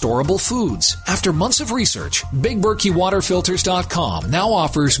for storable foods. After months of research, BigBerkeyWaterFilters.com now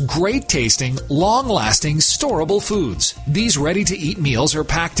offers great tasting, long-lasting, storable foods. These ready-to-eat meals are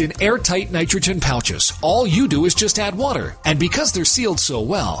packed in airtight nitrogen pouches. All you do is just add water, and because they're sealed so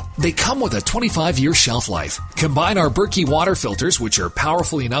well, they come with a 25-year shelf life. Combine our Berkey water filters, which are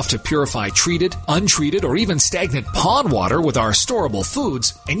powerful enough to purify treated, untreated, or even stagnant pond water with our storable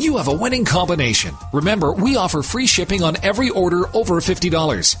foods, and you have a winning combination. Remember, we offer free shipping on every order over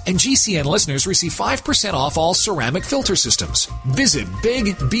 $50, and GCN listeners receive 5% off all ceramic filter systems. Visit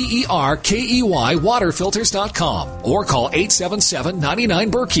BigBerkeyWaterFilters.com or call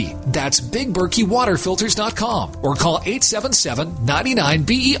 877-99-BERKEY. That's BigBerkeyWaterFilters.com or call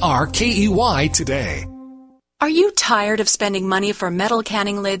 877-99-BERKEY today. Are you tired of spending money for metal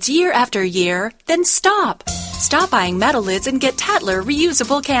canning lids year after year? Then stop! Stop buying metal lids and get Tatler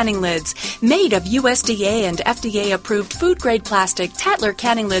reusable canning lids. Made of USDA and FDA-approved food-grade plastic, Tatler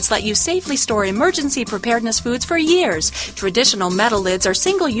canning lids let you safely store emergency preparedness foods for years. Traditional metal lids are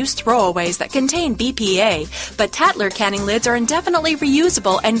single-use throwaways that contain BPA, but Tatler canning lids are indefinitely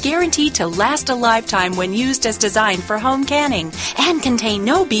reusable and guaranteed to last a lifetime when used as designed for home canning and contain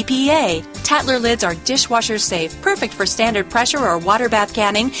no BPA. Tatler lids are dishwasher safe, perfect for standard pressure or water bath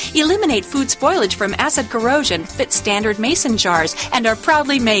canning, eliminate food spoilage from acid corrosion, fit standard mason jars, and are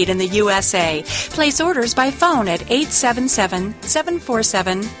proudly made in the USA. Place orders by phone at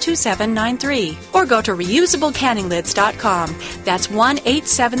 877-747-2793 or go to reusablecanninglids.com. That's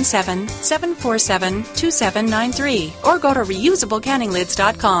 1-877-747-2793 or go to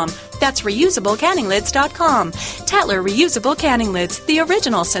reusablecanninglids.com. That's reusablecanninglids.com. Tatler Reusable Canning Lids, the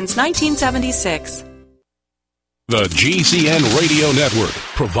original since 1976. The GCN Radio Network,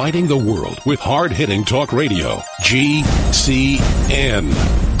 providing the world with hard-hitting talk radio. GCN.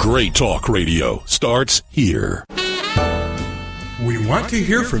 Great talk radio starts here. We want to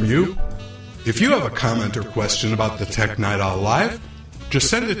hear from you. If you have a comment or question about the Tech Night Owl Live, just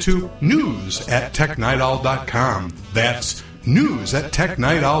send it to news@technightowl.com. That's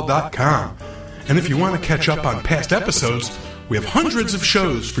news@technightowl.com. And if you want to catch up on past episodes, we have hundreds of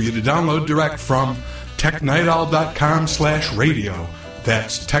shows for you to download direct from technightowl.com/radio.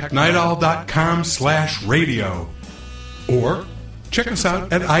 That's technightowl.com/radio. Or check us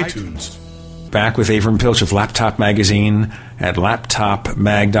out at iTunes. Back with Avram Pilch of Laptop Magazine at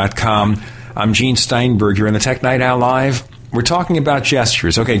laptopmag.com. I'm Gene Steinberg. You're in the Tech Night Owl Live. We're talking about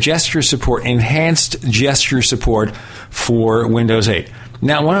gestures. Okay, gesture support, enhanced gesture support for Windows 8.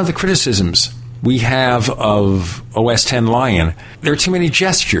 Now, one of the criticisms we have of OS X Lion, there are too many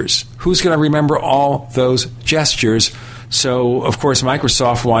gestures. Who's going to remember all those gestures? So, of course,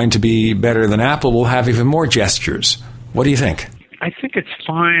 Microsoft, wanting to be better than Apple, will have even more gestures. What do you think? I think it's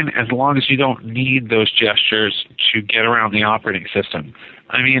fine as long as you don't need those gestures to get around the operating system.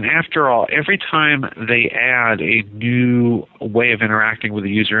 I mean, after all, every time they add a new way of interacting with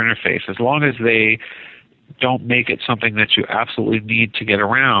the user interface, as long as they don't make it something that you absolutely need to get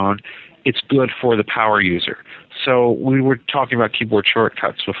around, it's good for the power user. So we were talking about keyboard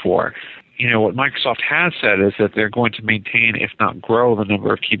shortcuts before. You know, what Microsoft has said is that they're going to maintain, if not grow, the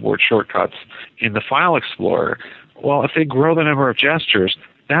number of keyboard shortcuts in the File Explorer. Well, if they grow the number of gestures,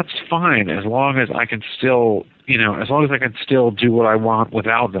 that's fine as long as I can still, as long as I can still do what I want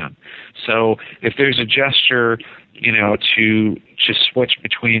without them. So if there's a gesture, to just switch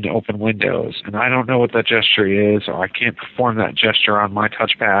between open windows, and I don't know what that gesture is, or I can't perform that gesture on my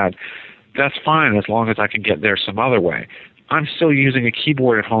touchpad, that's fine as long as I can get there some other way. I'm still using a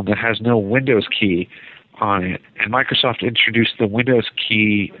keyboard at home that has no Windows key on it, and Microsoft introduced the Windows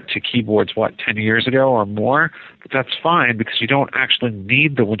key to keyboards, 10 years ago or more? But that's fine because you don't actually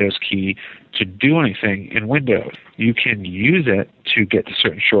need the Windows key to do anything in Windows. You can use it to get to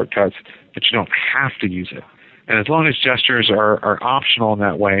certain shortcuts, but you don't have to use it. And as long as gestures are optional in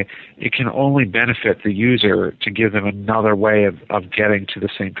that way, it can only benefit the user to give them another way of getting to the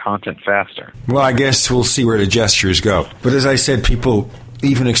same content faster. Well, I guess we'll see where the gestures go. But as I said, people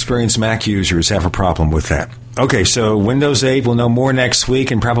even experienced Mac users have a problem with that. Okay, so Windows 8, we'll know more next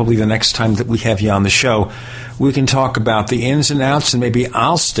week, and probably the next time that we have you on the show, we can talk about the ins and outs, and maybe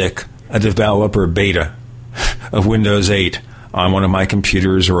I'll stick a developer beta of Windows 8 on one of my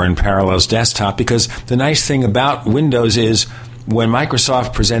computers or in Parallels desktop, because the nice thing about Windows is when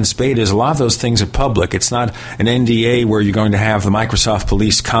Microsoft presents betas, a lot of those things are public. It's not an NDA where you're going to have the Microsoft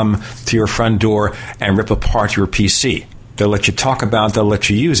police come to your front door and rip apart your PC. They'll let you talk about it, they'll let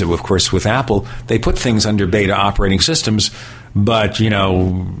you use it. Of course, with Apple, they put things under beta operating systems, but,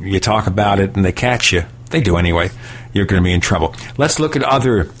 you talk about it and they catch you. They do anyway. You're going to be in trouble. Let's look at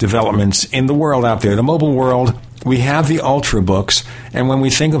other developments in the world out there. The mobile world, we have the Ultrabooks, and when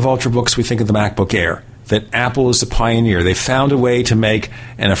we think of Ultrabooks, we think of the MacBook Air. That Apple is the pioneer. They found a way to make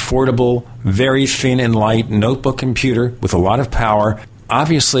an affordable, very thin and light notebook computer with a lot of power.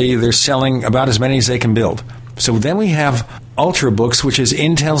 Obviously, they're selling about as many as they can build. So then we have Ultrabooks, which is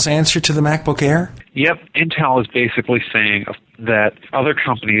Intel's answer to the MacBook Air? Yep. Intel is basically saying that other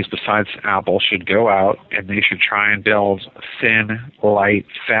companies besides Apple should go out and they should try and build thin, light,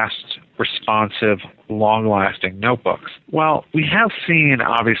 fast, responsive, long-lasting notebooks. Well, we have seen,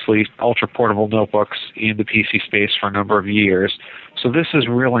 obviously, ultra-portable notebooks in the PC space for a number of years. So this is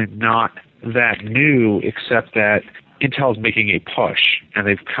really not that new, except that Intel is making a push, and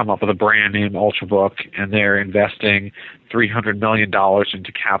they've come up with a brand name, Ultrabook, and they're investing $300 million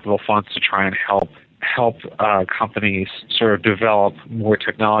into capital funds to try and help companies sort of develop more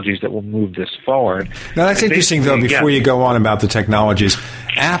technologies that will move this forward. Now, that's interesting, though, before you go on about the technologies.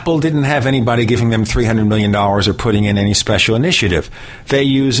 Apple didn't have anybody giving them $300 million or putting in any special initiative. They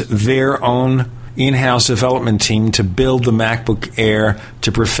use their own in-house development team to build the MacBook Air,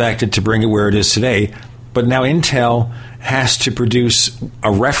 to perfect it, to bring it where it is today. But now Intel has to produce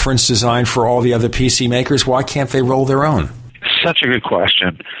a reference design for all the other PC makers. Why can't they roll their own? Such a good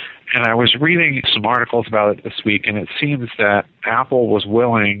question. And I was reading some articles about it this week, and it seems that Apple was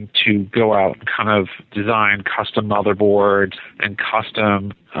willing to go out and kind of design custom motherboards and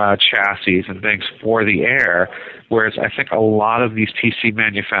custom chassis and things for the Air, whereas I think a lot of these PC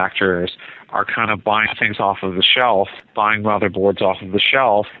manufacturers are kind of buying things off of the shelf, buying motherboards off of the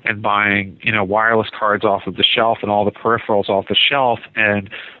shelf, and buying, wireless cards off of the shelf and all the peripherals off the shelf. And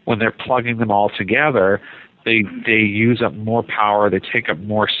when they're plugging them all together, they use up more power, they take up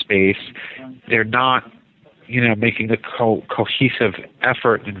more space. They're not, making the cohesive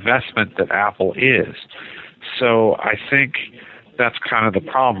effort investment that Apple is. So I think that's kind of the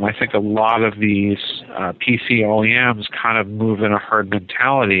problem. I think a lot of these PC OEMs kind of move in a herd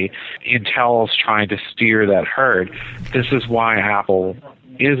mentality. Intel is trying to steer that herd. This is why Apple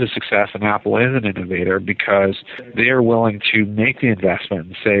is a success and Apple is an innovator, because they're willing to make the investment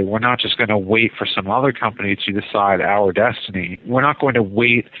and say, we're not just going to wait for some other company to decide our destiny. We're not going to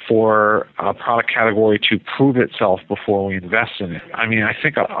wait for a product category to prove itself before we invest in it. I mean, I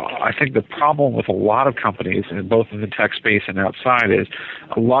think the problem with a lot of companies, and both in the tech space and outside, is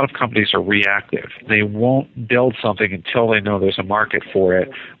a lot of companies are reactive. They won't build something until they know there's a market for it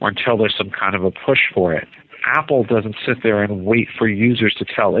or until there's some kind of a push for it. Apple doesn't sit there and wait for users to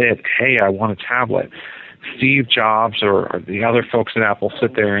tell it, hey, I want a tablet. Steve Jobs or the other folks at Apple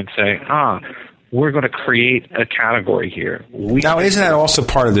sit there and say, we're going to create a category here. Now, isn't that also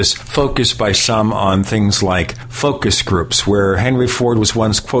part of this focus by some on things like focus groups, where Henry Ford was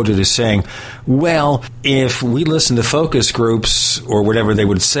once quoted as saying, well, if we listened to focus groups or whatever they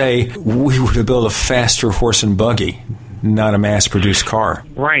would say, we would have built a faster horse and buggy, not a mass-produced car.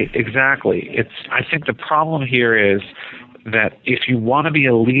 Right, exactly. I think the problem here is that if you want to be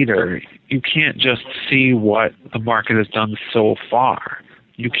a leader, you can't just see what the market has done so far.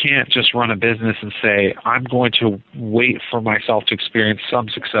 You can't just run a business and say, I'm going to wait for myself to experience some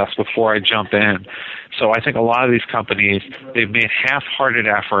success before I jump in. So I think a lot of these companies, they've made half-hearted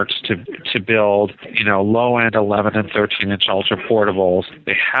efforts to build, low-end 11 and 13-inch ultra portables.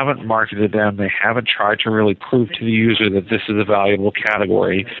 They haven't marketed them. They haven't tried to really prove to the user that this is a valuable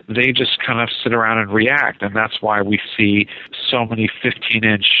category. They just kind of sit around and react, and that's why we see so many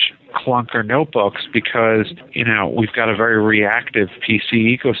 15-inch clunker notebooks, because, we've got a very reactive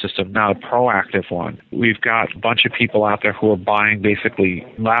PC ecosystem, not a proactive one. We've got a bunch of people out there who are buying basically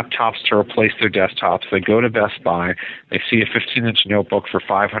laptops to replace their desktops. They go to Best Buy, they see a 15-inch notebook for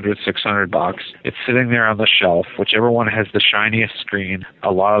 $500, $600. It's sitting there on the shelf. Whichever one has the shiniest screen,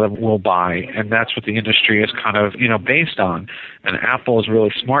 a lot of them will buy, and that's what the industry is kind of, based on. And Apple is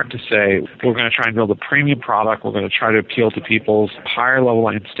really smart to say, we're going to try and build a premium product. We're going to try to appeal to people's higher level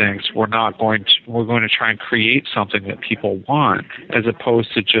instincts. things. We're going to try and create something that people want, as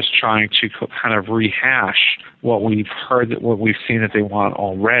opposed to just trying to kind of rehash what we've heard, what we've seen that they want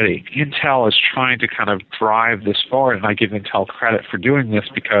already. Intel is trying to kind of drive this forward, and I give Intel credit for doing this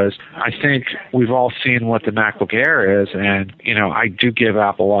because I think we've all seen what the MacBook Air is, and, I do give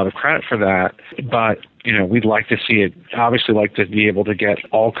Apple a lot of credit for that, but we'd like to see it, obviously like to be able to get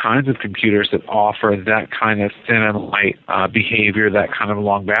all kinds of computers that offer that kind of thin and light behavior, that kind of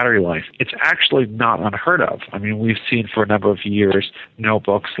long battery life. It's actually not unheard of. I mean, we've seen for a number of years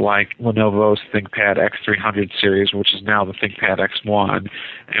notebooks like Lenovo's ThinkPad X300 series, which is now the ThinkPad X1,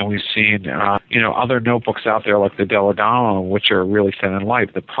 and we've seen, other notebooks out there like the Dell Adamo, which are really thin and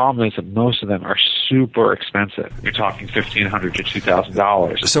light. The problem is that most of them are super expensive. You're talking $1,500 to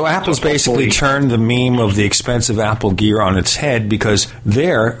 $2,000. So Apple's basically turned the meme of the expensive Apple gear on its head, because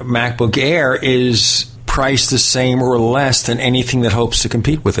their MacBook Air is priced the same or less than anything that hopes to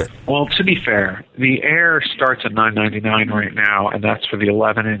compete with it. Well, to be fair, the Air starts at $999 right now, and that's for the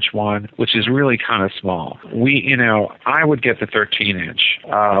 11-inch one, which is really kind of small. I would get the 13-inch,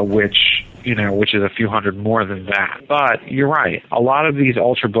 which is a few hundred more than that. But you're right. A lot of these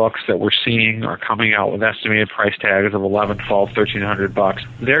Ultrabooks that we're seeing are coming out with estimated price tags of $1,100, $1,200, $1,300.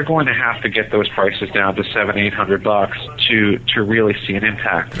 They're going to have to get those prices down to $700, $800 to really see an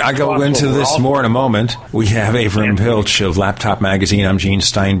impact. I'll go into this more in a moment. We have Avram Pilch of Laptop Magazine. I'm Gene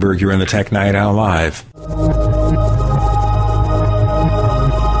Steinberg. You're in the Tech Night Owl Live.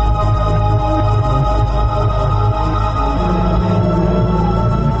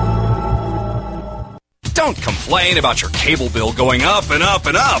 Don't complain about your cable bill going up and up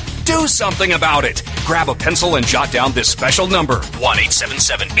and up. Do something about it. Grab a pencil and jot down this special number,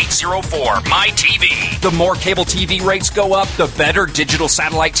 1-877-804-MY-TV. The more cable TV rates go up, the better digital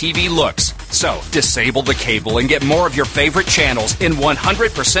satellite TV looks. So, disable the cable and get more of your favorite channels in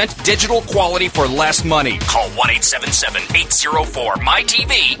 100% digital quality for less money. Call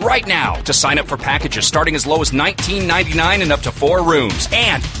 1-877-804-MY-TV right now to sign up for packages starting as low as $19.99 and up to 4 rooms.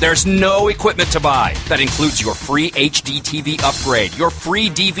 And there's no equipment to buy. That includes your free HD TV upgrade, your free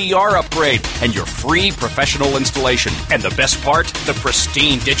DVR upgrade, and your free professional installation. And the best part, the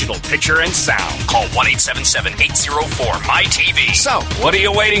pristine digital picture and sound. Call 1-877-804-MY-TV. So, what are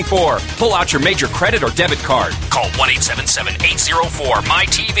you waiting for? Pull out your major credit or debit card. Call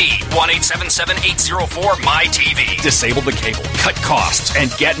 1-877-804-MY-TV. 1-877-804-MY-TV. Disable the cable, cut costs,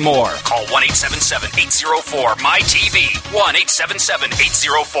 and get more. Call 1-877-804-MY-TV.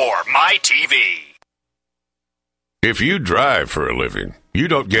 1-877-804-MY-TV. If you drive for a living, you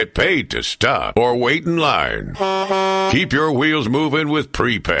don't get paid to stop or wait in line. Keep your wheels moving with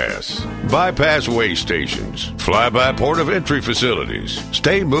Pre-Pass. Bypass way stations, fly-by port of entry facilities.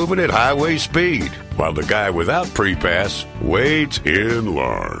 Stay moving at highway speed, while the guy without Pre-Pass waits in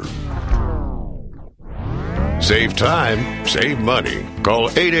line. Save time, save money. Call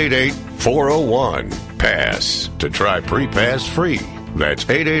 888-401-PASS to try Pre-Pass free. That's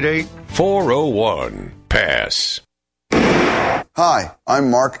 888-401-PASS. Hi,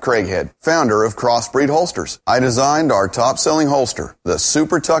 I'm Mark Craighead, founder of Crossbreed Holsters. I designed our top-selling holster, the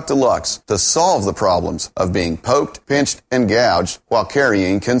Super Tuck Deluxe, to solve the problems of being poked, pinched, and gouged while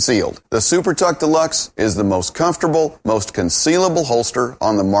carrying concealed. The Super Tuck Deluxe is the most comfortable, most concealable holster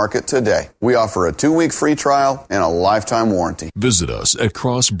on the market today. We offer a 2-week free trial and a lifetime warranty. Visit us at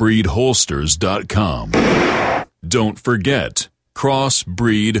crossbreedholsters.com. Don't forget,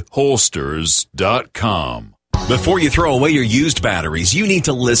 crossbreedholsters.com. Before you throw away your used batteries, you need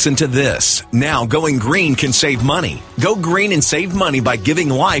to listen to this. Now, going green can save money. Go green and save money by giving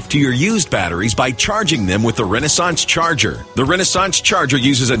life to your used batteries by charging them with the Renaissance Charger. The Renaissance Charger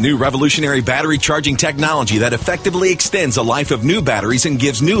uses a new revolutionary battery charging technology that effectively extends the life of new batteries and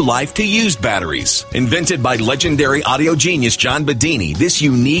gives new life to used batteries. Invented by legendary audio genius John Bedini, this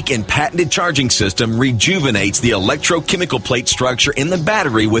unique and patented charging system rejuvenates the electrochemical plate structure in the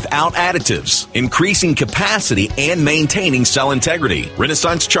battery without additives, increasing capacity and maintaining cell integrity.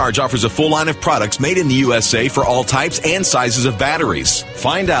 Renaissance Charge offers a full line of products made in the USA for all types and sizes of batteries.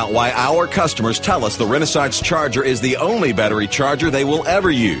 Find out why our customers tell us the Renaissance Charger is the only battery charger they will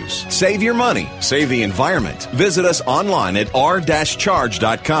ever use. Save your money. Save the environment. Visit us online at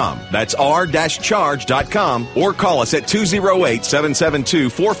r-charge.com. That's r-charge.com, or call us at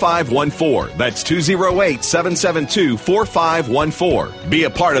 208-772-4514. That's 208-772-4514. Be a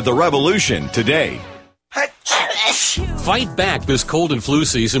part of the revolution today. Fight back this cold and flu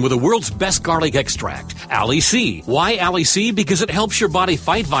season with the world's best garlic extract, Ali C. Why Ali C? Because it helps your body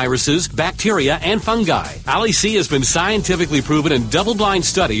fight viruses, bacteria, and fungi. Ali C has been scientifically proven in double-blind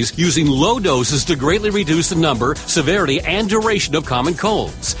studies using low doses to greatly reduce the number, severity, and duration of common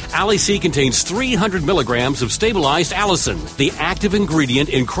colds. Ali C contains 300 milligrams of stabilized allicin, the active ingredient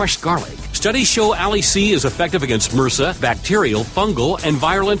in crushed garlic. Studies show Ali C is effective against MRSA, bacterial, fungal, and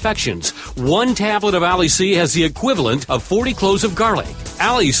viral infections. One tablet of Ali C has the equivalent of 40 cloves of garlic.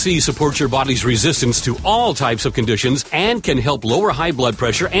 Ali C supports your body's resistance to all types of conditions and can help lower high blood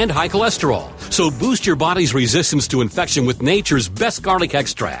pressure and high cholesterol. So boost your body's resistance to infection with nature's best garlic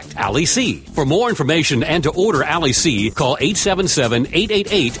extract, Ali C. For more information and to order Ali C, call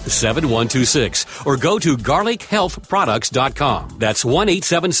 877-888-7126 or go to garlichealthproducts.com. That's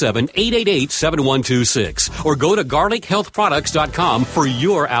 1-877-888-7126 or go to garlichealthproducts.com for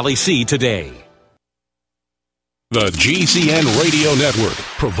your Ali C today. The GCN Radio Network,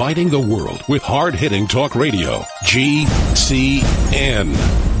 providing the world with hard-hitting talk radio. GCN.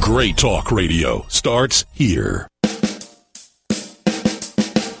 Great talk radio starts here.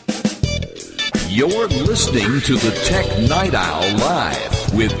 You're listening to the Tech Night Owl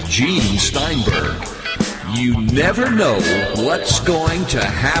Live with Gene Steinberg. You never know what's going to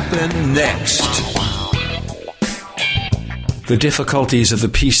happen next. The difficulties of the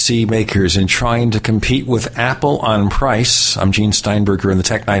PC makers in trying to compete with Apple on price. I'm Gene Steinberger in the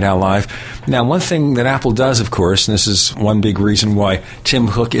Tech Night Owl Live. Now, one thing that Apple does, of course, and this is one big reason why Tim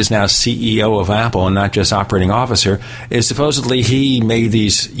Cook is now CEO of Apple and not just operating officer, is supposedly he made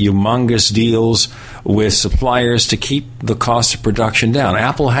these humongous deals with suppliers to keep the cost of production down.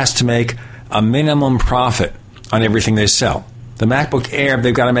 Apple has to make a minimum profit on everything they sell. The MacBook Air,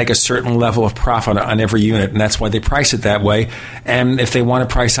 they've got to make a certain level of profit on every unit, and that's why they price it that way. And if they want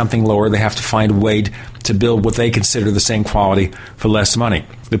to price something lower, they have to find a way to build what they consider the same quality for less money.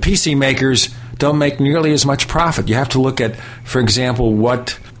 The PC makers don't make nearly as much profit. You have to look at, for example,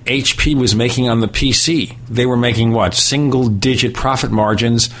 what HP was making on the PC. They were making, single-digit profit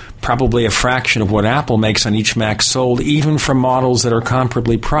margins, probably a fraction of what Apple makes on each Mac sold, even for models that are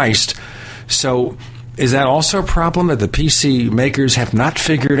comparably priced. So is that also a problem that the PC makers have not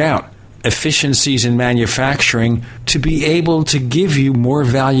figured out efficiencies in manufacturing to be able to give you more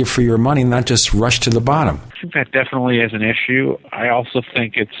value for your money, not just rush to the bottom? I think that definitely is an issue. I also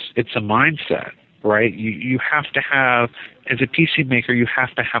think it's a mindset, right? You have to have, as a PC maker, you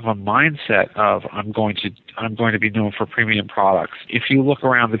have to have a mindset of I'm going to be known for premium products. If you look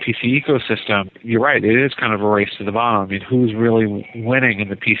around the PC ecosystem, you're right, it is kind of a race to the bottom. I mean, who's really winning in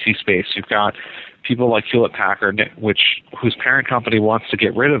the PC space? You've got people like Hewlett-Packard, whose parent company wants to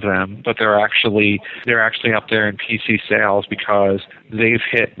get rid of them, but they're actually up there in PC sales because they've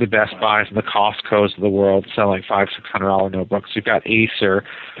hit the Best Buys and the Costco's of the world, selling $500-$600 notebooks. You've got Acer,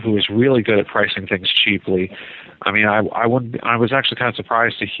 who is really good at pricing things cheaply. I mean, I was actually kind of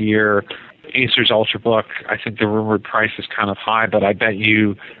surprised to hear Acer's Ultrabook. I think the rumored price is kind of high, but I bet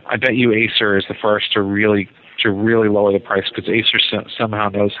you Acer is the first to really lower the price, because Acer somehow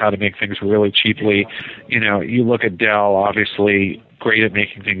knows how to make things really cheaply. You know, you look at Dell, obviously great at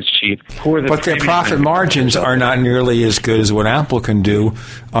making things cheap. But their profit margins are not nearly as good as what Apple can do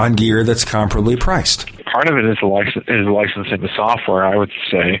on gear that's comparably priced. Part of it is licensing the software, I would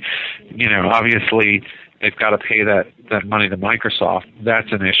say. You know, obviously they've got to pay that money to Microsoft.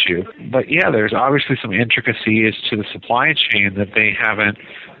 That's an issue. But yeah, there's obviously some intricacies to the supply chain that they haven't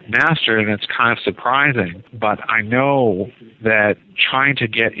mastered, and it's kind of surprising. But I know that trying to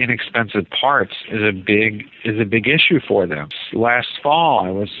get inexpensive parts is a big issue for them. Last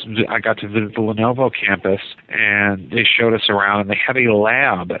fall, I got to visit the Lenovo campus, and they showed us around, and they have a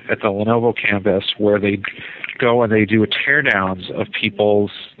lab at the Lenovo campus where they go and they do teardowns of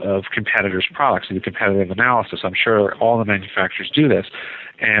competitors' products. They do competitive analysis. I'm sure all the manufacturers do this.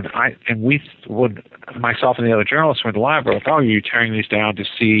 Myself and the other journalists went to the lab. We're like, oh, are you tearing these down to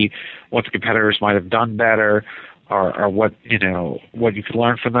see what the competitors might have done better, or what you could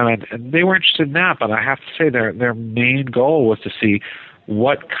learn from them? And they were interested in that, but I have to say their main goal was to see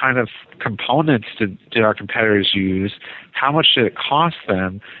what kind of components did our competitors use, how much did it cost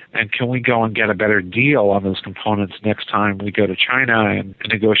them, and can we go and get a better deal on those components next time we go to China and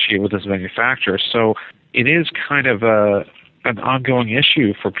negotiate with those manufacturers. So it is kind of an ongoing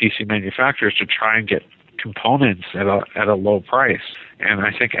issue for PC manufacturers to try and get components at a low price. And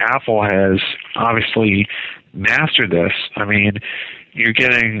I think Apple has obviously mastered this. I mean, you're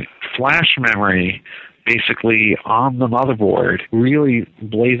getting flash memory basically on the motherboard, really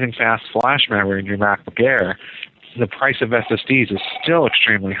blazing fast flash memory in your MacBook Air the price of SSDs is still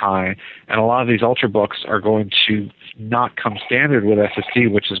extremely high, and a lot of these Ultrabooks are going to not come standard with SSD,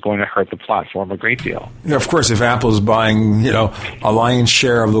 which is going to hurt the platform a great deal. Of course, if Apple's buying, a lion's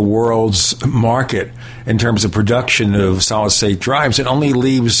share of the world's market in terms of production of solid-state drives, it only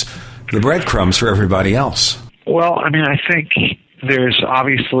leaves the breadcrumbs for everybody else. Well, I mean, I think there's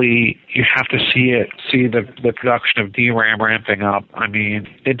obviously, you have to see the production of DRAM ramping up. I mean,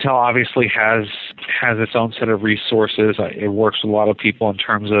 Intel obviously has its own set of resources. It works with a lot of people in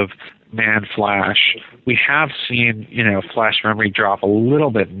terms of NAND flash. We have seen, flash memory drop a little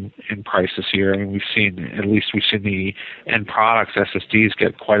bit in price this year. I mean, we've seen the end products, SSDs,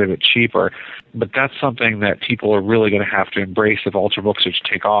 get quite a bit cheaper. But that's something that people are really going to have to embrace if Ultrabooks are to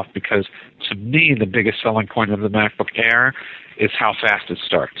take off, because to me, the biggest selling point of the MacBook Air is how fast it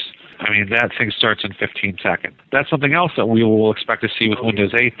starts. I mean, that thing starts in 15 seconds. That's something else that we will expect to see with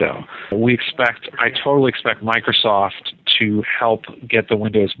Windows 8, though. I totally expect Microsoft to help get the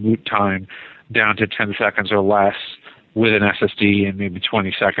Windows boot time down to 10 seconds or less with an SSD and maybe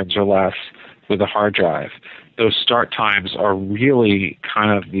 20 seconds or less with a hard drive. Those start times are really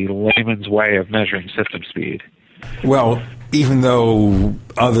kind of the layman's way of measuring system speed. Well, even though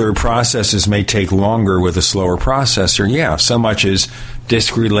other processes may take longer with a slower processor, so much is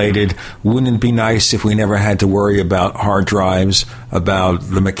disk-related. Wouldn't it be nice if we never had to worry about hard drives, about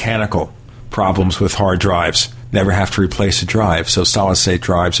the mechanical problems with hard drives, never have to replace a drive? So solid-state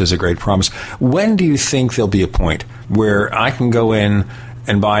drives is a great promise. When do you think there'll be a point where I can go in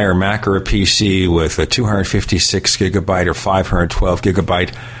and buy a Mac or a PC with a 256 gigabyte or 512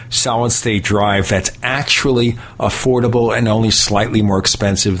 gigabyte solid-state drive that's actually affordable and only slightly more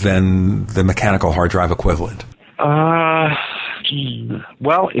expensive than the mechanical hard drive equivalent?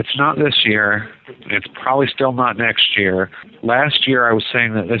 Well, it's not this year. It's probably still not next year. Last year, I was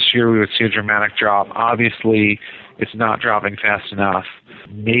saying that this year we would see a dramatic drop. Obviously, it's not dropping fast enough.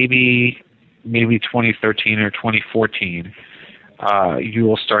 Maybe 2013 or 2014. We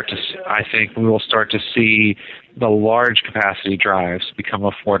will start to see the large capacity drives become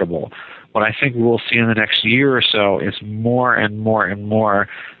affordable. What I think we will see in the next year or so is more and more and more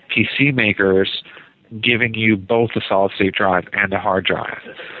PC makers giving you both a solid-state drive and a hard drive.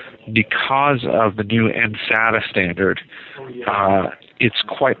 Because of the new NSATA standard, it's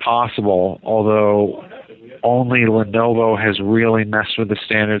quite possible, although only Lenovo has really messed with the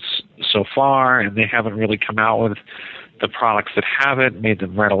standards so far, and they haven't really come out with the products that have it, made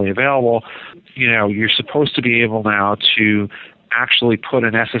them readily available. You're supposed to be able now to actually put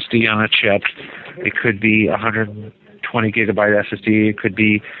an SSD on a chip. It could be 120 gigabyte SSD. It could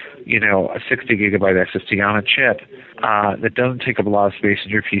be, a 60 gigabyte SSD on a chip that doesn't take up a lot of space in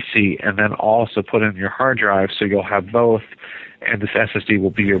your PC, and then also put in your hard drive, so you'll have both, and this SSD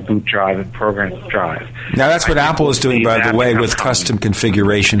will be your boot drive and program drive. Now, that's what Apple is doing, by the way, with custom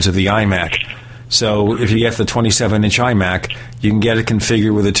configurations of the iMac. So if you get the 27-inch iMac, you can get it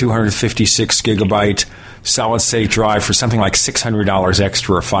configured with a 256 gigabyte solid-state drive for something like $600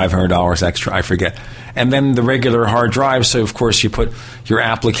 extra or $500 extra, I forget. And then the regular hard drive, so of course you put your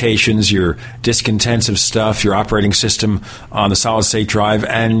applications, your disk-intensive stuff, your operating system on the solid-state drive,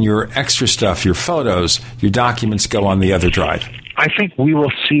 and your extra stuff, your photos, your documents go on the other drive. I think we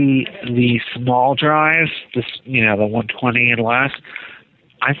will see the small drives, the 120 and less.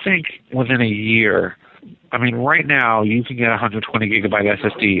 I think within a year, right now you can get a 120 gigabyte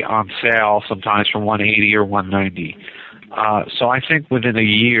SSD on sale sometimes for $180 or $190. So I think within a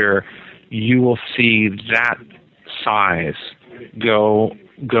year you will see that size go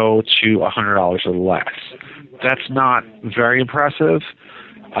to $100 or less. That's not very impressive,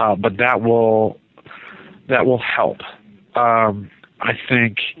 but that will help. I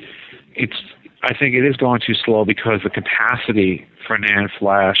think it is going too slow because the capacity for NAND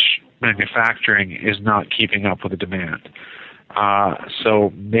flash manufacturing is not keeping up with the demand.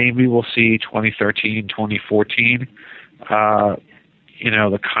 So maybe we'll see 2013, 2014,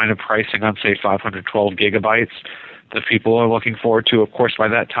 the kind of pricing on, say, 512 gigabytes that people are looking forward to. Of course, by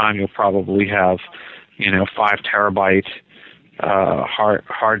that time, you'll probably have, 5 terabyte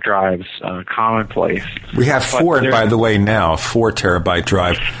hard drives commonplace. We have 4, by the way, now, 4 terabyte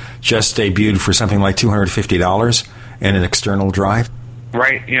drive just debuted for something like $250 in an external drive.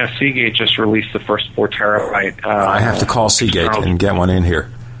 Right, Seagate just released the first 4 terabyte. I have to call Seagate and get one in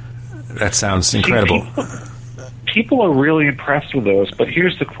here. That sounds incredible. People are really impressed with those, but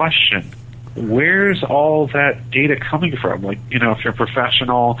here's the question. Where's all that data coming from? Like, if you're a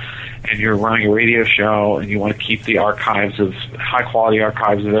professional and you're running a radio show and you want to keep the archives of high-quality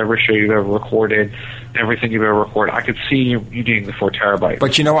archives of every show you've ever recorded, everything you've ever recorded. I could see you needing the 4 terabyte.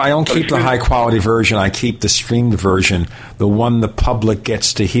 But I don't keep the high-quality version. I keep the streamed version, the one the public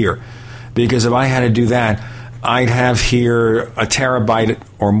gets to hear. Because if I had to do that, I'd have here a terabyte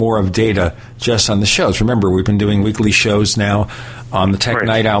or more of data just on the shows. Remember, we've been doing weekly shows now on the Tech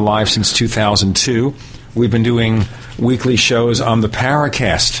Night Owl Live since 2002. We've been doing weekly shows on the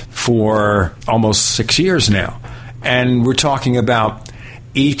Paracast for almost 6 years now. And we're talking about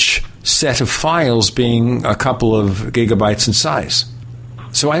each set of files being a couple of gigabytes in size.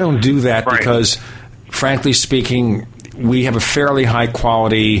 So I don't do that because, frankly speaking, we have a fairly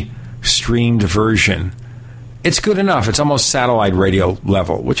high-quality streamed version. It's good enough. It's almost satellite radio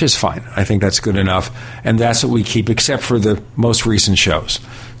level, which is fine. I think that's good enough. And that's what we keep, except for the most recent shows.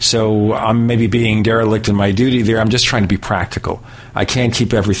 So I'm maybe being derelict in my duty there. I'm just trying to be practical. I can't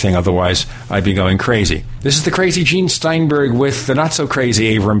keep everything, otherwise I'd be going crazy. This is the crazy Gene Steinberg with the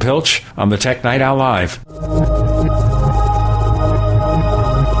not-so-crazy Avram Pilch on the Tech Night Owl Live.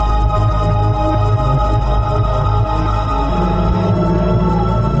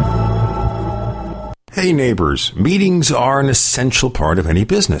 Hey neighbors, meetings are an essential part of any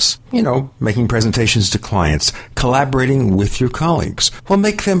business. Making presentations to clients, collaborating with your colleagues. Well,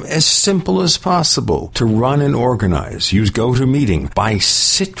 make them as simple as possible to run and organize. Use GoToMeeting by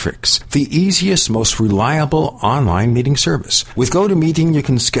Citrix, the easiest, most reliable online meeting service. With GoToMeeting, you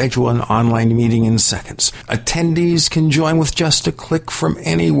can schedule an online meeting in seconds. Attendees can join with just a click from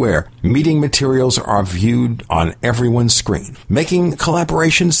anywhere. Meeting materials are viewed on everyone's screen, making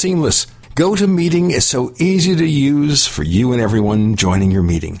collaboration seamless. GoToMeeting is so easy to use for you and everyone joining your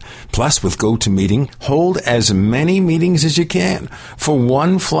meeting. Plus, with GoToMeeting, hold as many meetings as you can for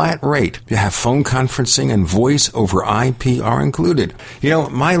one flat rate. You have phone conferencing and voice over IP are included.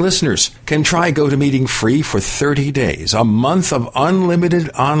 My listeners can try GoToMeeting free for 30 days, a month of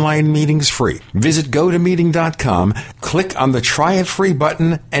unlimited online meetings free. Visit GoToMeeting.com, click on the Try It Free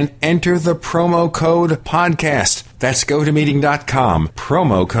button, and enter the promo code PODCAST. That's GoToMeeting.com,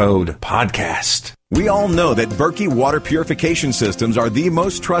 promo code PODCAST. We all know that Berkey Water Purification Systems are the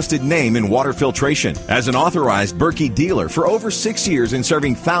most trusted name in water filtration. As an authorized Berkey dealer for over 6 years and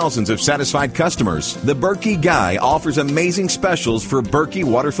serving thousands of satisfied customers, the Berkey Guy offers amazing specials for Berkey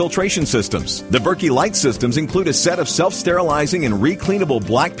Water Filtration Systems. The Berkey Light Systems include a set of self-sterilizing and recleanable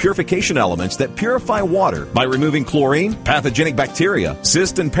black purification elements that purify water by removing chlorine, pathogenic bacteria,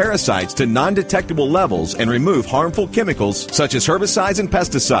 cysts, and parasites to non-detectable levels and remove harmful chemicals such as herbicides and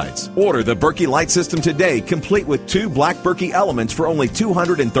pesticides. Order the Berkey Light System today, complete with 2 black Berkey elements for only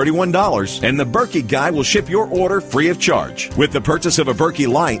 $231, and the Berkey Guy will ship your order free of charge. With the purchase of a Berkey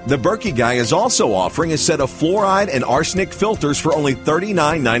Light, the Berkey Guy is also offering a set of fluoride and arsenic filters for only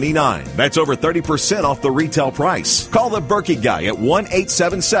 $39.99. That's over 30% off the retail price. Call the Berkey Guy at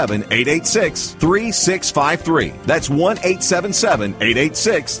 1-877-886-3653. That's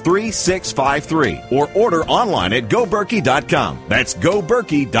 1-877-886-3653. Or order online at GoBerkey.com. That's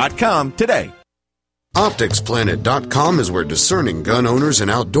GoBerkey.com today. OpticsPlanet.com is where discerning gun owners and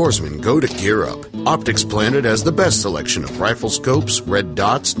outdoorsmen go to gear up. Optics Planet has the best selection of rifle scopes, red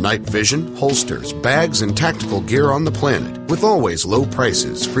dots, night vision, holsters, bags, and tactical gear on the planet, with always low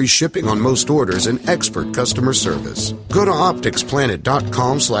prices, free shipping on most orders, and expert customer service. Go to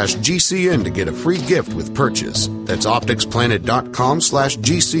OpticsPlanet.com/GCN to get a free gift with purchase. That's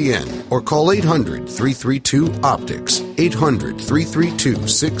OpticsPlanet.com/GCN or call 800-332-OPTICS,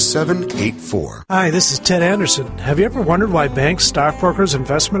 800-332-6784. Hi, this is Ted Anderson. Have you ever wondered why banks, stockbrokers,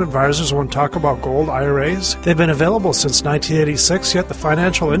 investment advisors won't talk about gold IRAs? They've been available since 1986, yet the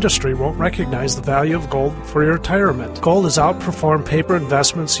financial industry won't recognize the value of gold for your retirement. Gold has outperformed paper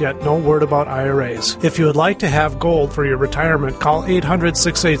investments, yet no word about IRAs. If you would like to have gold for your retirement, call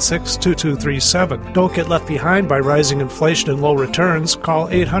 800-686-2237. Don't get left behind by rising inflation and low returns. Call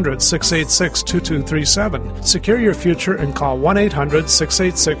 800-686-2237. Secure your future and call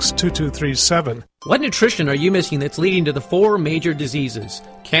 1-800-686-2237. What nutrition are you missing that's leading to the 4 major diseases?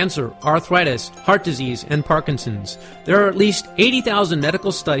 Cancer, arthritis, heart disease, and Parkinson's. There are at least 80,000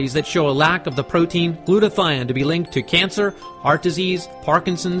 medical studies that show a lack of the protein glutathione to be linked to cancer, heart disease,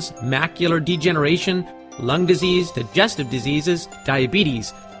 Parkinson's, macular degeneration, lung disease, digestive diseases,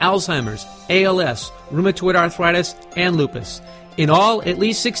 diabetes, Alzheimer's, ALS, rheumatoid arthritis, and lupus. In all, at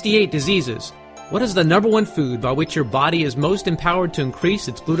least 68 diseases. What is the number one food by which your body is most empowered to increase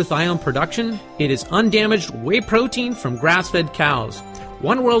its glutathione production? It is undamaged whey protein from grass-fed cows.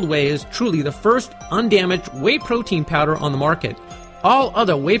 One World Whey is truly the first undamaged whey protein powder on the market. All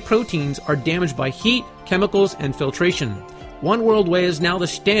other whey proteins are damaged by heat, chemicals, and filtration. One World Whey is now the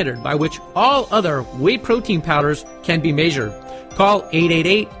standard by which all other whey protein powders can be measured. Call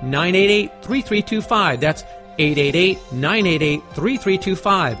 888-988-3325. That's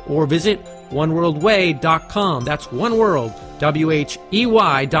 888-988-3325. Or visit oneworldway.com. That's oneworld,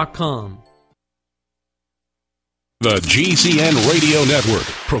 WHEY.com. The GCN Radio Network,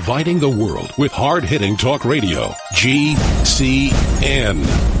 providing the world with hard-hitting talk radio. GCN.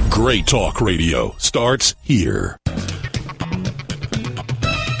 Great talk radio starts here.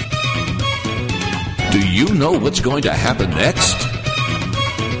 Do you know what's going to happen next?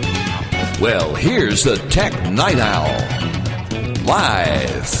 Well, here's the Tech Night Owl.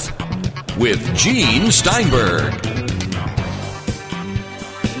 Live with Gene Steinberg.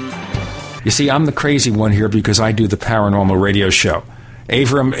 You see, I'm the crazy one here because I do the paranormal radio show.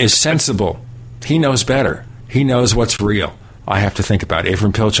 Avram is sensible. He knows better. He knows what's real. I have to think about it.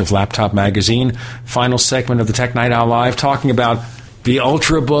 Avram Pilch of Laptop Magazine, final segment of the Tech Night Owl Live, talking about the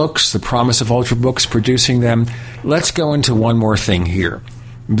Ultrabooks, the promise of Ultrabooks, producing them. Let's go into one more thing here.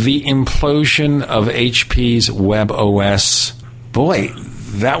 The implosion of HP's Web OS. Boy,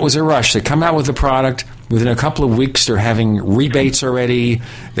 that was a rush. They come out with the product. Within a couple of weeks, they're having rebates already.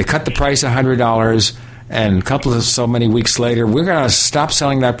 They cut the price $100, and a couple of so many weeks later, we're going to stop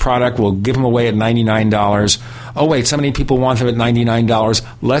selling that product. We'll give them away at $99. Oh, wait, so many people want them at $99.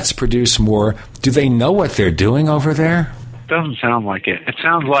 Let's produce more. Do they know what they're doing over there? Doesn't sound like it. It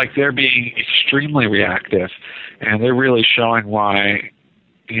sounds like they're being extremely reactive, and they're really showing why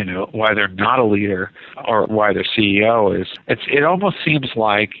they're not a leader or why their CEO is. It almost seems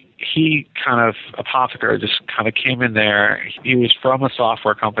like he Apotheker just kind of came in there. He was from a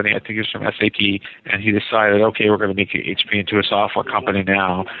software company. I think he was from SAP, and he decided, okay, we're going to make HP into a software company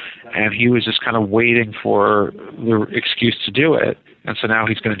now. And he was just kind of waiting for the excuse to do it. And so now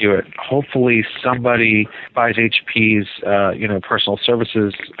he's going to do it. Hopefully somebody buys HP's, personal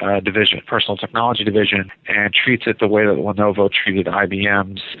services division, personal technology division, and treats it the way that Lenovo treated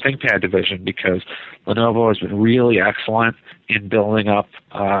IBM's ThinkPad division, because Lenovo has been really excellent in building up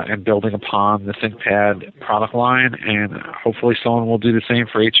and building upon the ThinkPad product line, and hopefully someone will do the same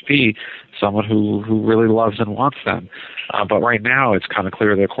for HP, someone who really loves and wants them. But right now it's kind of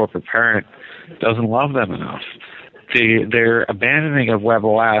clear their corporate parent doesn't love them enough. Their abandoning of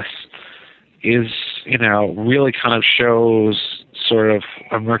WebOS is, really kind of shows sort of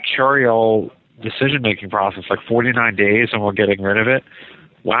a mercurial decision-making process, like 49 days and we're getting rid of it.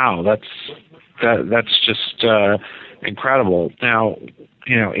 Wow, that's just incredible. Now,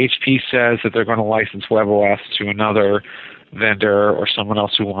 HP says that they're going to license WebOS to another vendor or someone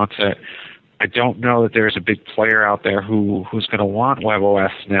else who wants it. I don't know that there's a big player out there who's going to want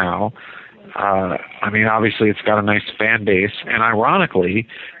WebOS now. Obviously it's got a nice fan base, and ironically,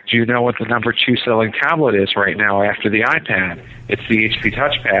 do you know what the number 2 selling tablet is right now after the iPad? It's the HP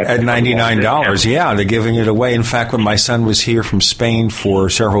TouchPad. At $99, yeah, they're giving it away. In fact, when my son was here from Spain for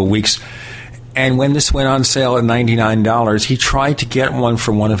several weeks, and when this went on sale at $99, he tried to get one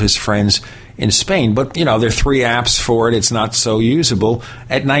for one of his friends in Spain. But, there are 3 apps for it. It's not so usable.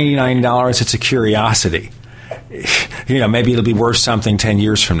 At $99, it's a curiosity. Maybe it'll be worth something 10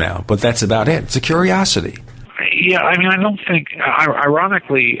 years from now, but that's about it. It's a curiosity. Yeah, I don't think,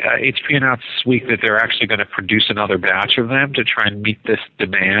 ironically, HP announced this week that they're actually going to produce another batch of them to try and meet this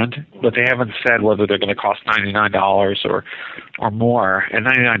demand, but they haven't said whether they're going to cost $99 or more. At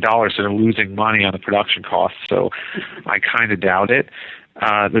 $99, they're losing money on the production costs, so I kind of doubt it.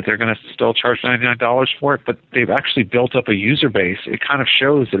 That they're going to still charge $99 for it, but they've actually built up a user base. It kind of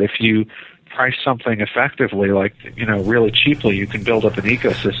shows that if you price something effectively, like, really cheaply, you can build up an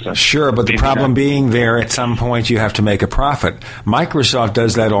ecosystem. Sure, but the problem being there, at some point you have to make a profit. Microsoft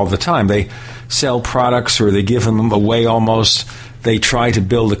does that all the time. They sell products or they give them away almost. They try to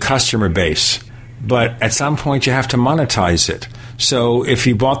build a customer base. But at some point you have to monetize it. So if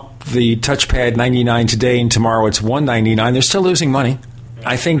you bought the TouchPad $99 today and tomorrow it's $199, they're still losing money.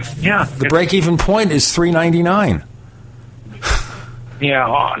 I think the break-even point is $399.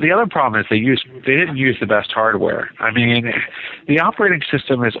 Yeah, the other problem is they didn't use the best hardware. The operating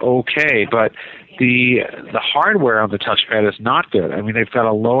system is okay, but the hardware on the touchpad is not good. They've got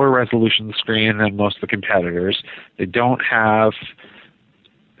a lower resolution screen than most of the competitors. They don't have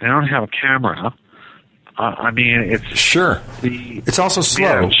a camera. It's sure. It's also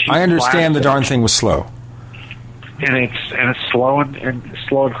slow. I understand the darn thing was slow. And it's slow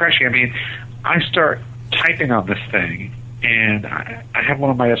and crashing. I start typing on this thing. And I have one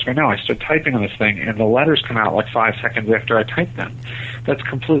on my desk right now. I start typing on this thing, and the letters come out like 5 seconds after I type them. That's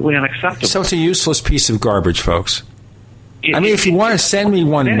completely unacceptable. So it's a useless piece of garbage, folks. If you want to send me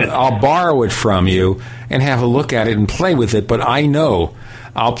one, I'll borrow it from you and have a look at it and play with it. But I know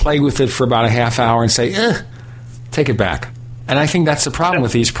I'll play with it for about a half hour and say, take it back. And I think that's the problem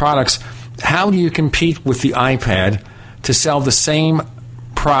with these products. How do you compete with the iPad to sell the same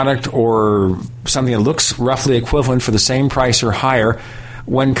product or something that looks roughly equivalent for the same price or higher?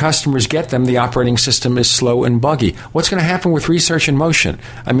 When customers get them, the operating system is slow and buggy. What's going to happen with Research in Motion?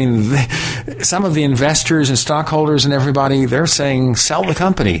 I mean, some of the investors and stockholders and everybody, they're saying, sell the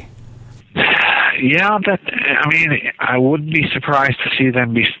company. Yeah, I wouldn't be surprised to see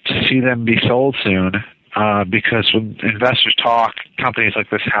them be sold soon. Because when investors talk, companies like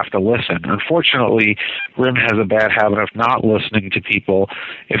this have to listen. Unfortunately, RIM has a bad habit of not listening to people.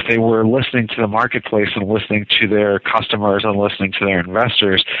 If they were listening to the marketplace and listening to their customers and listening to their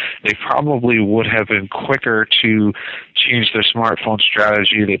investors, they probably would have been quicker to change their smartphone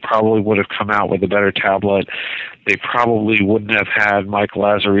strategy. They probably would have come out with a better tablet. They probably wouldn't have had Mike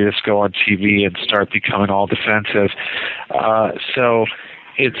Lazaridis go on TV and start becoming all defensive.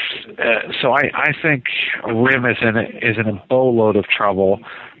 I think RIM is in a boatload of trouble,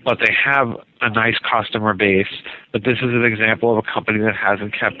 but they have a nice customer base. But this is an example of a company that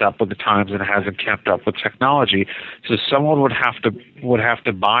hasn't kept up with the times and hasn't kept up with technology. So someone would have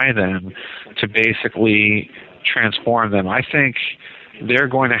to buy them to basically transform them. I think they're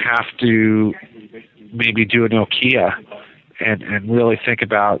going to have to maybe do a Nokia and really think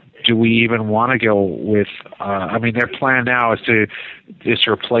about, do we even want to go with, their plan now is to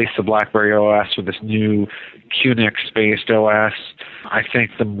replace the BlackBerry OS with this new QNX-based OS. I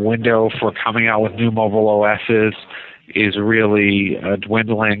think the window for coming out with new mobile OSs is really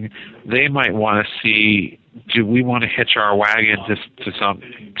dwindling. They might want to see, do we want to hitch our wagon to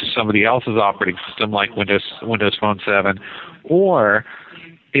somebody else's operating system like Windows Phone 7, or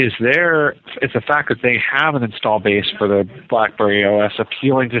is the fact that they have an install base for the BlackBerry OS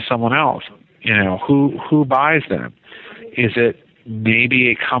appealing to someone else? Who buys them? Is it maybe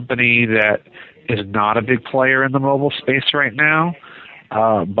a company that is not a big player in the mobile space right now,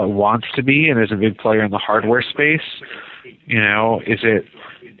 but wants to be and is a big player in the hardware space? Is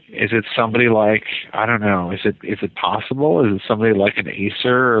it somebody like, I don't know, is it possible? Is it somebody like an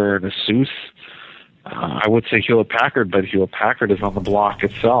Acer or an Asus? I would say Hewlett-Packard, but Hewlett-Packard is on the block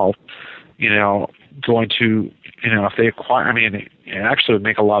itself. Going to, if they acquire, it actually would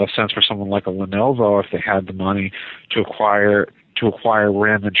make a lot of sense for someone like a Lenovo if they had the money to acquire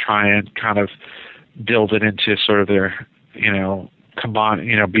RIM and try and kind of build it into sort of their, combine,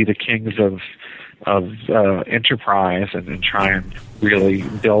 be the kings of enterprise and try and really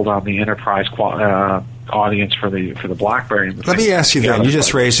build on the enterprise audience for the BlackBerry. Let me ask you then. You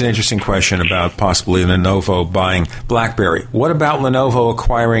just raised an interesting question about possibly Lenovo buying BlackBerry. What about Lenovo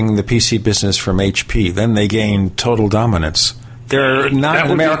acquiring the PC business from HP? Then they gain total dominance. They're not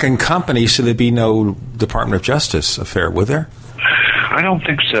an American company, so there'd be no Department of Justice affair, would there? I don't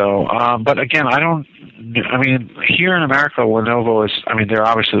think so. But again, here in America, Lenovo is,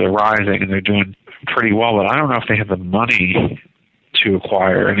 they're rising and they're doing pretty well, but I don't know if they have the money to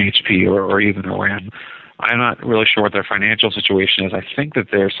acquire an HP or even a RIM. I'm not really sure what their financial situation is. I think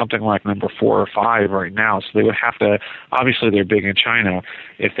that they're something like number 4 or 5 right now, so they would have to, obviously they're big in China.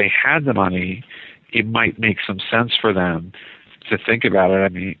 If they had the money, it might make some sense for them to think about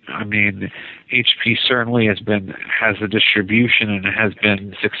it. HP certainly has the distribution and has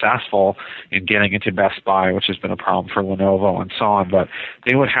been successful in getting into Best Buy, which has been a problem for Lenovo and so on, but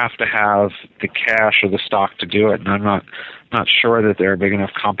they would have to have the cash or the stock to do it, and I'm not sure that they're a big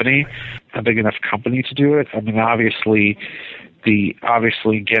enough company to do it.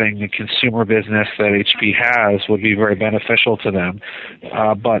 Obviously getting the consumer business that HP has would be very beneficial to them.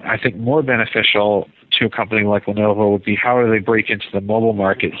 But I think more beneficial to a company like Lenovo would be, how do they break into the mobile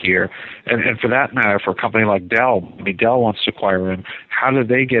market here? And for that matter, for a company like Dell, Dell wants to acquire them. How do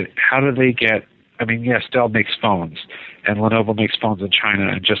they get, yes, Dell makes phones, and Lenovo makes phones in China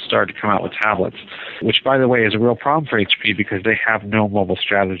and just started to come out with tablets, which, by the way, is a real problem for HP because they have no mobile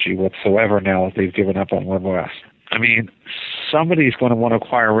strategy whatsoever now that they've given up on WebOS. Somebody's going to want to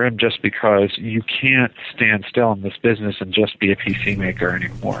acquire RIM just because you can't stand still in this business and just be a PC maker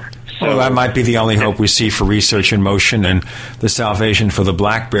anymore. Well, that might be the only hope we see for Research in Motion and the salvation for the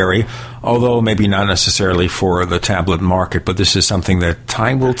BlackBerry, although maybe not necessarily for the tablet market, but this is something that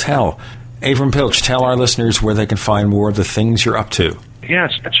time will tell. Avram Pilch, tell our listeners where they can find more of the things you're up to.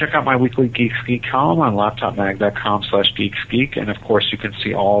 Yes, check out my weekly Geeks Geek column on laptopmag.com/geeksgeek, and of course you can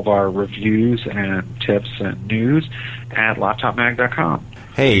see all of our reviews and tips and news at laptopmag.com.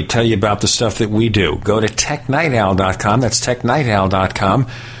 Hey, tell you about the stuff that we do. Go to technightowl.com. That's technightowl.com,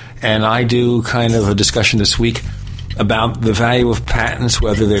 and I do kind of a discussion this week about the value of patents,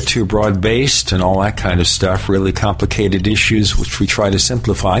 whether they're too broad-based and all that kind of stuff, really complicated issues which we try to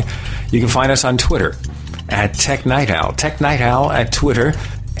simplify. You can find us on Twitter at Tech Night Owl. Tech Night Owl at Twitter.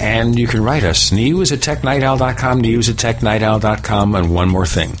 And you can write us, news@technightowl.com, news@technightowl.com. And one more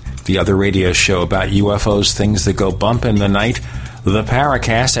thing, the other radio show about UFOs, things that go bump in the night, the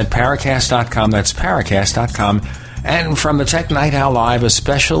Paracast at Paracast.com. That's Paracast.com. And from the Tech Night Owl Live, a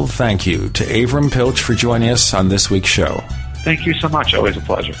special thank you to Avram Pilch for joining us on this week's show. Thank you so much. Always a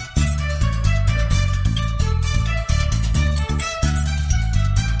pleasure.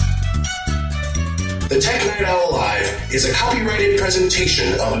 The Tech Night Owl Live is a copyrighted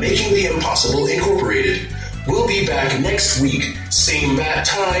presentation of Making the Impossible Incorporated. We'll be back next week. Same bat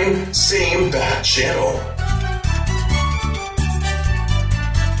time, same bat channel.